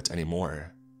toilet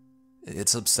anymore.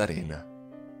 It's upsetting.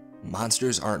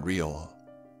 Monsters aren't real.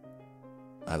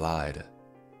 I lied.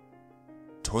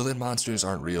 Toilet monsters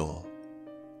aren't real,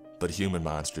 but human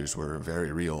monsters were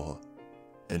very real,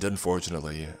 and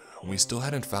unfortunately, we still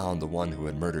hadn't found the one who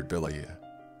had murdered Billy.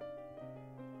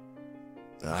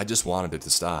 I just wanted it to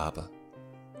stop.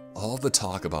 All the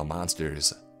talk about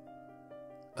monsters.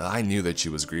 I knew that she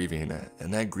was grieving,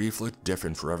 and that grief looked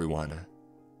different for everyone,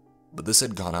 but this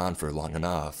had gone on for long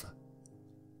enough.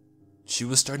 She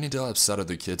was starting to upset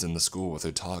other kids in the school with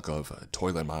her talk of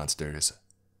toilet monsters.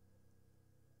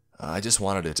 I just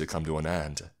wanted it to come to an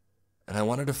end, and I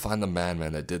wanted to find the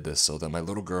madman that did this so that my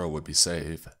little girl would be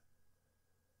safe.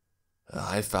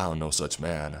 I found no such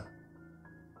man,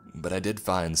 but I did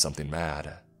find something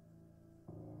mad.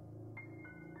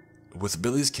 With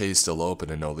Billy's case still open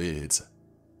and no leads,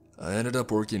 I ended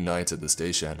up working nights at the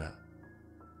station.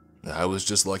 I was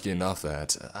just lucky enough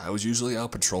that I was usually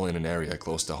out patrolling an area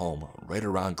close to home, right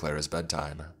around Clara's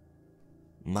bedtime.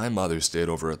 My mother stayed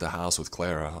over at the house with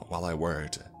Clara while I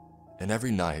worked, and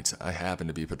every night I happened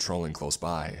to be patrolling close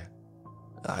by.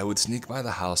 I would sneak by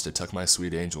the house to tuck my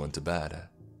sweet angel into bed.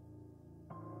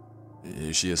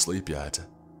 Is she asleep yet?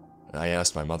 I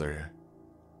asked my mother.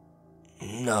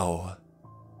 No.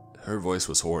 Her voice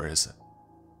was hoarse.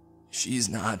 She's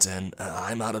not, and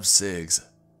I'm out of cigs.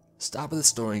 Stop at the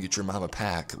store and get your mom a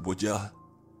pack, would ya?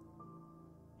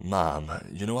 Mom,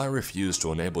 you know I refuse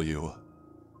to enable you.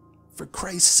 For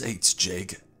Christ's sakes,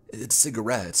 Jake. It's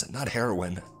cigarettes, not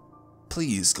heroin.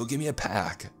 Please, go get me a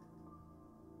pack.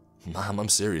 Mom, I'm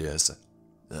serious.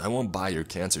 I won't buy your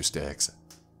cancer sticks.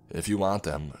 If you want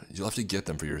them, you'll have to get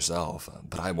them for yourself,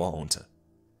 but I won't.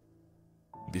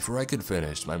 Before I could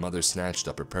finish, my mother snatched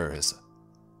up her purse.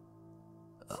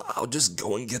 I'll just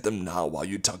go and get them now while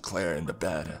you tuck Claire into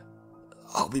bed.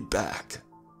 I'll be back.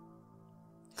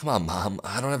 Come on, Mom,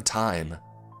 I don't have time.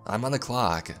 I'm on the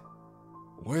clock.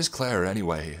 Where's Claire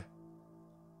anyway?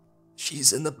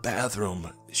 She's in the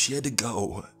bathroom. She had to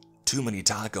go. Too many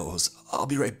tacos. I'll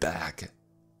be right back.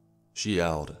 She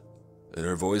yelled,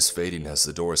 her voice fading as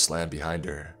the door slammed behind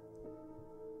her.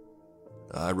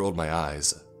 I rolled my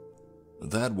eyes.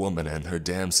 That woman and her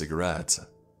damn cigarettes.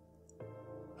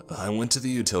 I went to the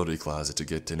utility closet to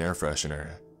get an air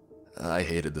freshener. I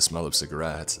hated the smell of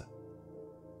cigarettes.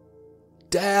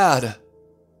 Dad!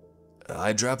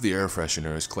 I dropped the air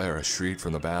freshener as Clara shrieked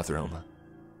from the bathroom.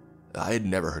 I had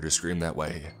never heard her scream that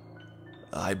way.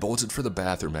 I bolted for the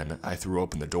bathroom and I threw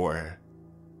open the door.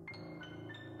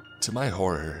 To my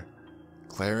horror,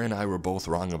 Clara and I were both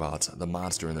wrong about the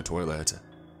monster in the toilet.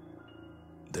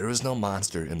 There was no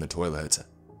monster in the toilet.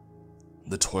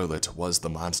 The toilet was the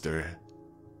monster.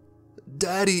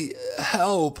 Daddy,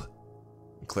 help!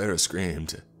 Clara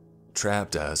screamed,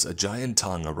 trapped as a giant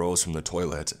tongue arose from the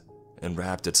toilet and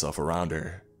wrapped itself around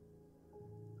her.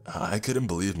 I couldn't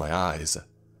believe my eyes.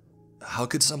 How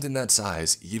could something that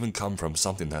size even come from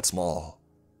something that small?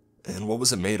 And what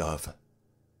was it made of?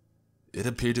 It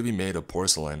appeared to be made of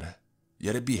porcelain,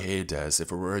 yet it behaved as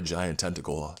if it were a giant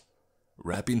tentacle,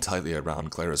 wrapping tightly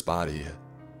around Clara's body.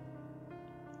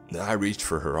 I reached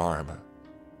for her arm,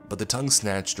 but the tongue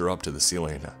snatched her up to the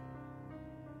ceiling.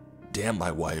 Damn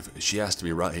my wife, she has to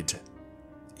be right.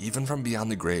 Even from beyond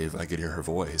the grave, I could hear her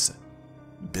voice,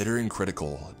 bitter and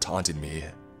critical, taunting me.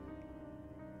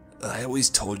 I always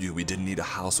told you we didn't need a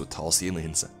house with tall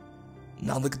ceilings.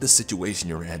 Now look at the situation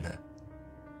you're in.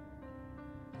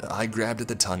 I grabbed at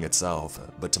the tongue itself,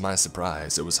 but to my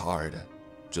surprise, it was hard,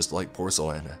 just like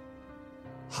porcelain.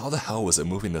 How the hell was it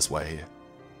moving this way?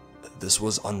 This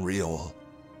was unreal.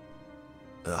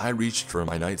 I reached for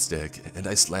my nightstick and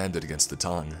I slammed it against the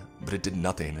tongue, but it did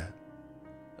nothing.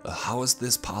 How is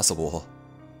this possible?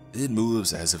 It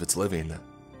moves as if it's living,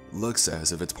 looks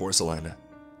as if it's porcelain,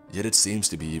 yet it seems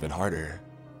to be even harder.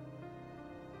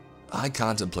 I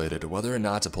contemplated whether or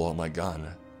not to pull out my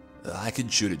gun. I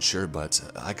could shoot it, sure, but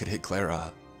I could hit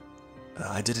Clara.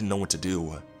 I didn't know what to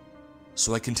do,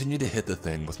 so I continued to hit the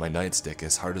thing with my nightstick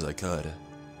as hard as I could,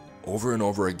 over and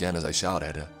over again as I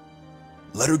shouted,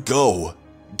 "Let her go!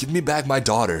 Give me back my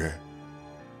daughter!"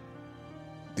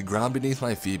 The ground beneath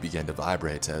my feet began to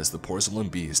vibrate as the porcelain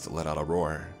beast let out a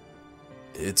roar.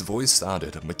 Its voice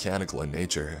sounded mechanical in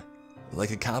nature,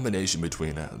 like a combination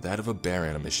between that of a bear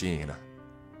and a machine.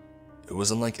 It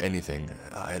was unlike anything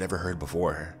I had ever heard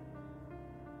before.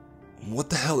 "What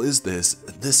the hell is this?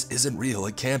 This isn't real,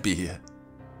 it can't be."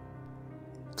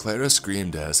 Clara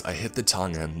screamed as I hit the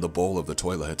tongue and the bowl of the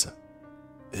toilet.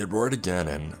 It roared again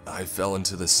and I fell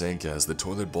into the sink as the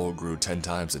toilet bowl grew 10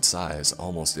 times its size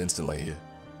almost instantly.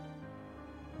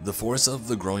 The force of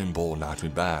the growing bowl knocked me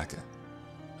back.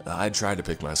 I tried to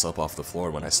pick myself off the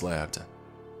floor when I slipped.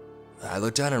 I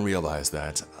looked down and realized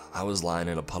that I was lying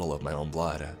in a puddle of my own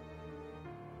blood.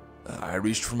 I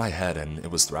reached for my head and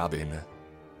it was throbbing.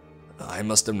 I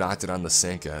must have knocked it on the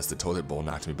sink as the toilet bowl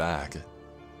knocked me back.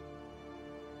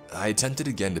 I attempted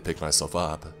again to pick myself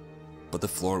up, but the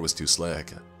floor was too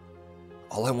slick.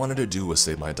 All I wanted to do was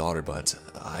save my daughter, but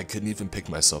I couldn't even pick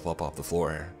myself up off the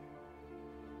floor.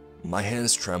 My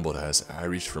hands trembled as I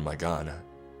reached for my gun.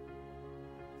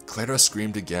 Clara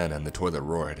screamed again and the toilet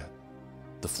roared.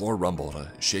 The floor rumbled,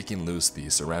 shaking loose the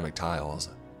ceramic tiles.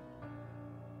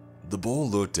 The bowl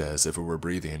looked as if it were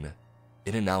breathing,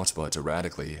 in and out but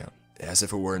erratically, as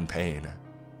if it were in pain.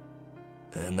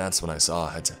 And that's when I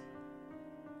saw it.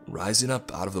 Rising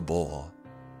up out of the bowl,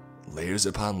 layers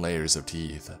upon layers of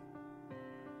teeth.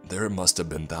 There must have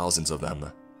been thousands of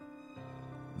them.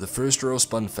 The first row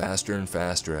spun faster and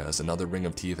faster as another ring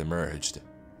of teeth emerged,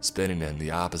 spinning in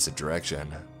the opposite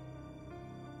direction.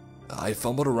 I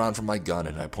fumbled around for my gun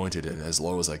and I pointed it as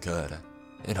low as I could,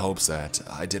 in hopes that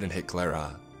I didn't hit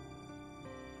Clara.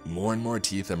 More and more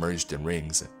teeth emerged in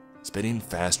rings, spinning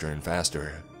faster and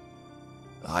faster.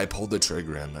 I pulled the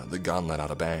trigger and the gun let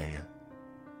out a bang.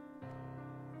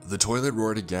 The toilet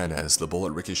roared again as the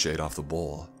bullet ricocheted off the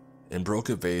bowl and broke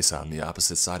a vase on the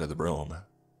opposite side of the room.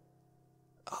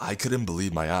 I couldn't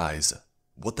believe my eyes.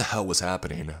 What the hell was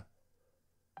happening?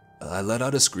 I let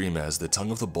out a scream as the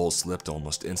tongue of the bowl slipped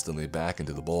almost instantly back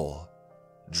into the bowl,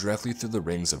 directly through the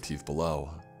rings of teeth below,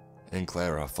 and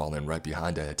Clara falling right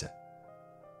behind it.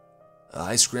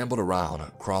 I scrambled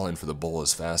around, crawling for the bowl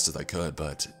as fast as I could,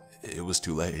 but it was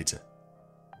too late.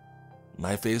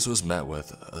 My face was met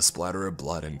with a splatter of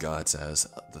blood and guts as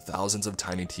the thousands of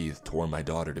tiny teeth tore my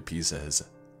daughter to pieces.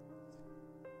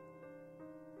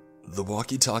 The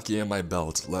walkie-talkie in my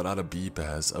belt let out a beep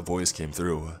as a voice came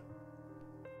through.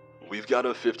 "We've got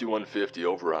a 5150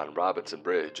 over on Robinson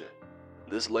Bridge.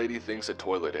 This lady thinks a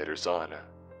toilet ate her son."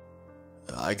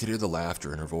 I could hear the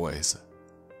laughter in her voice.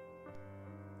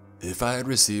 If I had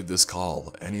received this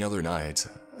call any other night,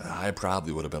 I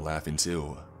probably would have been laughing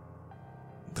too.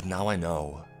 But now I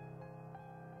know.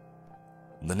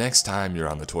 The next time you're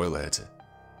on the toilet,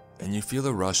 and you feel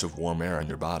a rush of warm air on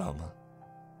your bottom,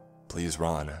 please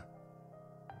run.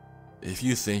 If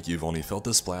you think you've only felt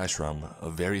the splash from a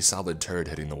very solid turd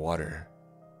hitting the water,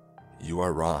 you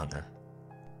are wrong.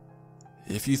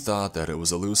 If you thought that it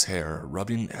was a loose hair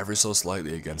rubbing ever so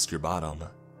slightly against your bottom,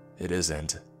 it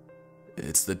isn't.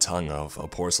 It's the tongue of a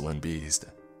porcelain beast,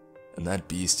 and that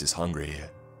beast is hungry.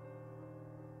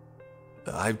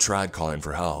 I've tried calling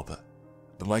for help,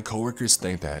 but my coworkers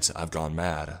think that I've gone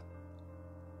mad.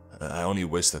 I only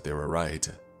wish that they were right.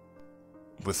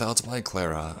 Without my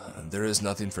Clara, there is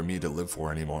nothing for me to live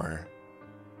for anymore.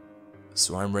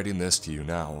 So I'm writing this to you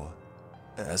now,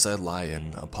 as I lie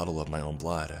in a puddle of my own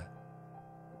blood,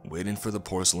 waiting for the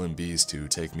porcelain beast to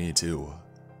take me too.